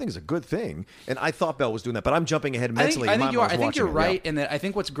them. And I think it's a good thing. And I thought Belle was doing that, but I'm jumping ahead mentally. I think you're right in that I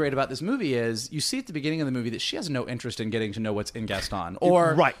think what's great about this movie is you see at the beginning of the movie that she has no interest in getting to know what's in Gaston.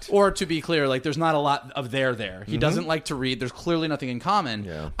 Or to be clear, like there's not a lot of there. He doesn't like to read. There's clearly nothing in common.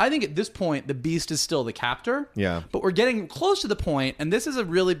 Yeah. I think at this point, the Beast is still the captor. Yeah. But we're getting close to the point, and this is a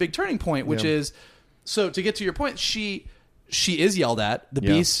really big turning point, which is, so to get to your point, she is yelled at. The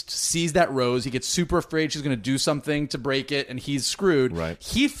Beast sees that rose. He gets super afraid she's going to do something to break it, and he's screwed. Right.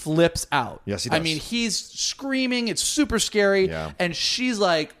 He flips out. Yes, he does. I mean, he's screaming. It's super scary. Yeah. And she's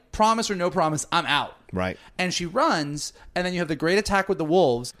like, promise or no promise, I'm out. Right. And she runs, and then you have the great attack with the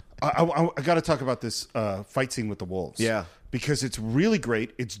wolves. I got to talk about this fight scene with the wolves. Yeah. Because it's really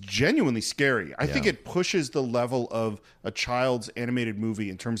great. It's genuinely scary. I think it pushes the level of a child's animated movie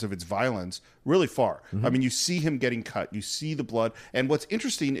in terms of its violence really far. I mean, you see him getting cut. You see the blood. And what's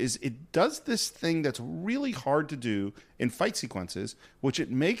interesting is it does this thing that's really hard to do in fight sequences, which it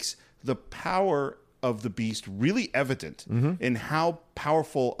makes the power of the Beast really evident in how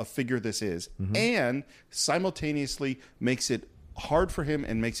powerful a figure this is, and simultaneously makes it hard for him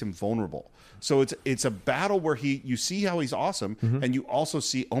and makes him vulnerable. So it's a battle where you see how he's awesome, and you also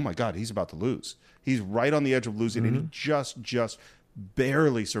see, oh my God, he's about to lose. He's right on the edge of losing, and he just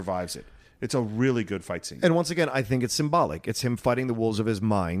barely survives it. It's a really good fight scene. And once again, I think it's symbolic. It's him fighting the wolves of his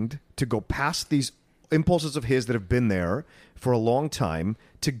mind to go past these impulses of his that have been there for a long time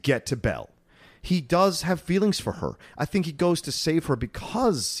to get to Belle. He does have feelings for her. I think he goes to save her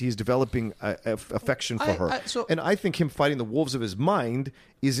because he's developing affection for her. And I think him fighting the wolves of his mind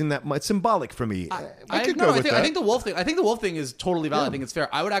is in that much symbolic for me. I think the wolf thing. I think the wolf thing is totally valid. I think it's fair.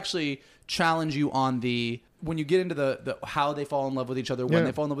 I would actually challenge you on when you get into the how they fall in love with each other, when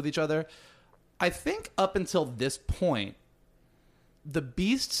they fall in love with each other. I think up until this point, the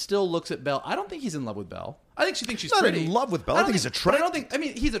Beast still looks at Belle. I don't think he's in love with Belle. I think she thinks she's pretty. Not in love with Belle. I think he's attracted. I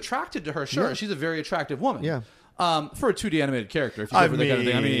mean, he's attracted to her. Sure, Yeah. She's a very attractive woman. Yeah. For a 2D animated character, if you go for that kind of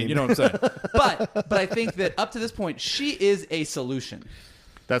thing. I mean, you know what I'm saying. But I think that up to this point, she is a solution.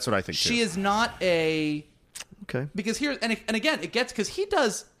 That's what I think. She too. is not a. Okay. Because here and again, it gets because he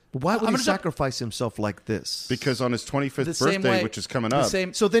does Why would he sacrifice himself like this? Because on his 25th birthday, which is coming up,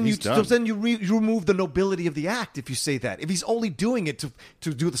 so then you remove the nobility of the act if you say that. If he's only doing it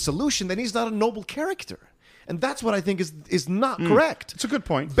to do the solution, then he's not a noble character. And that's what I think is not correct. It's a good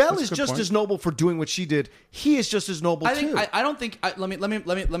point. Belle is just as noble for doing what she did. He is just as noble too. I don't think. Let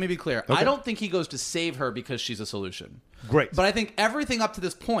me be clear. Okay. I don't think he goes to save her because she's a solution. Great. But I think everything up to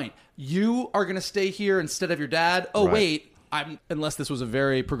this point, you are going to stay here instead of your dad. Oh wait. Unless this was a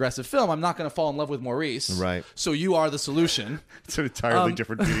very progressive film, I'm not going to fall in love with Maurice. Right. So you are the solution. It's an entirely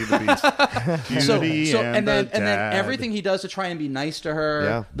different Beauty and the Beast. And then everything he does to try and be nice to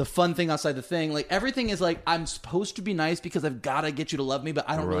her, the fun thing outside the thing, like everything is like, I'm supposed to be nice because I've got to get you to love me, but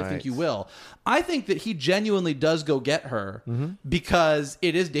I don't really think you will. I think that he genuinely does go get her because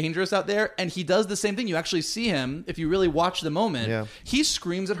it is dangerous out there, and he does the same thing. You actually see him, if you really watch the moment, he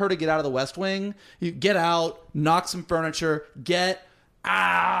screams at her to get out of the West Wing. You get out, knock some furniture, get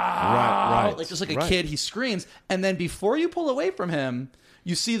out, like just like a kid, he screams, and then before you pull away from him,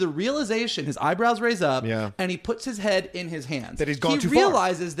 you see the realization, his eyebrows raise up, and he puts his head in his hands. That he's gone too far. He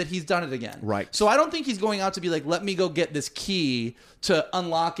realizes that he's done it again. Right. So I don't think he's going out to be like, let me go get this key to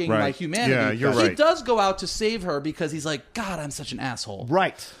unlocking my humanity. Yeah, you're right. He does go out to save her because he's like, God, I'm such an asshole.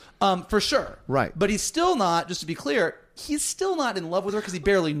 Right. For sure. Right. But he's still not, just to be clear, he's still not in love with her because he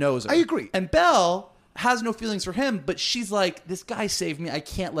barely knows her. I agree. And Belle has no feelings for him, but she's like, this guy saved me. I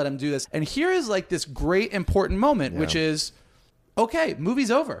can't let him do this. And here is like this great important moment, which is, okay,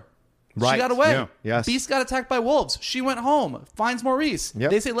 movie's over. Right. She got away. Yeah. Yes. Beast got attacked by wolves. She went home, finds Maurice. Yep.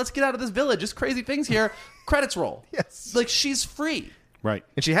 They say, let's get out of this village. Just crazy things here. Credits roll. Yes. Like, she's free. Right.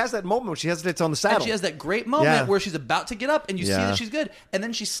 And she has that moment when she hesitates on the saddle. And she has that great moment where she's about to get up and you see that she's good. And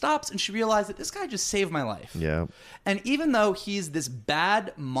then she stops and she realizes that this guy just saved my life. Yeah. And even though he's this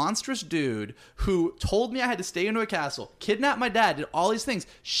bad, monstrous dude who told me I had to stay into a castle, kidnapped my dad, did all these things,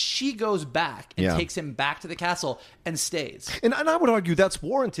 she goes back and takes him back to the castle and stays. And I would argue that's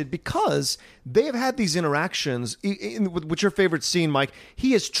warranted because they have had these interactions. With your favorite scene, Mike,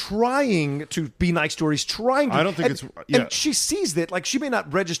 he is trying to be nice to her. He's trying to. I don't think it's... Yeah. And she sees that. Like, she may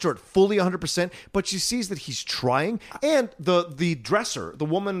not register it fully 100%, but she sees that he's trying. And the dresser,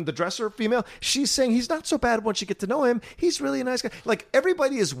 the dresser female, she's saying he's not so bad once you get to know him. He's really a nice guy. Like,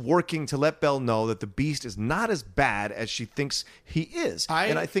 everybody is working to let Belle know that the Beast is not as bad as she thinks he is.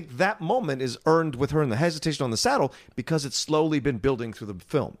 And I think that moment is earned with her in the hesitation on the saddle because it's slowly been building through the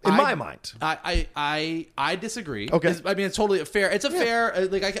film, in my mind. I disagree. Okay. I mean, it's totally fair. It's a fair,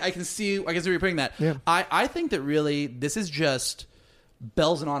 like, I can see where you're putting that. Yeah. I think that really this is just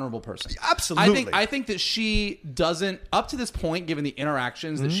Belle's an honorable person. Absolutely. I think that she doesn't, up to this point, given the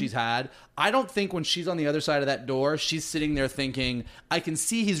interactions that she's had, I don't think when she's on the other side of that door, she's sitting there thinking, I can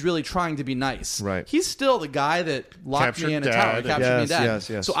see he's really trying to be nice. Right. He's still the guy that locked me in a tower, captured me dead.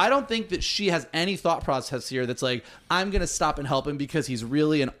 Yes. So I don't think that she has any thought process here that's like, I'm going to stop and help him because he's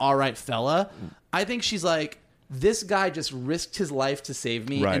really an all right fella. I think she's like, this guy just risked his life to save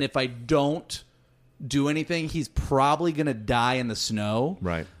me, and if I don't do anything, he's probably going to die in the snow.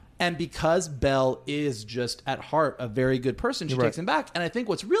 Right. And because Belle is just at heart a very good person, she takes him back. And I think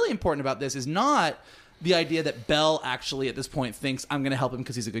what's really important about this is not the idea that Belle actually at this point thinks I'm going to help him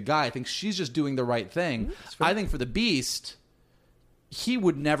because he's a good guy. I think she's just doing the right thing. I think for the Beast, he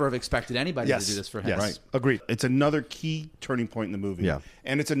would never have expected anybody to do this for him. Yes. Right. Agreed. It's another key turning point in the movie. Yeah.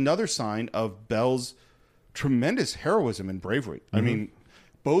 And it's another sign of Belle's tremendous heroism and bravery. I mean,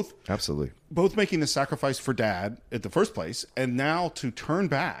 both making the sacrifice for Dad at the first place, and now to turn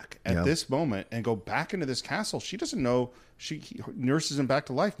back at this moment and go back into this castle. She doesn't know. She nurses him back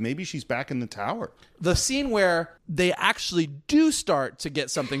to life. Maybe she's back in the tower. The scene where they actually do start to get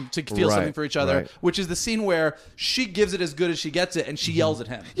something, to feel something for each other, which is the scene where she gives it as good as she gets it, and she yells at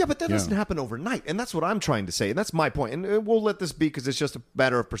him. Yeah, but that doesn't happen overnight, and that's what I'm trying to say, and that's my point. And we'll let this be because it's just a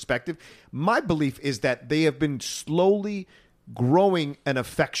matter of perspective. My belief is that they have been slowly growing an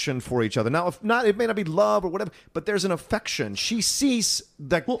affection for each other. Now, if not, it may not be love or whatever, but there's an affection. She sees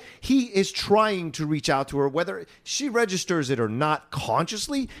that he is trying to reach out to her, whether she registers it or not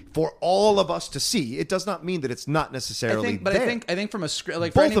consciously, for all of us to see. It does not mean that it's not necessarily there. I think from a script,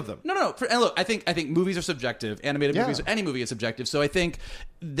 like both of them. No. And look, I think movies are subjective. Animated movies, any movie is subjective. So I think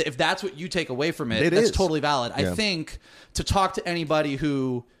if that's what you take away from it, that's totally valid. I think to talk to anybody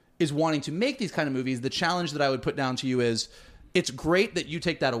who is wanting to make these kind of movies, the challenge that I would put down to you is, it's great that you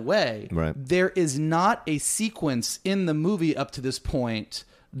take that away. Right. There is not a sequence in the movie up to this point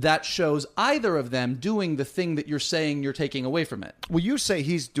that shows either of them doing the thing that you're saying you're taking away from it. Well, you say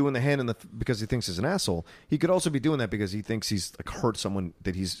he's doing the hand because he thinks he's an asshole. He could also be doing that because he thinks he's like hurt someone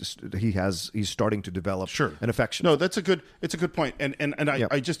that he's starting to develop an affection. No, it's a good point, and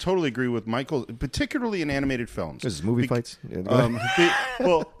I just totally agree with Michael, particularly in animated films. This is movie fights.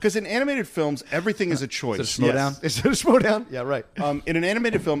 Because in animated films, everything is a choice. Is it a Schmodown? Is it a Schmodown? Yeah, right. In an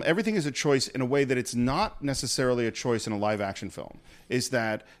animated film, everything is a choice in a way that it's not necessarily a choice in a live action film. Is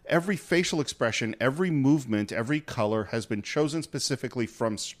that every facial expression, every movement, every color has been chosen specifically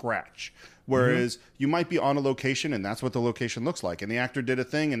from scratch. Whereas you might be on a location and that's what the location looks like. And the actor did a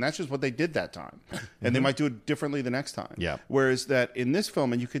thing and that's just what they did that time. And they might do it differently the next time. Yeah. Whereas that in this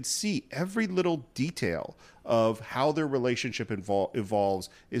film, and you could see every little detail of how their relationship evolves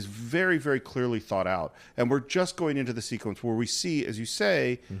is very, very clearly thought out. And we're just going into the sequence where we see, as you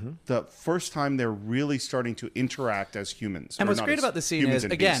say, the first time they're really starting to interact as humans. And what's great about the scene is,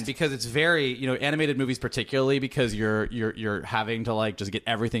 again, because it's very, animated movies particularly, because you're having to like just get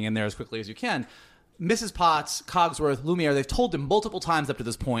everything in there as quickly as you can. Mrs. Potts, Cogsworth, Lumiere, they've told him multiple times up to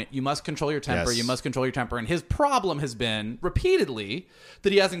this point, you must control your temper, Yes. you must control your temper. And his problem has been, repeatedly,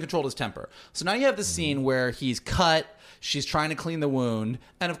 that he hasn't controlled his temper. So now you have this scene where he's cut, she's trying to clean the wound,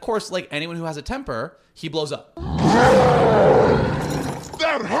 and of course, like anyone who has a temper, he blows up.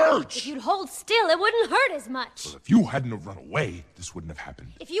 That hurts! If you'd hold still, it wouldn't hurt as much. Well, if you hadn't have run away, this wouldn't have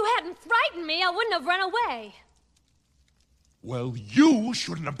happened. If you hadn't frightened me, I wouldn't have run away. Well, you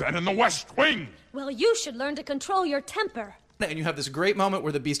shouldn't have been in the West Wing. Well, you should learn to control your temper. And you have this great moment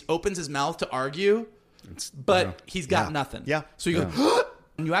where the Beast opens his mouth to argue, but he's got nothing. Yeah. So you go,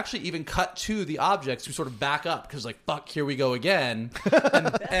 and you actually even cut to the objects who sort of back up because like, fuck, here we go again.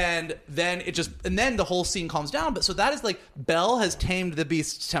 and then then the whole scene calms down. But so that is like, Belle has tamed the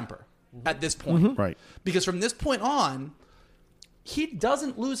Beast's temper at this point. Right. Because from this point on, he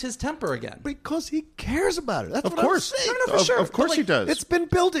doesn't lose his temper again. Because he cares about it. That's Of what course. I'm saying. No, for sure. Of course But, he does. It's been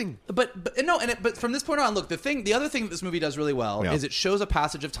building. But from this point on, look, the other thing that this movie does really well is it shows a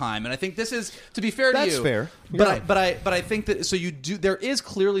passage of time, and I think this is, to be fair to you, That's fair. But Yeah. I think that there is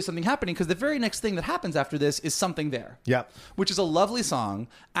clearly something happening because the very next thing that happens after this is Something There, Yeah. which is a lovely song,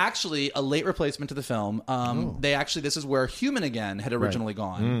 actually a late replacement to the film. This is where Human Again had originally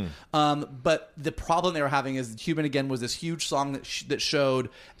gone, but the problem they were having is Human Again was this huge song that showed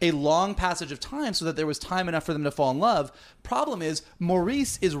a long passage of time so that there was time enough for them to fall in love. Problem is,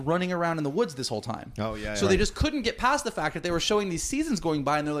 Maurice is running around in the woods this whole time. Oh, yeah, So yeah. they just couldn't get past the fact that they were showing these seasons going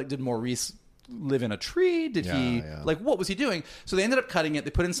by and they're like, did Maurice live in a tree? Did he, like, what was he doing? So they ended up cutting it.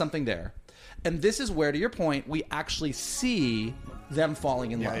 They put in Something There. And this is where, to your point, we actually see them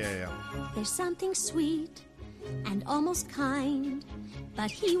falling in love. There's something sweet and almost kind,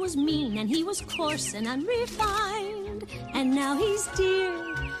 but he was mean and he was coarse and unrefined, and now he's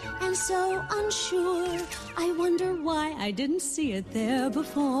dear and so unsure. I wonder why I didn't see it there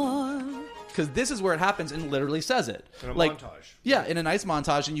before. Because this is where it happens and literally says it. In a like, montage. Yeah, in a nice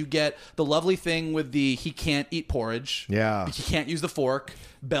montage, and you get the lovely thing with he can't eat porridge. Yeah. He can't use the fork.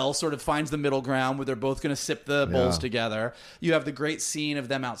 Belle sort of finds the middle ground where they're both going to sip the bowls together. You have the great scene of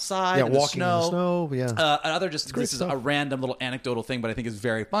them outside in walking the in the snow. Yeah. This is a random little anecdotal thing, but I think is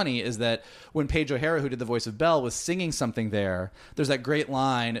very funny, is that when Paige O'Hara, who did the voice of Belle, was singing Something There, there's that great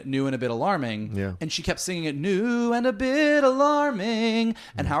line, new and a bit alarming. Yeah. And she kept singing it, new and a bit alarming.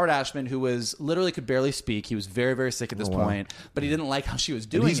 And Howard Ashman, who was literally could barely speak, he was very, very sick at this point, but he didn't like how she was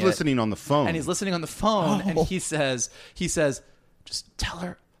doing And he's listening on the phone. And he's listening on the phone, and he says, just tell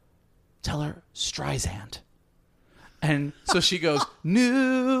her Streisand. And so she goes,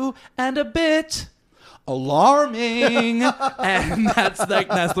 new and a bit alarming. And that's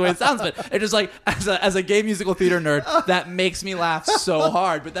the way it sounds. But it just like, as a gay musical theater nerd, that makes me laugh so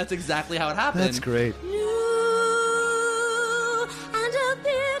hard. But that's exactly how it happened. That's great. New and a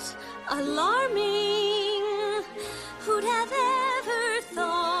bit alarming. Who'd have ever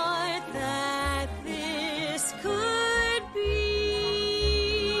thought that this could be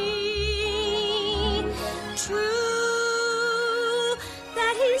true?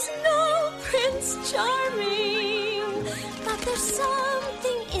 That he's no Prince Charming, but there's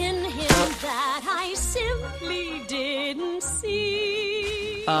something in him that I simply didn't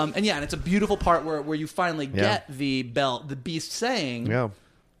see. And it's a beautiful part where you finally get the Beast saying,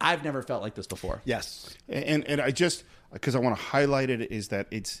 I've never felt like this before. Yes. And I just, because I want to highlight it, is that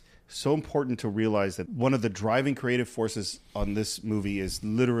it's so important to realize that one of the driving creative forces on this movie is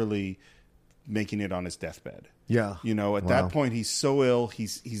literally making it on his deathbed. Yeah. At that point, he's so ill.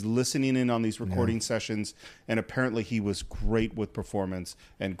 He's listening in on these recording sessions, and apparently he was great with performance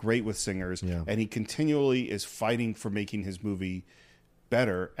and great with singers. Yeah. And he continually is fighting for making his movie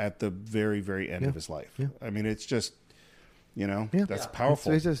better at the very, very end of his life. Yeah. I mean, it's just, that's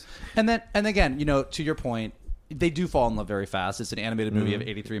powerful. And again, to your point, they do fall in love very fast. It's an animated movie of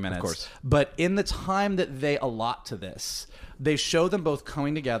 83 minutes. Of course. But in the time that they allot to this, they show them both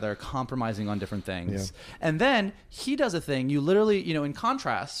coming together, compromising on different things. Yeah. And then he does a thing, you literally, in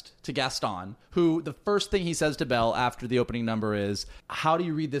contrast to Gaston, who the first thing he says to Belle after the opening number is, how do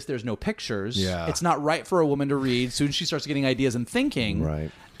you read this? There's no pictures. Yeah. It's not right for a woman to read. Soon she starts getting ideas and thinking.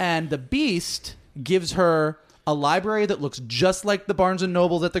 Right. And the Beast gives her a library that looks just like the Barnes &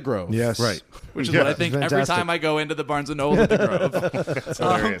 Noble at the Grove. Yes. Right. Which is what I think every time I go into the Barnes & Noble at the Grove. That's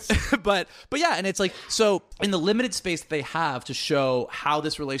hilarious. But yeah, and it's like, so in the limited space that they have to show how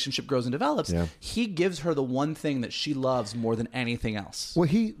this relationship grows and develops, he gives her the one thing that she loves more than anything else. Well,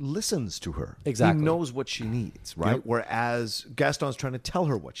 he listens to her. Exactly. He knows what she needs, right? Yep. Whereas Gaston's trying to tell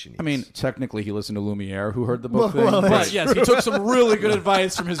her what she needs. I mean, technically he listened to Lumiere, who heard the book thing. But yes, he took some really good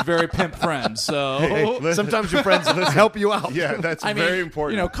advice from his very pimp friend. So sometimes your friends help you out. Yeah, that's very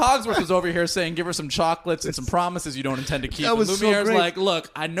important. Cogsworth was over here saying, give her some chocolates and some promises you don't intend to keep. That was and Lumiere's so great. like, look,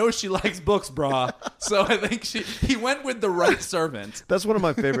 I know she likes books, brah. So I think he went with the right servant. That's one of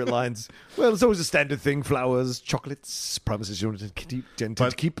my favorite lines. Well, it's always a standard thing: flowers, chocolates, promises you don't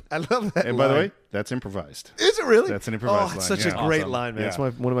to keep. I love that. And by the way, that's improvised. Is it really? That's an improvised line. Such a great line, man. Yeah. It's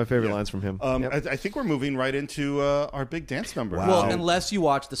one of my favorite lines from him. I think we're moving right into our big dance number. Wow. Well, unless you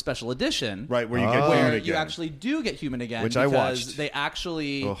watch the special edition, right, where you get Human where Again. you actually do get Human Again, which I watched. They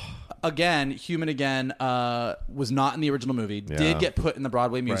actually, again, Human Again was not in the original movie. Yeah. Did get put in the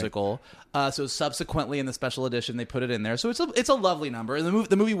Broadway musical. So subsequently in the special edition, they put it in there. So it's a lovely number, and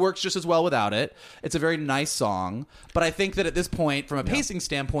the movie works just as well without it. It's a very nice song, but I think that at this point, from a pacing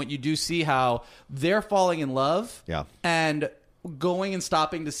standpoint, you do see how they're falling in love. Yeah. And going and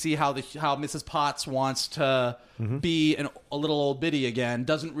stopping to see how Mrs. Potts wants to be a little old biddy again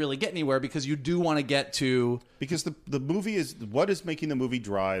doesn't really get anywhere, because you do want to get to... Because the movie is... What is making the movie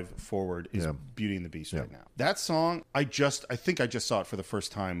drive forward is Beauty and the Beast right now. That song, I think I just saw it for the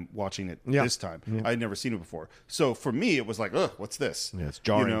first time watching it this time. Yeah. I'd never seen it before. So for me, it was like, ugh, what's this? Yeah, it's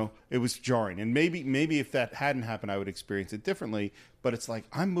jarring. It was jarring. And maybe if that hadn't happened, I would experience it differently. But it's like,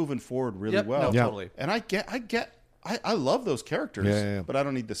 I'm moving forward really well. No, totally. And I love those characters, but I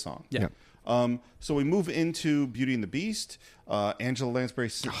don't need the song. Yeah. So we move into Beauty and the Beast. Angela Lansbury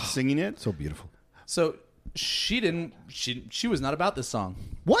singing it. So beautiful. So she was not about this song.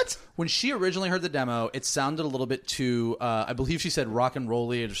 What? When she originally heard the demo, it sounded a little bit too, I believe she said rock and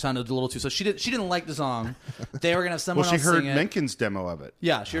rolly. It sounded a little too, so she didn't like the song. They were going to have someone else sing it. Well, she heard Menken's demo of it.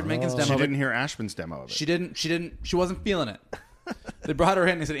 Yeah, she heard Menken's demo She of it. didn't hear Ashman's demo of it. She wasn't feeling it. They brought her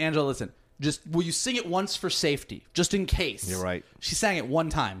in and they said, Angela, listen, will you sing it once for safety, just in case? You're right. She sang it one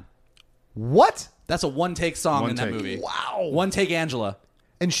time. What? That's a one-take song in that movie. Wow. One-take Angela.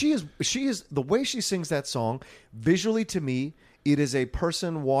 And she is the way she sings that song, visually to me, it is a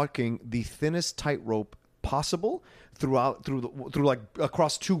person walking the thinnest tightrope possible through like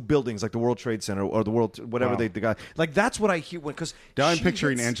across two buildings, like the World Trade Center or the World whatever they got. Like that's what I hear because now I'm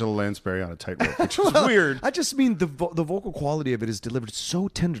picturing Angela Lansbury on a tightrope, which is weird. I just mean the vocal quality of it is delivered so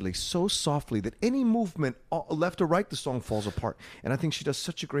tenderly, so softly that any movement left or right, the song falls apart. And I think she does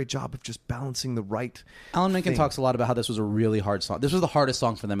such a great job of just balancing the right. Alan Menken talks a lot about how this was a really hard song. This was the hardest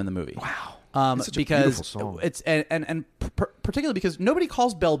song for them in the movie. Wow. It's such because a beautiful song. It's and particularly because nobody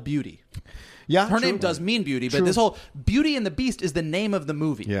calls Belle Beauty. Yeah, her name does mean beauty, but this whole Beauty and the Beast is the name of the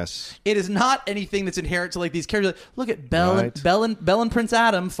movie. Yes, it is not anything that's inherent to like these characters. Like, look at Belle and Prince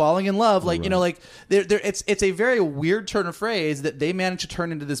Adam falling in love. Like it's a very weird turn of phrase that they managed to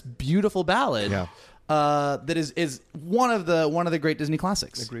turn into this beautiful ballad. Yeah. That is one of the great Disney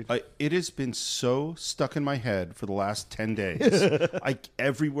classics. Agreed. It has been so stuck in my head for the last 10 days.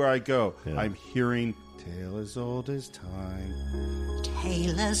 Everywhere I go, I'm hearing "Tale as old as time."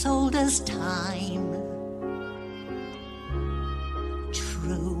 Tale as old as time,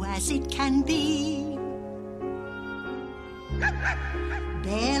 true as it can be.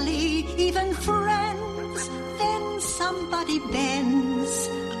 Barely even friends, then somebody bends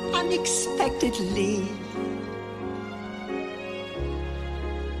unexpectedly.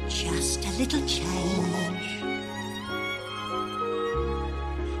 Just a little change,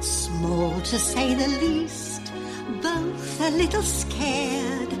 small to say the least. Both a little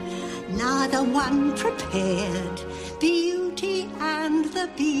scared, neither one prepared. Beauty and the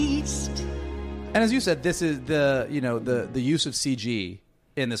Beast. And as you said, this is the use of CG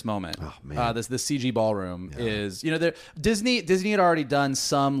in this moment. Oh, man. This CG ballroom is, Disney had already done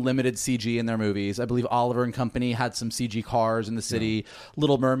some limited CG in their movies. I believe Oliver and Company had some CG cars in the city.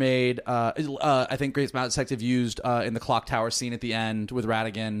 Little Mermaid, I think Great Mountain Detective used in the clock tower scene at the end with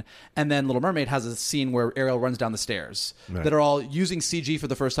Ratigan. And then Little Mermaid has a scene where Ariel runs down the stairs that are all using CG for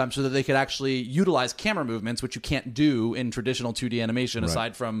the first time so that they could actually utilize camera movements, which you can't do in traditional 2D animation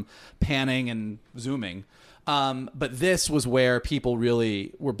aside from panning and zooming. But this was where people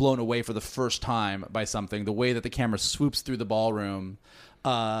really were blown away for the first time by something. The way that the camera swoops through the ballroom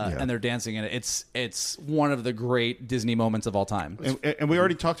and they're dancing in it. It's one of the great Disney moments of all time. And we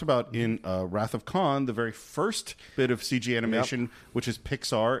already talked about in Wrath of Khan, the very first bit of CG animation, which is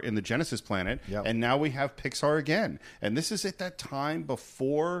Pixar in the Genesis planet. And now we have Pixar again. And this is at that time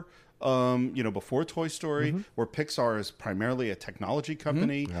before... before Toy Story, where Pixar is primarily a technology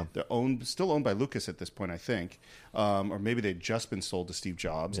company. They're still owned by Lucas at this point, I think. Or maybe they'd just been sold to Steve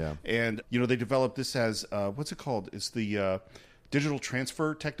Jobs. And, they developed this as, what's it called? It's the digital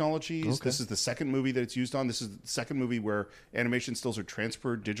transfer technologies. This is the second movie that it's used on. This is the second movie where animation stills are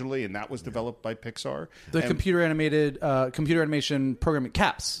transferred digitally, and that was developed by Pixar. The computer animation programming,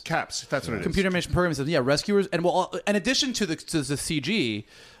 CAPS. CAPS, that's what it is. Computer animation programming system, Rescuers. And in addition to the CG...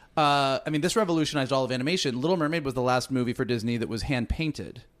 this revolutionized all of animation. Little Mermaid was the last movie for Disney that was hand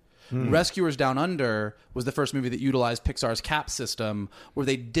painted. Rescuers Down Under was the first movie that utilized Pixar's CAP system, where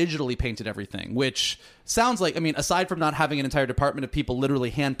they digitally painted everything, which sounds like, aside from not having an entire department of people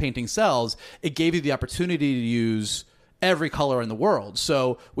literally hand painting cells, it gave you the opportunity to use every color in the world.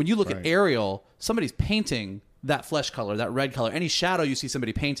 So when you look at Ariel, somebody's painting that flesh color, that red color, any shadow you see,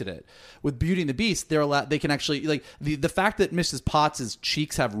 somebody painted it. With Beauty and the Beast, they can actually, the fact that Mrs. Potts'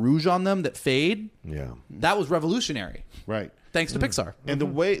 cheeks have rouge on them that fade, that was revolutionary. Right. Thanks to Pixar. And the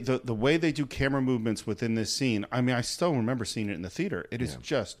way they do camera movements within this scene, I still remember seeing it in the theater. It is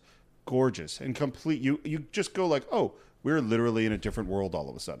just gorgeous and complete. You just go like, oh, we're literally in a different world all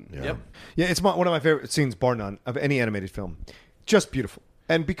of a sudden. Yeah, it's one of my favorite scenes, bar none, of any animated film. Just beautiful.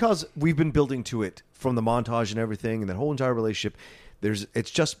 And because we've been building to it from the montage and everything and that whole entire relationship,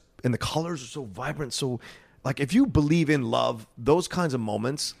 and the colors are so vibrant, so... if you believe in love, those kinds of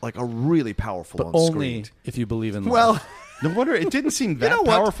moments are really powerful on only screen. If you believe in love. Well, no wonder it didn't seem that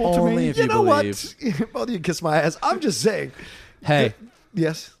powerful to only me. If you believe. What? Both of you kiss my ass. I'm just saying. Hey.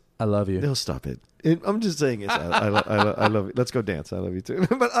 Yes. I love you. No, stop it. I'm just saying, I love you. Let's go dance. I love you too.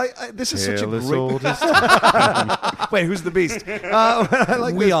 But this is such a great. Wait, who's the beast?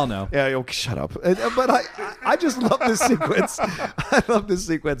 We all know. Yeah, shut up. But I just love this sequence. I love this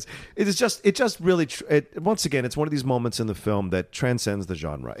sequence. It just really. Once again, it's one of these moments in the film that transcends the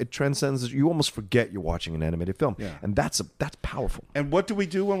genre. It transcends. You almost forget you're watching an animated film, and that's powerful. And what do we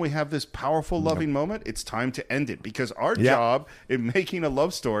do when we have this powerful, loving moment? It's time to end it, because our job in making a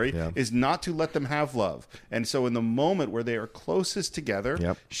love story is not to let them have love. And so in the moment where they are closest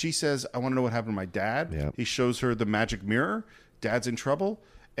together, she says, I want to know what happened to my dad. He shows her the magic mirror. Dad's in trouble.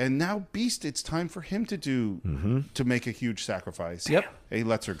 And now Beast, it's time for him to to make a huge sacrifice. And he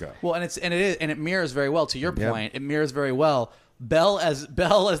lets her go. Well, and it mirrors very well, to your point. It mirrors very well. Belle as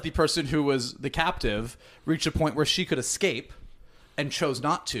the person who was the captive reached a point where she could escape and chose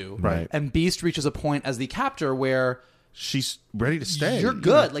not to. Right. And Beast reaches a point as the captor where she's ready to stay. You're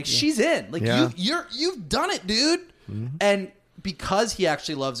good. She's in. You've done it, dude. And because he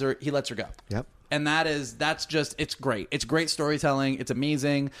actually loves her, he lets her go. And it's great. It's great storytelling. It's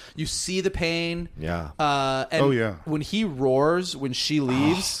amazing. You see the pain. When he roars when she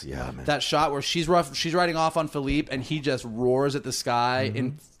leaves, that shot where she's riding off on Philippe and he just roars at the sky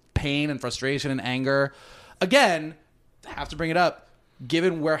in pain and frustration and anger. Again, have to bring it up.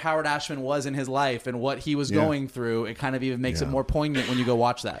 Given where Howard Ashman was in his life and what he was going through, it kind of even makes it more poignant when you go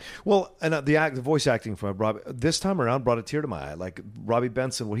watch that. Well, and the voice acting from Robbie this time around brought a tear to my eye. Like Robbie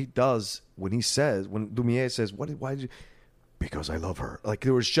Benson, what he does when Lumiere says, why did you? Because I love her. Like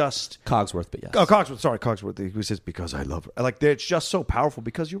there was just Cogsworth, but yes. Oh, Cogsworth. Sorry, Cogsworth. Who says because I love her? Like it's just so powerful.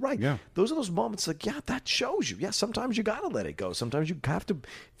 Because you're right. Yeah. Those are those moments. That shows you. Yeah. Sometimes you gotta let it go. Sometimes you have to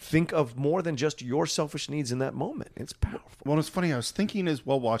think of more than just your selfish needs in that moment. It's powerful. Well, it's funny. I was thinking as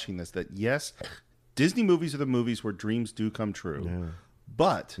well watching this that yes, Disney movies are the movies where dreams do come true. Yeah.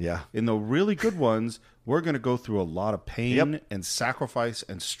 But in the really good ones, we're going to go through a lot of pain and sacrifice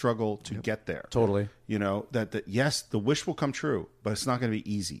and struggle to get there. Totally. That yes, the wish will come true, but it's not going to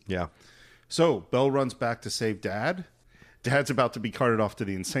be easy. Yeah. So Belle runs back to save Dad. Dad's about to be carted off to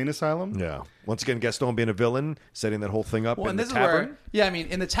the insane asylum. Yeah. Once again, Gaston being a villain, setting that whole thing up in the tavern.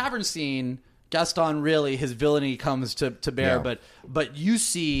 In the tavern scene, Gaston really, his villainy comes to bear. But you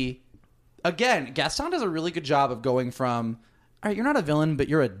see, again, Gaston does a really good job of going from all right, you're not a villain, but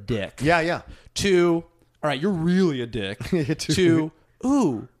you're a dick. Yeah. To, all right, you're really a dick. To,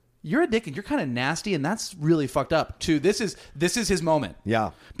 ooh, you're a dick and you're kind of nasty and that's really fucked up. To, this is his moment.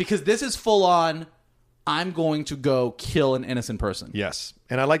 Yeah. Because this is full on, I'm going to go kill an innocent person. Yes.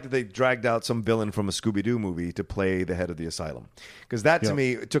 And I like that they dragged out some villain from a Scooby-Doo movie to play the head of the asylum. Because that, to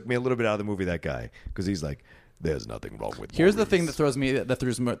me, it took me a little bit out of the movie, that guy. Because he's like, there's nothing wrong with Here's the thing that throws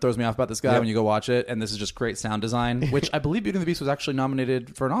me off about this guy when you go watch it, and this is just great sound design, which I believe Beauty and the Beast was actually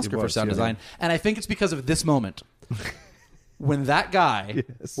nominated for an Oscar for sound design. And I think it's because of this moment. When that guy,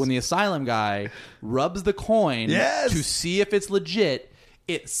 when the asylum guy rubs the coin to see if it's legit,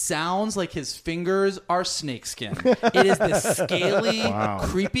 it sounds like his fingers are snakeskin. It is this scaly,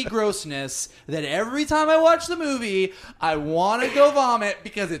 creepy grossness that every time I watch the movie, I want to go vomit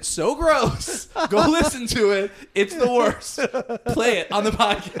because it's so gross. Go listen to it. It's the worst. Play it on the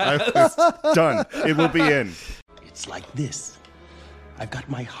podcast. Done. It will be in. It's like this. I've got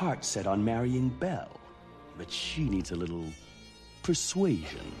my heart set on marrying Belle, but she needs a little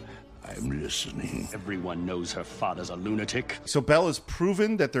persuasion. I'm listening. Everyone knows her father's a lunatic. So Belle has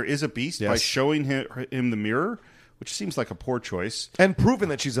proven that there is a beast by showing him the mirror, which seems like a poor choice. And proven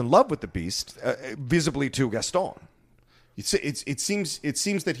that she's in love with the beast, visibly to Gaston. It seems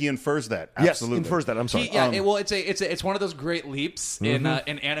that he infers that. Absolutely. Yes, infers that. I'm sorry. It's one of those great leaps in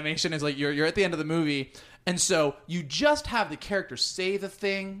animation. Is like you're at the end of the movie, and so you just have the character say the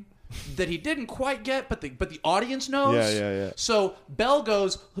thing that he didn't quite get, but the audience knows. Yeah. So Belle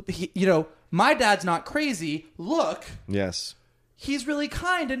goes, my dad's not crazy. Look. Yes. He's really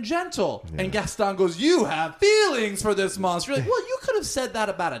kind and gentle. Yeah. And Gaston goes, you have feelings for this monster. You're like, well, you could have said that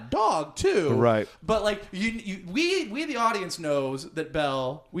about a dog, too. Right. But, like, we the audience knows that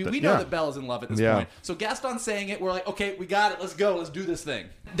Belle, we know that Belle is in love at this point. So Gaston's saying it, we're like, okay, we got it. Let's go. Let's do this thing.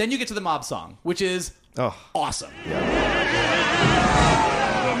 Then you get to the mob song, which is awesome.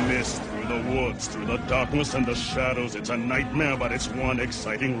 The mist, through the woods, through the darkness and the shadows. It's a nightmare, but it's one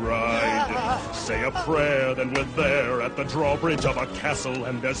exciting ride. Say a prayer, then we're there at the drawbridge of a castle,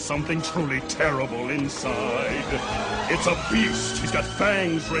 and there's something truly terrible inside. It's a beast. He's got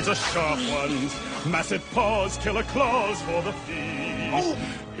fangs, razor-sharp ones, massive paws, killer claws for the feast.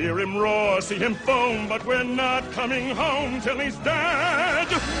 Hear him roar, see him foam, but we're not coming home till he's dead.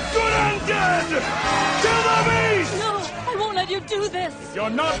 Good and dead! Kill the beast! No, I won't let you do this. If you're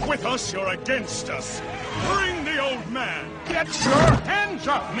not with us, you're against us. Bring the old man. Get your hands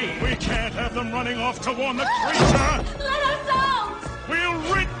off me. We can't have them running off to warn the creature. Let us out! We'll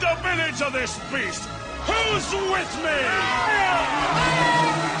rid the village of this beast. Who's with me?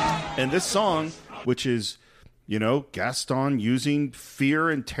 And this song, which is, Gaston using fear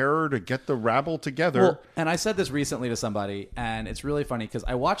and terror to get the rabble together. Well, and I said this recently to somebody, and it's really funny because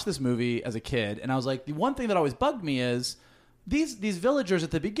I watched this movie as a kid, and I was like, the one thing that always bugged me is these villagers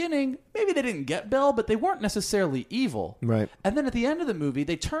at the beginning, maybe they didn't get Belle, but they weren't necessarily evil. Right. And then at the end of the movie,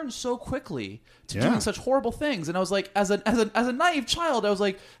 they turned so quickly to doing such horrible things, and I was like, as a naive child, I was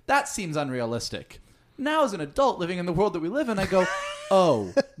like, that seems unrealistic. Now, as an adult living in the world that we live in, I go,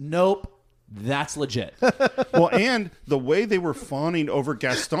 oh, nope. That's legit. Well, and the way they were fawning over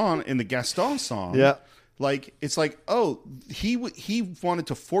Gaston in the Gaston song. Yeah. Like, it's like, oh, he wanted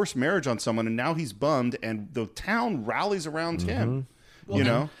to force marriage on someone, and now he's bummed, and the town rallies around him.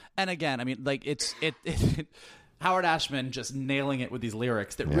 Well, And again, I mean, like, it's Howard Ashman just nailing it with these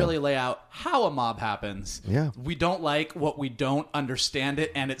lyrics that really lay out how a mob happens. Yeah. We don't like what we don't understand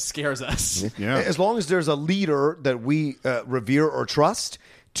it, and it scares us. Yeah. As long as there's a leader that we revere or trust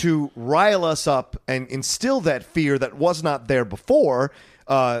to rile us up and instill that fear that was not there before,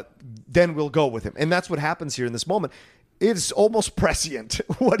 then we'll go with him. And that's what happens here in this moment. It's almost prescient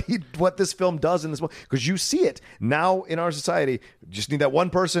what this film does in this moment, because you see it now in our society. You just need that one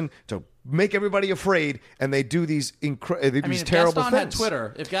person to make everybody afraid, and they do these terrible Gaston things.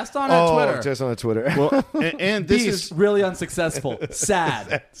 If Gaston had Twitter, Gaston had Twitter. Well, and this Beast, is really unsuccessful.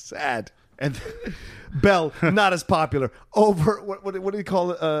 Sad. Sad. And Belle, not as popular. What do you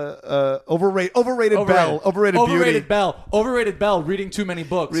call it? Overrated Belle. Beauty. Overrated Belle. Reading too many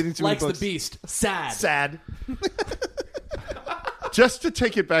books. Likes books. the Beast. Sad. just to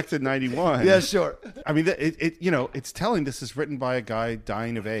take it back to 91. Yeah, sure. I mean, it's telling this is written by a guy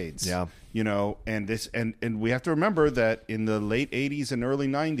dying of AIDS. Yeah. And we have to remember that in the late 80s and early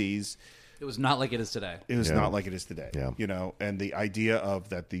 90s, it was not like it is today. It was not like it is today. Yeah. And the idea of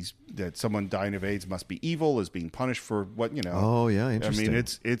that someone dying of AIDS must be evil, is being punished for what, Oh yeah, interesting. I mean,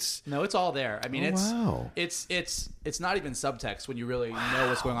 it's no, it's all there. I mean, it's not even subtext when you really know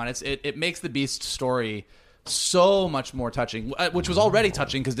what's going on. It makes the Beast story so much more touching, which was already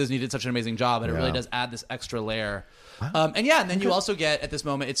touching because Disney did such an amazing job, and it really does add this extra layer. And then you also get, at this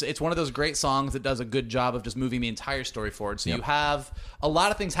moment, it's one of those great songs that does a good job of just moving the entire story forward. So you have a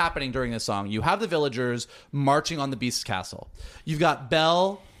lot of things happening during this song. You have the villagers marching on the Beast's castle. You've got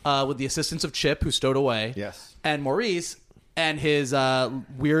Belle with the assistance of Chip, who stowed away. Yes. And Maurice and his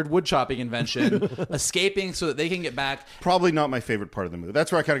weird wood chopping invention escaping so that they can get back. Probably not my favorite part of the movie.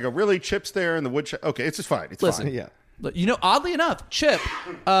 That's where I kind of go, really? Chip's there and the wood okay, it's just fine. It's Listen, fine. Yeah. You know, oddly enough, Chip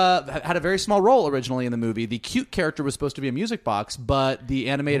had a very small role originally in the movie. The cute character was supposed to be a music box, but the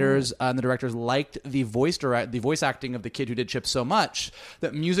animators and the directors liked the voice acting of the kid who did Chip so much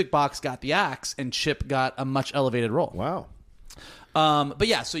that music box got the axe and Chip got a much elevated role. Wow. But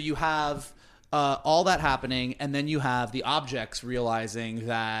yeah, so you have all that happening, and then you have the objects realizing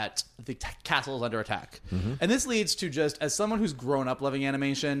that the castle is under attack. And this leads to, just as someone who's grown up loving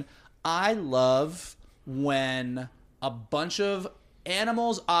animation, I love when a bunch of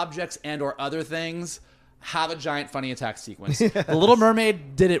animals, objects, and or other things have a giant funny attack sequence. The Little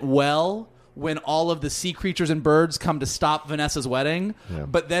Mermaid did it well when all of the sea creatures and birds come to stop Vanessa's wedding,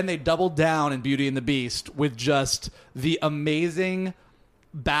 but then they doubled down in Beauty and the Beast with just the amazing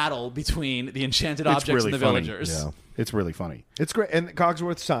battle between the enchanted objects really and the funny. villagers. Yeah. It's really funny. It's great. And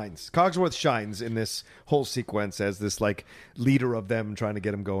Cogsworth shines in this whole sequence as this like leader of them, trying to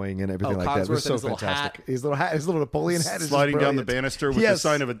get him going and everything like that. It was so fantastic. His little hat, his little Napoleon hat, is sliding down the brilliant. banister with the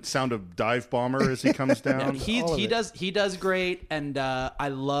sign of a sound of dive bomber as he comes down. He does great, and I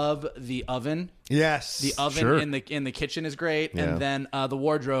love the oven. Yes, the oven in the kitchen is great, and then the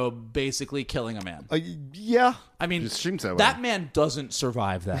wardrobe basically killing a man. Yeah, I mean, it seems that way. That man doesn't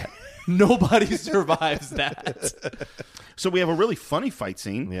survive that. Nobody survives that. So we have a really funny fight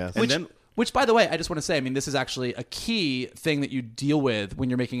scene. Yes. Which, by the way, I just want to say, I mean, this is actually a key thing that you deal with when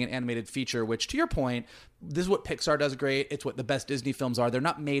you're making an animated feature, which, to your point, this is what Pixar does great. It's what the best Disney films are. They're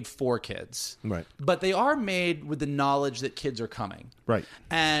not made for kids. Right. But they are made with the knowledge that kids are coming. Right.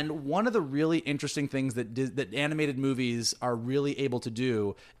 And one of the really interesting things that animated movies are really able to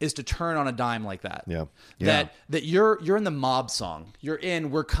do is to turn on a dime like that. Yeah. That you're in the mob song. You're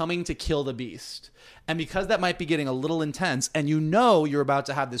in We're Coming to Kill the Beast. And because that might be getting a little intense, and you know you're about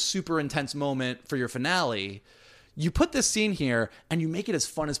to have this super intense moment for your finale, you put this scene here and you make it as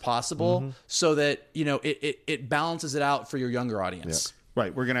fun as possible so that, you know, it balances it out for your younger audience. Yeah.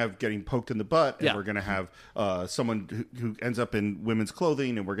 Right. We're going to have getting poked in the butt, and we're going to have someone who ends up in women's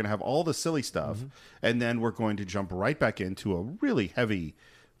clothing, and we're going to have all the silly stuff. And then we're going to jump right back into a really heavy,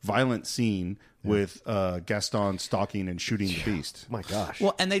 violent scene with Gaston stalking and shooting the beast. My gosh.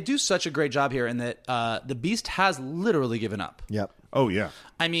 Well, and they do such a great job here in that the beast has literally given up. Yep. Oh, yeah.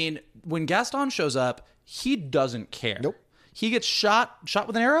 I mean, when Gaston shows up, he doesn't care. Nope. He gets shot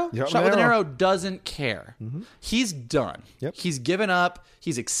with an arrow? Shot with an arrow, doesn't care. He's done. Yep. He's given up.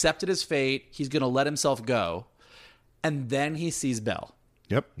 He's accepted his fate. He's going to let himself go. And then he sees Belle.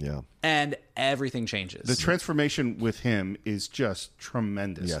 Yep. Yeah. And everything changes. The transformation with him is just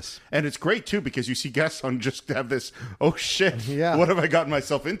tremendous. Yes. And it's great, too, because you see Gaston just have this, oh, shit, Yeah. what have I gotten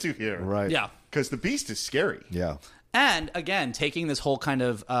myself into here? Right. Yeah. Because the beast is scary. Yeah. And again, taking this whole kind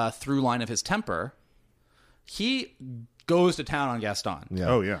of through line of his temper, he goes to town on Gaston. Yeah.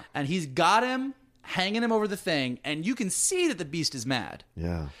 Oh, yeah. And he's got him hanging him over the thing, and you can see that the beast is mad.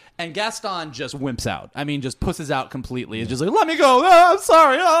 Yeah. And Gaston just wimps out. I mean, just pusses out completely. It's just like, let me go. Oh, I'm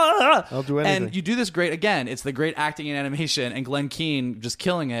sorry. I'll do anything. And you do this great, again, it's the great acting and animation, and Glenn Keane just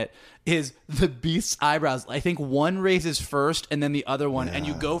killing it, is the beast's eyebrows. I think one raises first and then the other one. And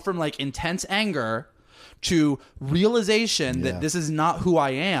you go from like intense anger to realization that this is not who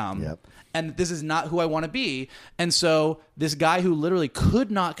I am. Yep. And this is not who I want to be. And so this guy who literally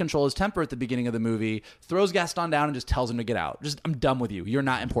could not control his temper at the beginning of the movie throws Gaston down and just tells him to get out. Just, I'm done with you. You're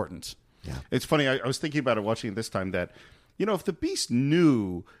not important. Yeah. It's funny. I was thinking about it watching it this time that, you know, if the beast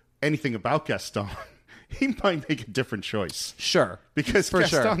knew anything about Gaston, he might make a different choice. Sure. Because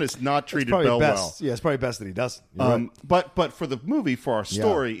Gaston has not treated Belle well. Yeah, it's probably best that he doesn't. But for the movie, for our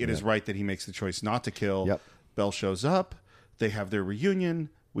story, it is right that he makes the choice not to kill. Yep. Belle shows up. They have their reunion.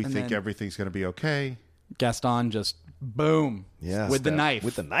 We think then everything's going to be okay. Gaston just, boom, with the knife.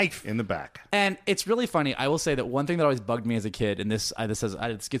 With the knife. In the back. And it's really funny. I will say that one thing that always bugged me as a kid, and this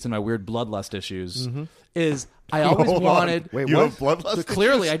gets in my weird bloodlust issues, is I always wanted... Wait, you have bloodlust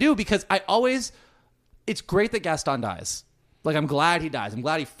Clearly, issues? I do, because I always... It's great that Gaston dies. Like, I'm glad he dies. I'm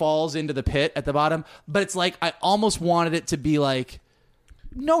glad he falls into the pit at the bottom. But it's like, I almost wanted it to be like,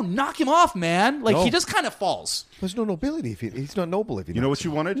 no, knock him off, man. Like, he just kind of falls. There's no nobility. He's not noble if he You know what you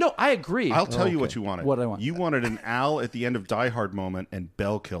wanted? No, I agree. I'll tell you what you wanted. What I want. You wanted an Al at the end of Die Hard moment, and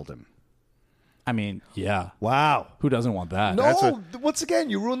Belle killed him. I mean, yeah. Wow. Who doesn't want that? No, once again,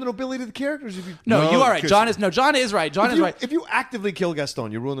 you ruin the nobility of the characters. If you, No, you are right. John is right. John is right. If you actively kill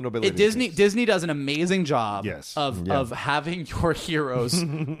Gaston, you ruin the nobility. Disney does an amazing job Yes. of having your heroes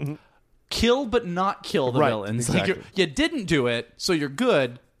kill but not kill the villains. Exactly. Like you didn't do it, so you're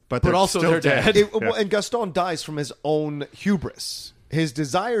good, but they're also still they're dead. And Gaston dies from his own hubris. His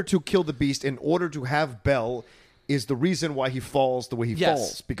desire to kill the beast in order to have Belle is the reason why he falls the way he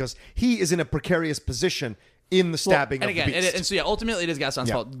falls, because he is in a precarious position in the stabbing and of again, the beast. and so ultimately it is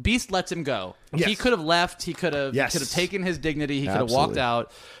Gaston's fault. Beast lets him go. Yes. He could have left. He could have taken his dignity. He could have walked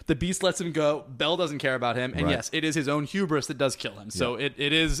out. The Beast lets him go. Belle doesn't care about him. And yes, it is his own hubris that does kill him. So it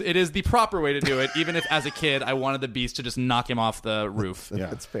is the proper way to do it, even if as a kid I wanted the Beast to just knock him off the roof.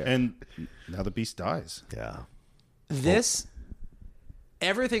 That's fair. And now the Beast dies. Yeah.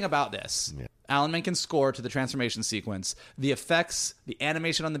 Everything about this, Alan Menken's score to the transformation sequence, the effects, the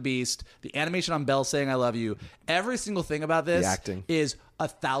animation on the Beast, the animation on Belle saying "I love you," every single thing about this is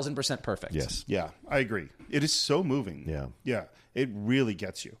 1,000% perfect. Yes. Yeah, I agree. It is so moving. Yeah. It really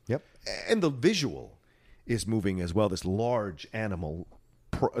gets you. Yep. And the visual is moving as well. This large animal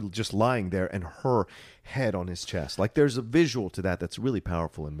just lying there and her head on his chest. Like there's a visual to that that's really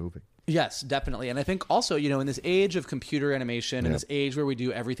powerful and moving. Yes, definitely. And I think also, in this age of computer animation, in this age where we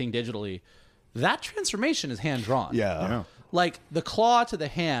do everything digitally, that transformation is hand-drawn. Yeah. Like the claw to the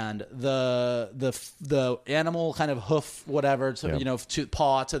hand, the animal kind of hoof, whatever, to to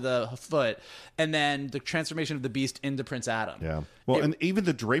paw to the foot, and then the transformation of the Beast into Prince Adam. Yeah. Well, and even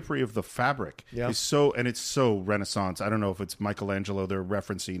the drapery of the fabric is so, and it's so Renaissance. I don't know if it's Michelangelo they're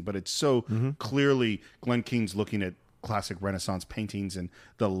referencing, but it's so clearly Glenn Keane's looking at classic Renaissance paintings, and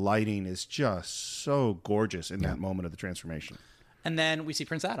the lighting is just so gorgeous in that moment of the transformation. And then we see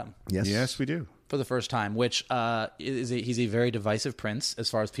Prince Adam. Yes, we do. For the first time, which he's a very divisive prince as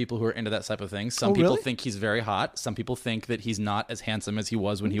far as people who are into that type of thing. Some people think he's very hot. Some people think that he's not as handsome as he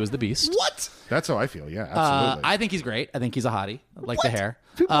was when he was the Beast. What? That's how I feel. Yeah, absolutely. I think he's great. I think he's a hottie. I like the hair.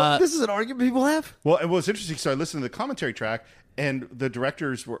 This is an argument people have? Well, and what's interesting, so I listened to the commentary track, and the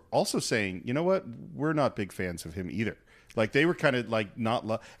directors were also saying, you know what, we're not big fans of him either. Like they were kind of like not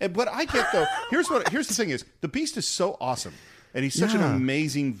love. But I get though. Here's the thing: is the Beast is so awesome, and he's such an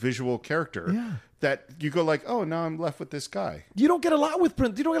amazing visual character that you go like, oh, now I'm left with this guy. You don't get a lot with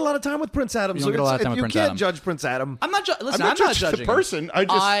Prince. You don't get a lot of time with Prince Adam. You don't get a lot of time with Prince Adam. You can't judge Prince Adam. I'm not. I'm not judging the person. I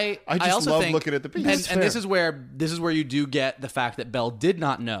just also love think, looking at the Beast. And this is where you do get the fact that Belle did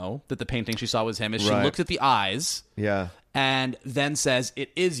not know that the painting she saw was him. Is she looked at the eyes? Yeah. And then says,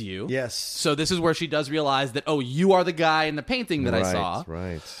 it is you. Yes. So this is where she does realize that, oh, you are the guy in the painting that I saw.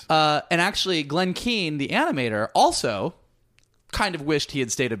 Right. And actually, Glenn Keane, the animator, also kind of wished he had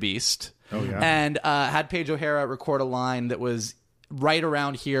stayed a Beast. Oh, yeah. And had Paige O'Hara record a line that was right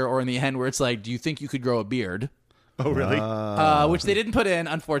around here or in the end where it's like, do you think you could grow a beard? Oh, really? Which they didn't put in,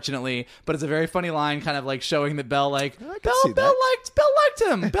 unfortunately, but it's a very funny line, kind of like showing that Belle liked him. Belle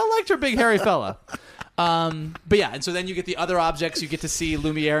liked her big hairy fella. But yeah, and so then you get the other objects. You get to see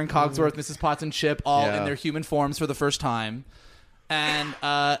Lumiere and Cogsworth, Mrs. Potts and Chip all in their human forms for the first time. And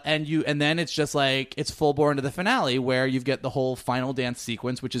then it's just like it's full bore into the finale where you get the whole final dance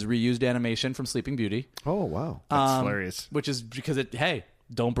sequence, which is reused animation from Sleeping Beauty. Oh wow, that's hilarious. Which is because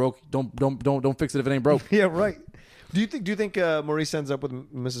don't fix it if it ain't broke. Yeah, right. Do you think Maurice ends up with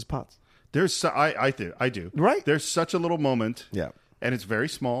Mrs. Potts? I do. Right. There's such a little moment. Yeah. And it's very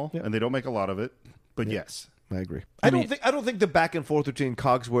small, and they don't make a lot of it. But yes. I agree. I don't think the back and forth between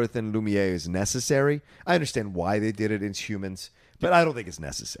Cogsworth and Lumiere is necessary. I understand why they did it in humans, but I don't think it's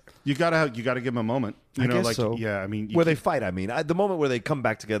necessary. You gotta give them a moment. I guess so. Yeah, I mean, where they fight. I mean, the moment where they come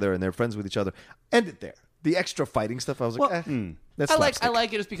back together and they're friends with each other, end it there. The extra fighting stuff, I was like, that's slapstick. I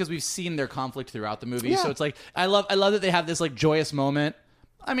like it just because we've seen their conflict throughout the movie. So it's like I love that they have this like joyous moment.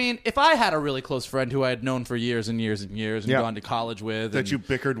 I mean, if I had a really close friend who I had known for years and years and years and gone to college with, that you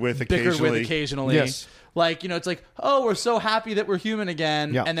bickered with occasionally, yes. Like, it's like, oh, we're so happy that we're human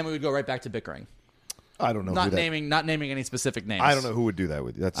again, and then we would go right back to bickering. I don't know. Not naming any specific names. I don't know who would do that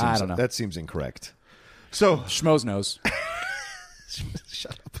with you. I don't know. That seems incorrect. So Schmoes knows.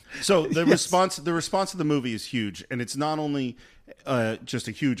 Shut up. So the response to the movie is huge, and it's not only just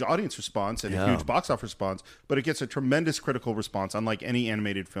a huge audience response and a huge box office response, but it gets a tremendous critical response, unlike any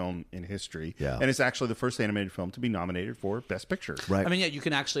animated film in history. Yeah. And it's actually the first animated film to be nominated for Best Picture. Right. I mean, you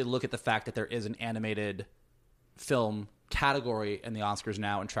can actually look at the fact that there is an animated film category in the Oscars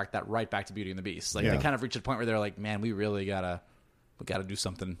now and track that right back to Beauty and the Beast. Like they kind of reached a point where they're like, man, we really gotta do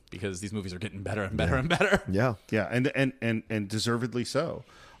something because these movies are getting better and better and better. Yeah. Yeah, and deservedly so.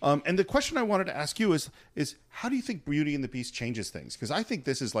 And the question I wanted to ask you is how do you think Beauty and the Beast changes things? Because I think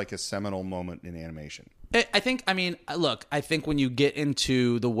this is like a seminal moment in animation. I think when you get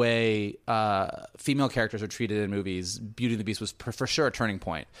into the way female characters are treated in movies, Beauty and the Beast was for sure a turning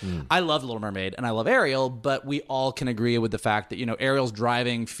point. I love Little Mermaid and I love Ariel, but we all can agree with the fact that, Ariel's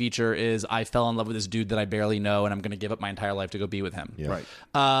driving feature is I fell in love with this dude that I barely know and I'm going to give up my entire life to go be with him. Yeah.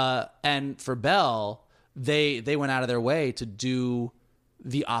 Right. And for Belle, they went out of their way to do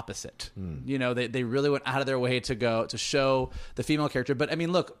the opposite. They really went out of their way to show the female character. But I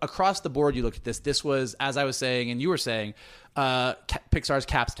mean, look, across the board, you look at this was, as I was saying and you were saying, Pixar's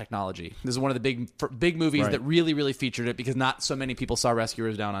Caps technology. This is one of the big movies that really, really featured it because not so many people saw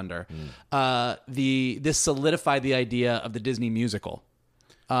Rescuers Down Under. This solidified the idea of the Disney musical.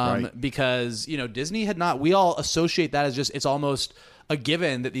 Because, Disney had not, we all associate that as just, it's almost a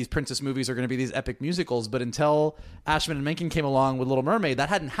given that these princess movies are going to be these epic musicals. But until Ashman and Menken came along with Little Mermaid, that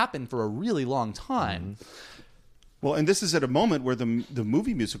hadn't happened for a really long time. Well, and this is at a moment where the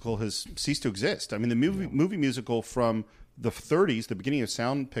movie musical has ceased to exist. I mean, the movie musical from the 30s, the beginning of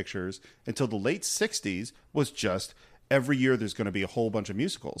sound pictures, until the late 60s was just every year there's going to be a whole bunch of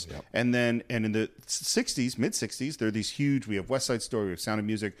musicals. Yep. And in the 60s, mid-60s, there are these huge, we have West Side Story, we have Sound of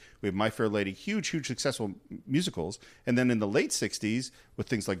Music, we have My Fair Lady, huge successful musicals. And then in the late 60s, with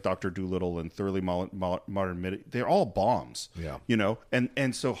things like Dr. Dolittle and Thoroughly Modern, they're all bombs. Yeah.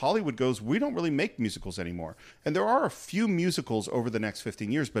 And so Hollywood goes, we don't really make musicals anymore. And there are a few musicals over the next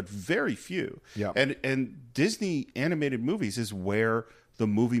 15 years, but very few. Yeah. And Disney animated movies is where the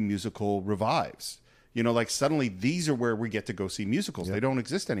movie musical revives. Suddenly these are where we get to go see musicals. Yep. They don't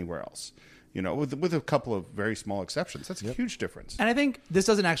exist anywhere else, with a couple of very small exceptions. That's a huge difference. And I think this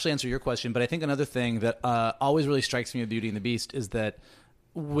doesn't actually answer your question, but I think another thing that always really strikes me with Beauty and the Beast is that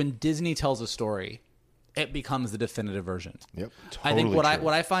when Disney tells a story, it becomes the definitive version. Yep, totally. I think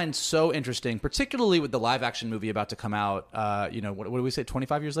what I find so interesting, particularly with the live action movie about to come out, what do we say,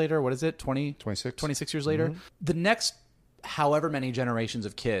 25 years later? What is it? 26 years later? The next however many generations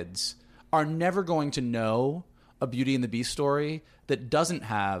of kids are never going to know a Beauty and the Beast story that doesn't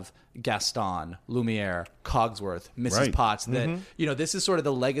have Gaston, Lumiere, Cogsworth, Mrs. Potts. That this is sort of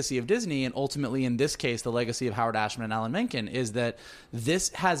the legacy of Disney, and ultimately, in this case, the legacy of Howard Ashman and Alan Menken is that this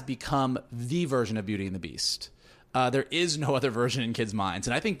has become the version of Beauty and the Beast. There is no other version in kids' minds,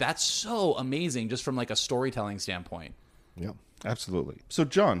 and I think that's so amazing, just from like a storytelling standpoint. Yeah. Absolutely. So,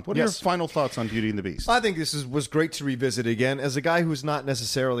 John, what are your final thoughts on Beauty and the Beast? I think this was great to revisit again. As a guy who's not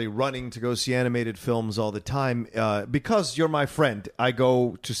necessarily running to go see animated films all the time, because you're my friend, I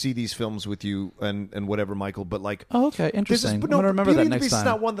go to see these films with you and whatever, Michael. But like, oh, okay, interesting. I'm going to remember that next time. Beauty and the Beast is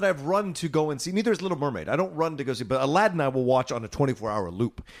not one that I've run to go and see. Neither is Little Mermaid. I don't run to go see, but Aladdin I will watch on a 24-hour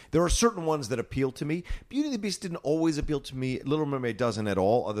loop. There are certain ones that appeal to me. Beauty and the Beast didn't always appeal to me. Little Mermaid doesn't at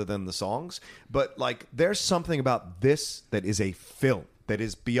all, other than the songs. But like, there's something about this that is a film that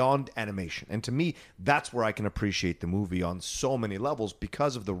is beyond animation. And to me, that's where I can appreciate the movie on so many levels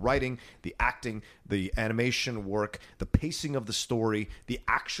because of the writing, the acting, the animation work, the pacing of the story, the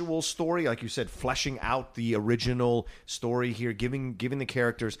actual story, like you said, fleshing out the original story here, giving the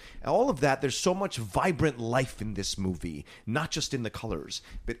characters, all of that. There's so much vibrant life in this movie, not just in the colors,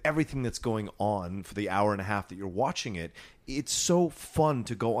 but everything that's going on for the hour and a half that you're watching it. It's so fun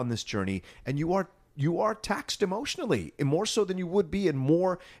to go on this journey, and you are taxed emotionally, and more so than you would be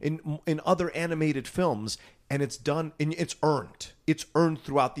in other animated films. And it's done, and it's earned. It's earned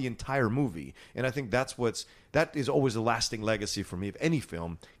throughout the entire movie, and I think that is always a lasting legacy for me of any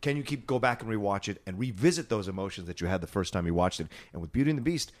film. Can you go back and rewatch it and revisit those emotions that you had the first time you watched it? And with Beauty and the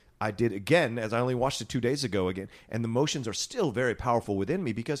Beast, I did again, as I only watched it 2 days ago again, and the emotions are still very powerful within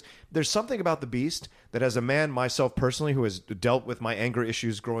me because there's something about the Beast that, as a man myself personally, who has dealt with my anger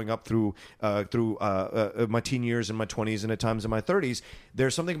issues growing up through my teen years and my 20s and at times in my 30s,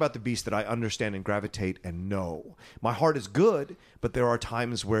 there's something about the Beast that I understand and gravitate and know. My heart is good, but there are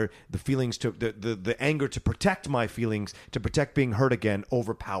times where the feelings the anger to protect my feelings, to protect being hurt again,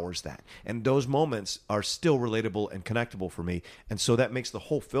 overpowers that. And those moments are still relatable and connectable for me. And so that makes the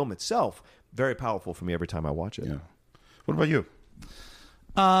whole film itself very powerful for me every time I watch it. Yeah. What about you?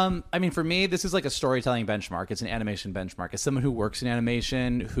 I mean, for me, this is like a storytelling benchmark. It's an animation benchmark. As someone who works in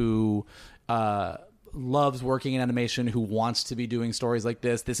animation, who loves working in animation, who wants to be doing stories like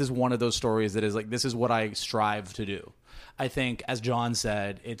this is one of those stories that is like, this is what I strive to do. I think, as John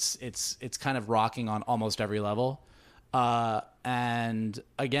said, it's kind of rocking on almost every level. And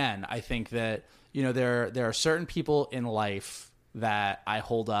again, I think that, there are certain people in life that I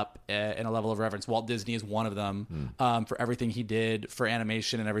hold up in a level of reverence. Walt Disney is one of them for everything he did for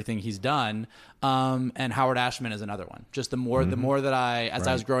animation and everything he's done. And Howard Ashman is another one. Just the more that I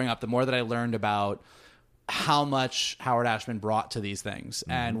was growing up, the more that I learned about how much Howard Ashman brought to these things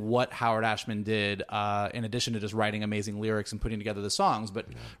and what Howard Ashman did in addition to just writing amazing lyrics and putting together the songs, but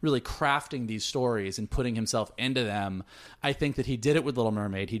really crafting these stories and putting himself into them. I think that he did it with Little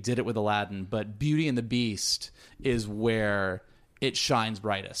Mermaid. He did it with Aladdin, but Beauty and the Beast is where it shines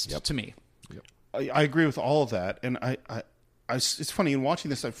brightest to me. I agree with all of that. And it's funny in watching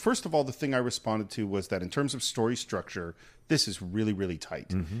this. First of all, the thing I responded to was that in terms of story structure, this is really, really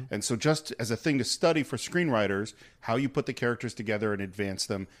tight. And so just as a thing to study for screenwriters, how you put the characters together and advance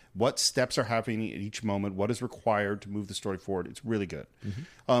them, what steps are happening at each moment, what is required to move the story forward, it's really good.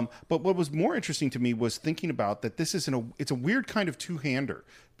 But what was more interesting to me was thinking about that this is it's a weird kind of two-hander,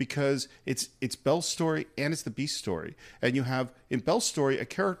 because it's Belle's story and it's the Beast story. And you have, in Belle's story, a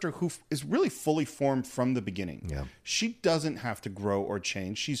character who is really fully formed from the beginning. Yeah. She doesn't have to grow or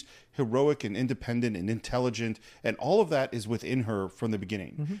change. She's heroic and independent and intelligent, and all of that is within her from the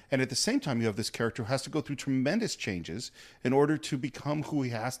beginning. And at the same time, you have this character who has to go through tremendous changes in order to become who he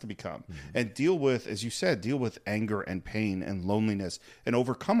has to become and deal with, as you said, anger and pain and loneliness and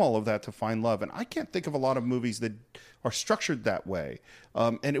overcome all of that to find love. And I can't think of a lot of movies that are structured that way.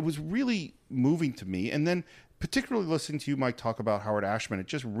 And it was really moving to me. And then particularly listening to you, Mike, talk about Howard Ashman, it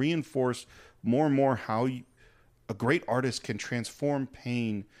just reinforced more and more how a great artist can transform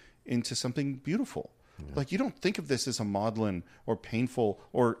pain into something beautiful. Like, you don't think of this as a maudlin or painful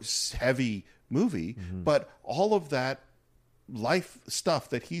or heavy movie, but all of that life stuff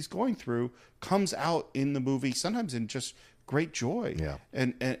that he's going through comes out in the movie, sometimes in just great joy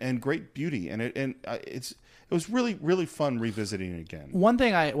and great beauty. And it was really, really fun revisiting it again. One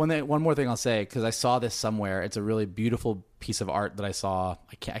more thing I'll say, because I saw this somewhere. It's a really beautiful piece of art that I saw.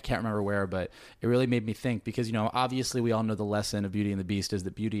 I can't remember where, but it really made me think, because, obviously we all know the lesson of Beauty and the Beast is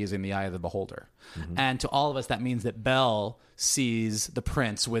that beauty is in the eye of the beholder. And to all of us, that means that Belle sees the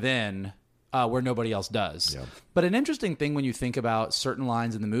prince within where nobody else does. But an interesting thing when you think about certain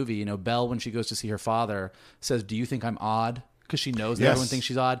lines in the movie, Belle, when she goes to see her father, says, "Do you think I'm odd?" Because she knows that everyone thinks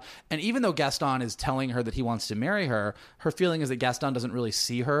she's odd. And even though Gaston is telling her that he wants to marry her, her feeling is that Gaston doesn't really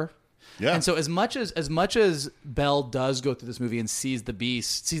see her. And so as much as Belle does go through this movie and sees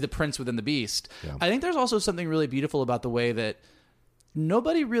the prince within the beast, I think there's also something really beautiful about the way that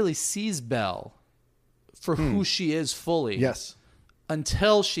nobody really sees Belle for who she is fully.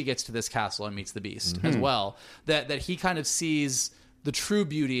 Until she gets to this castle and meets the beast as well. That he kind of sees the true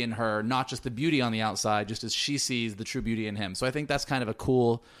beauty in her, not just the beauty on the outside, just as she sees the true beauty in him. So I think that's kind of a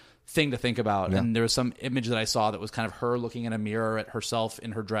cool thing to think about. And there was some image that I saw that was kind of her looking in a mirror at herself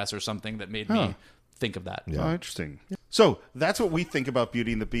in her dress or something that made me think of that. Oh, interesting. So that's what we think about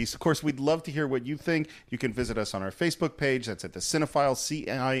Beauty and the Beast. Of course, we'd love to hear what you think. You can visit us on our Facebook page. That's at the Cinephiles,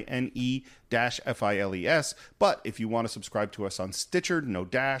 CINE-FILES. But if you want to subscribe to us on Stitcher, no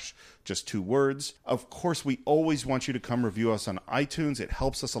dash, just 2 words. Of course, we always want you to come review us on iTunes. It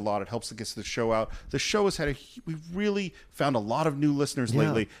helps us a lot. It helps to get the show out. The show has we've really found a lot of new listeners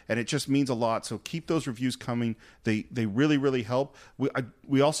lately, and it just means a lot. So keep those reviews coming. They really, really help.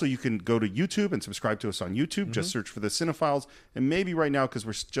 We also, you can go to YouTube and subscribe to us on YouTube. Just search for the Cinephiles, and maybe right now, because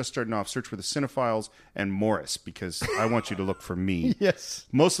we're just starting off, search for the Cinephiles and Morris, because I want you to look for me.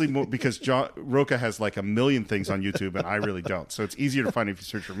 Mostly because Roca has like a million things on YouTube, and I really don't. So it's easier to find if you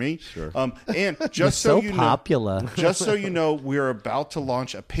search for me. And just so you popular. know, just so you know, we're about to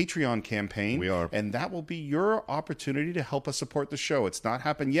launch a Patreon campaign. We are, and that will be your opportunity to help us support the show. It's not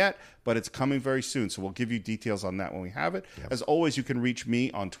happened yet, but it's coming very soon. So we'll give you details on that when we have it. As always, you can reach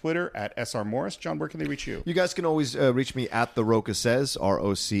me on Twitter at @SRMorris. John, where can they reach you? You guys can always reach me at The Rocha Says,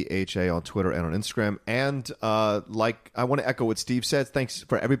 ROCHA on Twitter and on Instagram. And I want to echo what Steve said. Thanks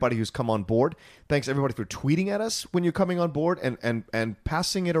for everybody who's come on board. Thanks everybody for tweeting at us when you're coming on board and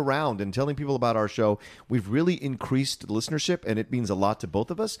passing it around and telling people about our show. We've really increased listenership, and it means a lot to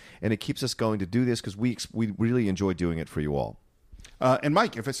both of us, and it keeps us going to do this because we really enjoy doing it for you all. And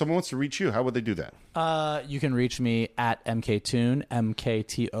Mike, if someone wants to reach you, how would they do that? You can reach me at MKToon,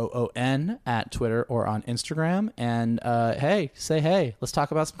 MKTOON, at Twitter or on Instagram. And hey, say hey. Let's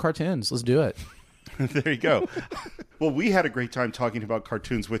talk about some cartoons. Let's do it. There you go. Well, we had a great time talking about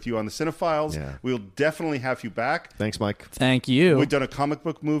cartoons with you on the Cinephiles. Yeah. We'll definitely have you back. Thanks, Mike. Thank you. We've done a comic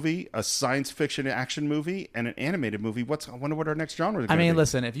book movie, a science fiction action movie, and an animated movie. I wonder what our next genre is going to be.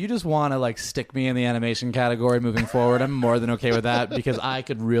 Listen, if you just want to like stick me in the animation category moving forward, I'm more than okay with that because I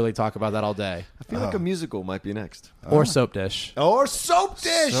could really talk about that all day. I feel like a musical might be next. Or Soap Dish. Or Soap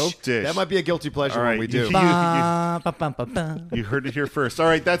Dish. Soap Dish. That might be a guilty pleasure All right, when we do. You heard it here first. All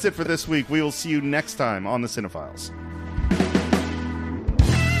right, that's it for this week. We will see you next time on the Cinephiles.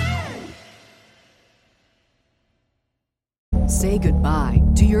 Say goodbye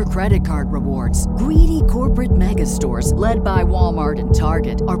to your credit card rewards. Greedy corporate mega stores, led by Walmart and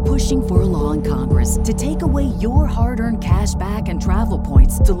Target, are pushing for a law in Congress to take away your hard-earned cash back and travel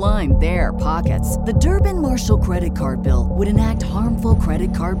points to line their pockets. The Durbin-Marshall credit card bill would enact harmful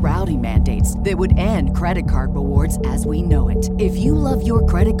credit card routing mandates that would end credit card rewards as we know it. If you love your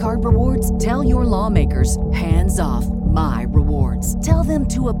credit card rewards, tell your lawmakers, hands off my rewards. Tell them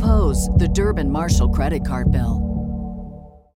to oppose the Durbin-Marshall credit card bill.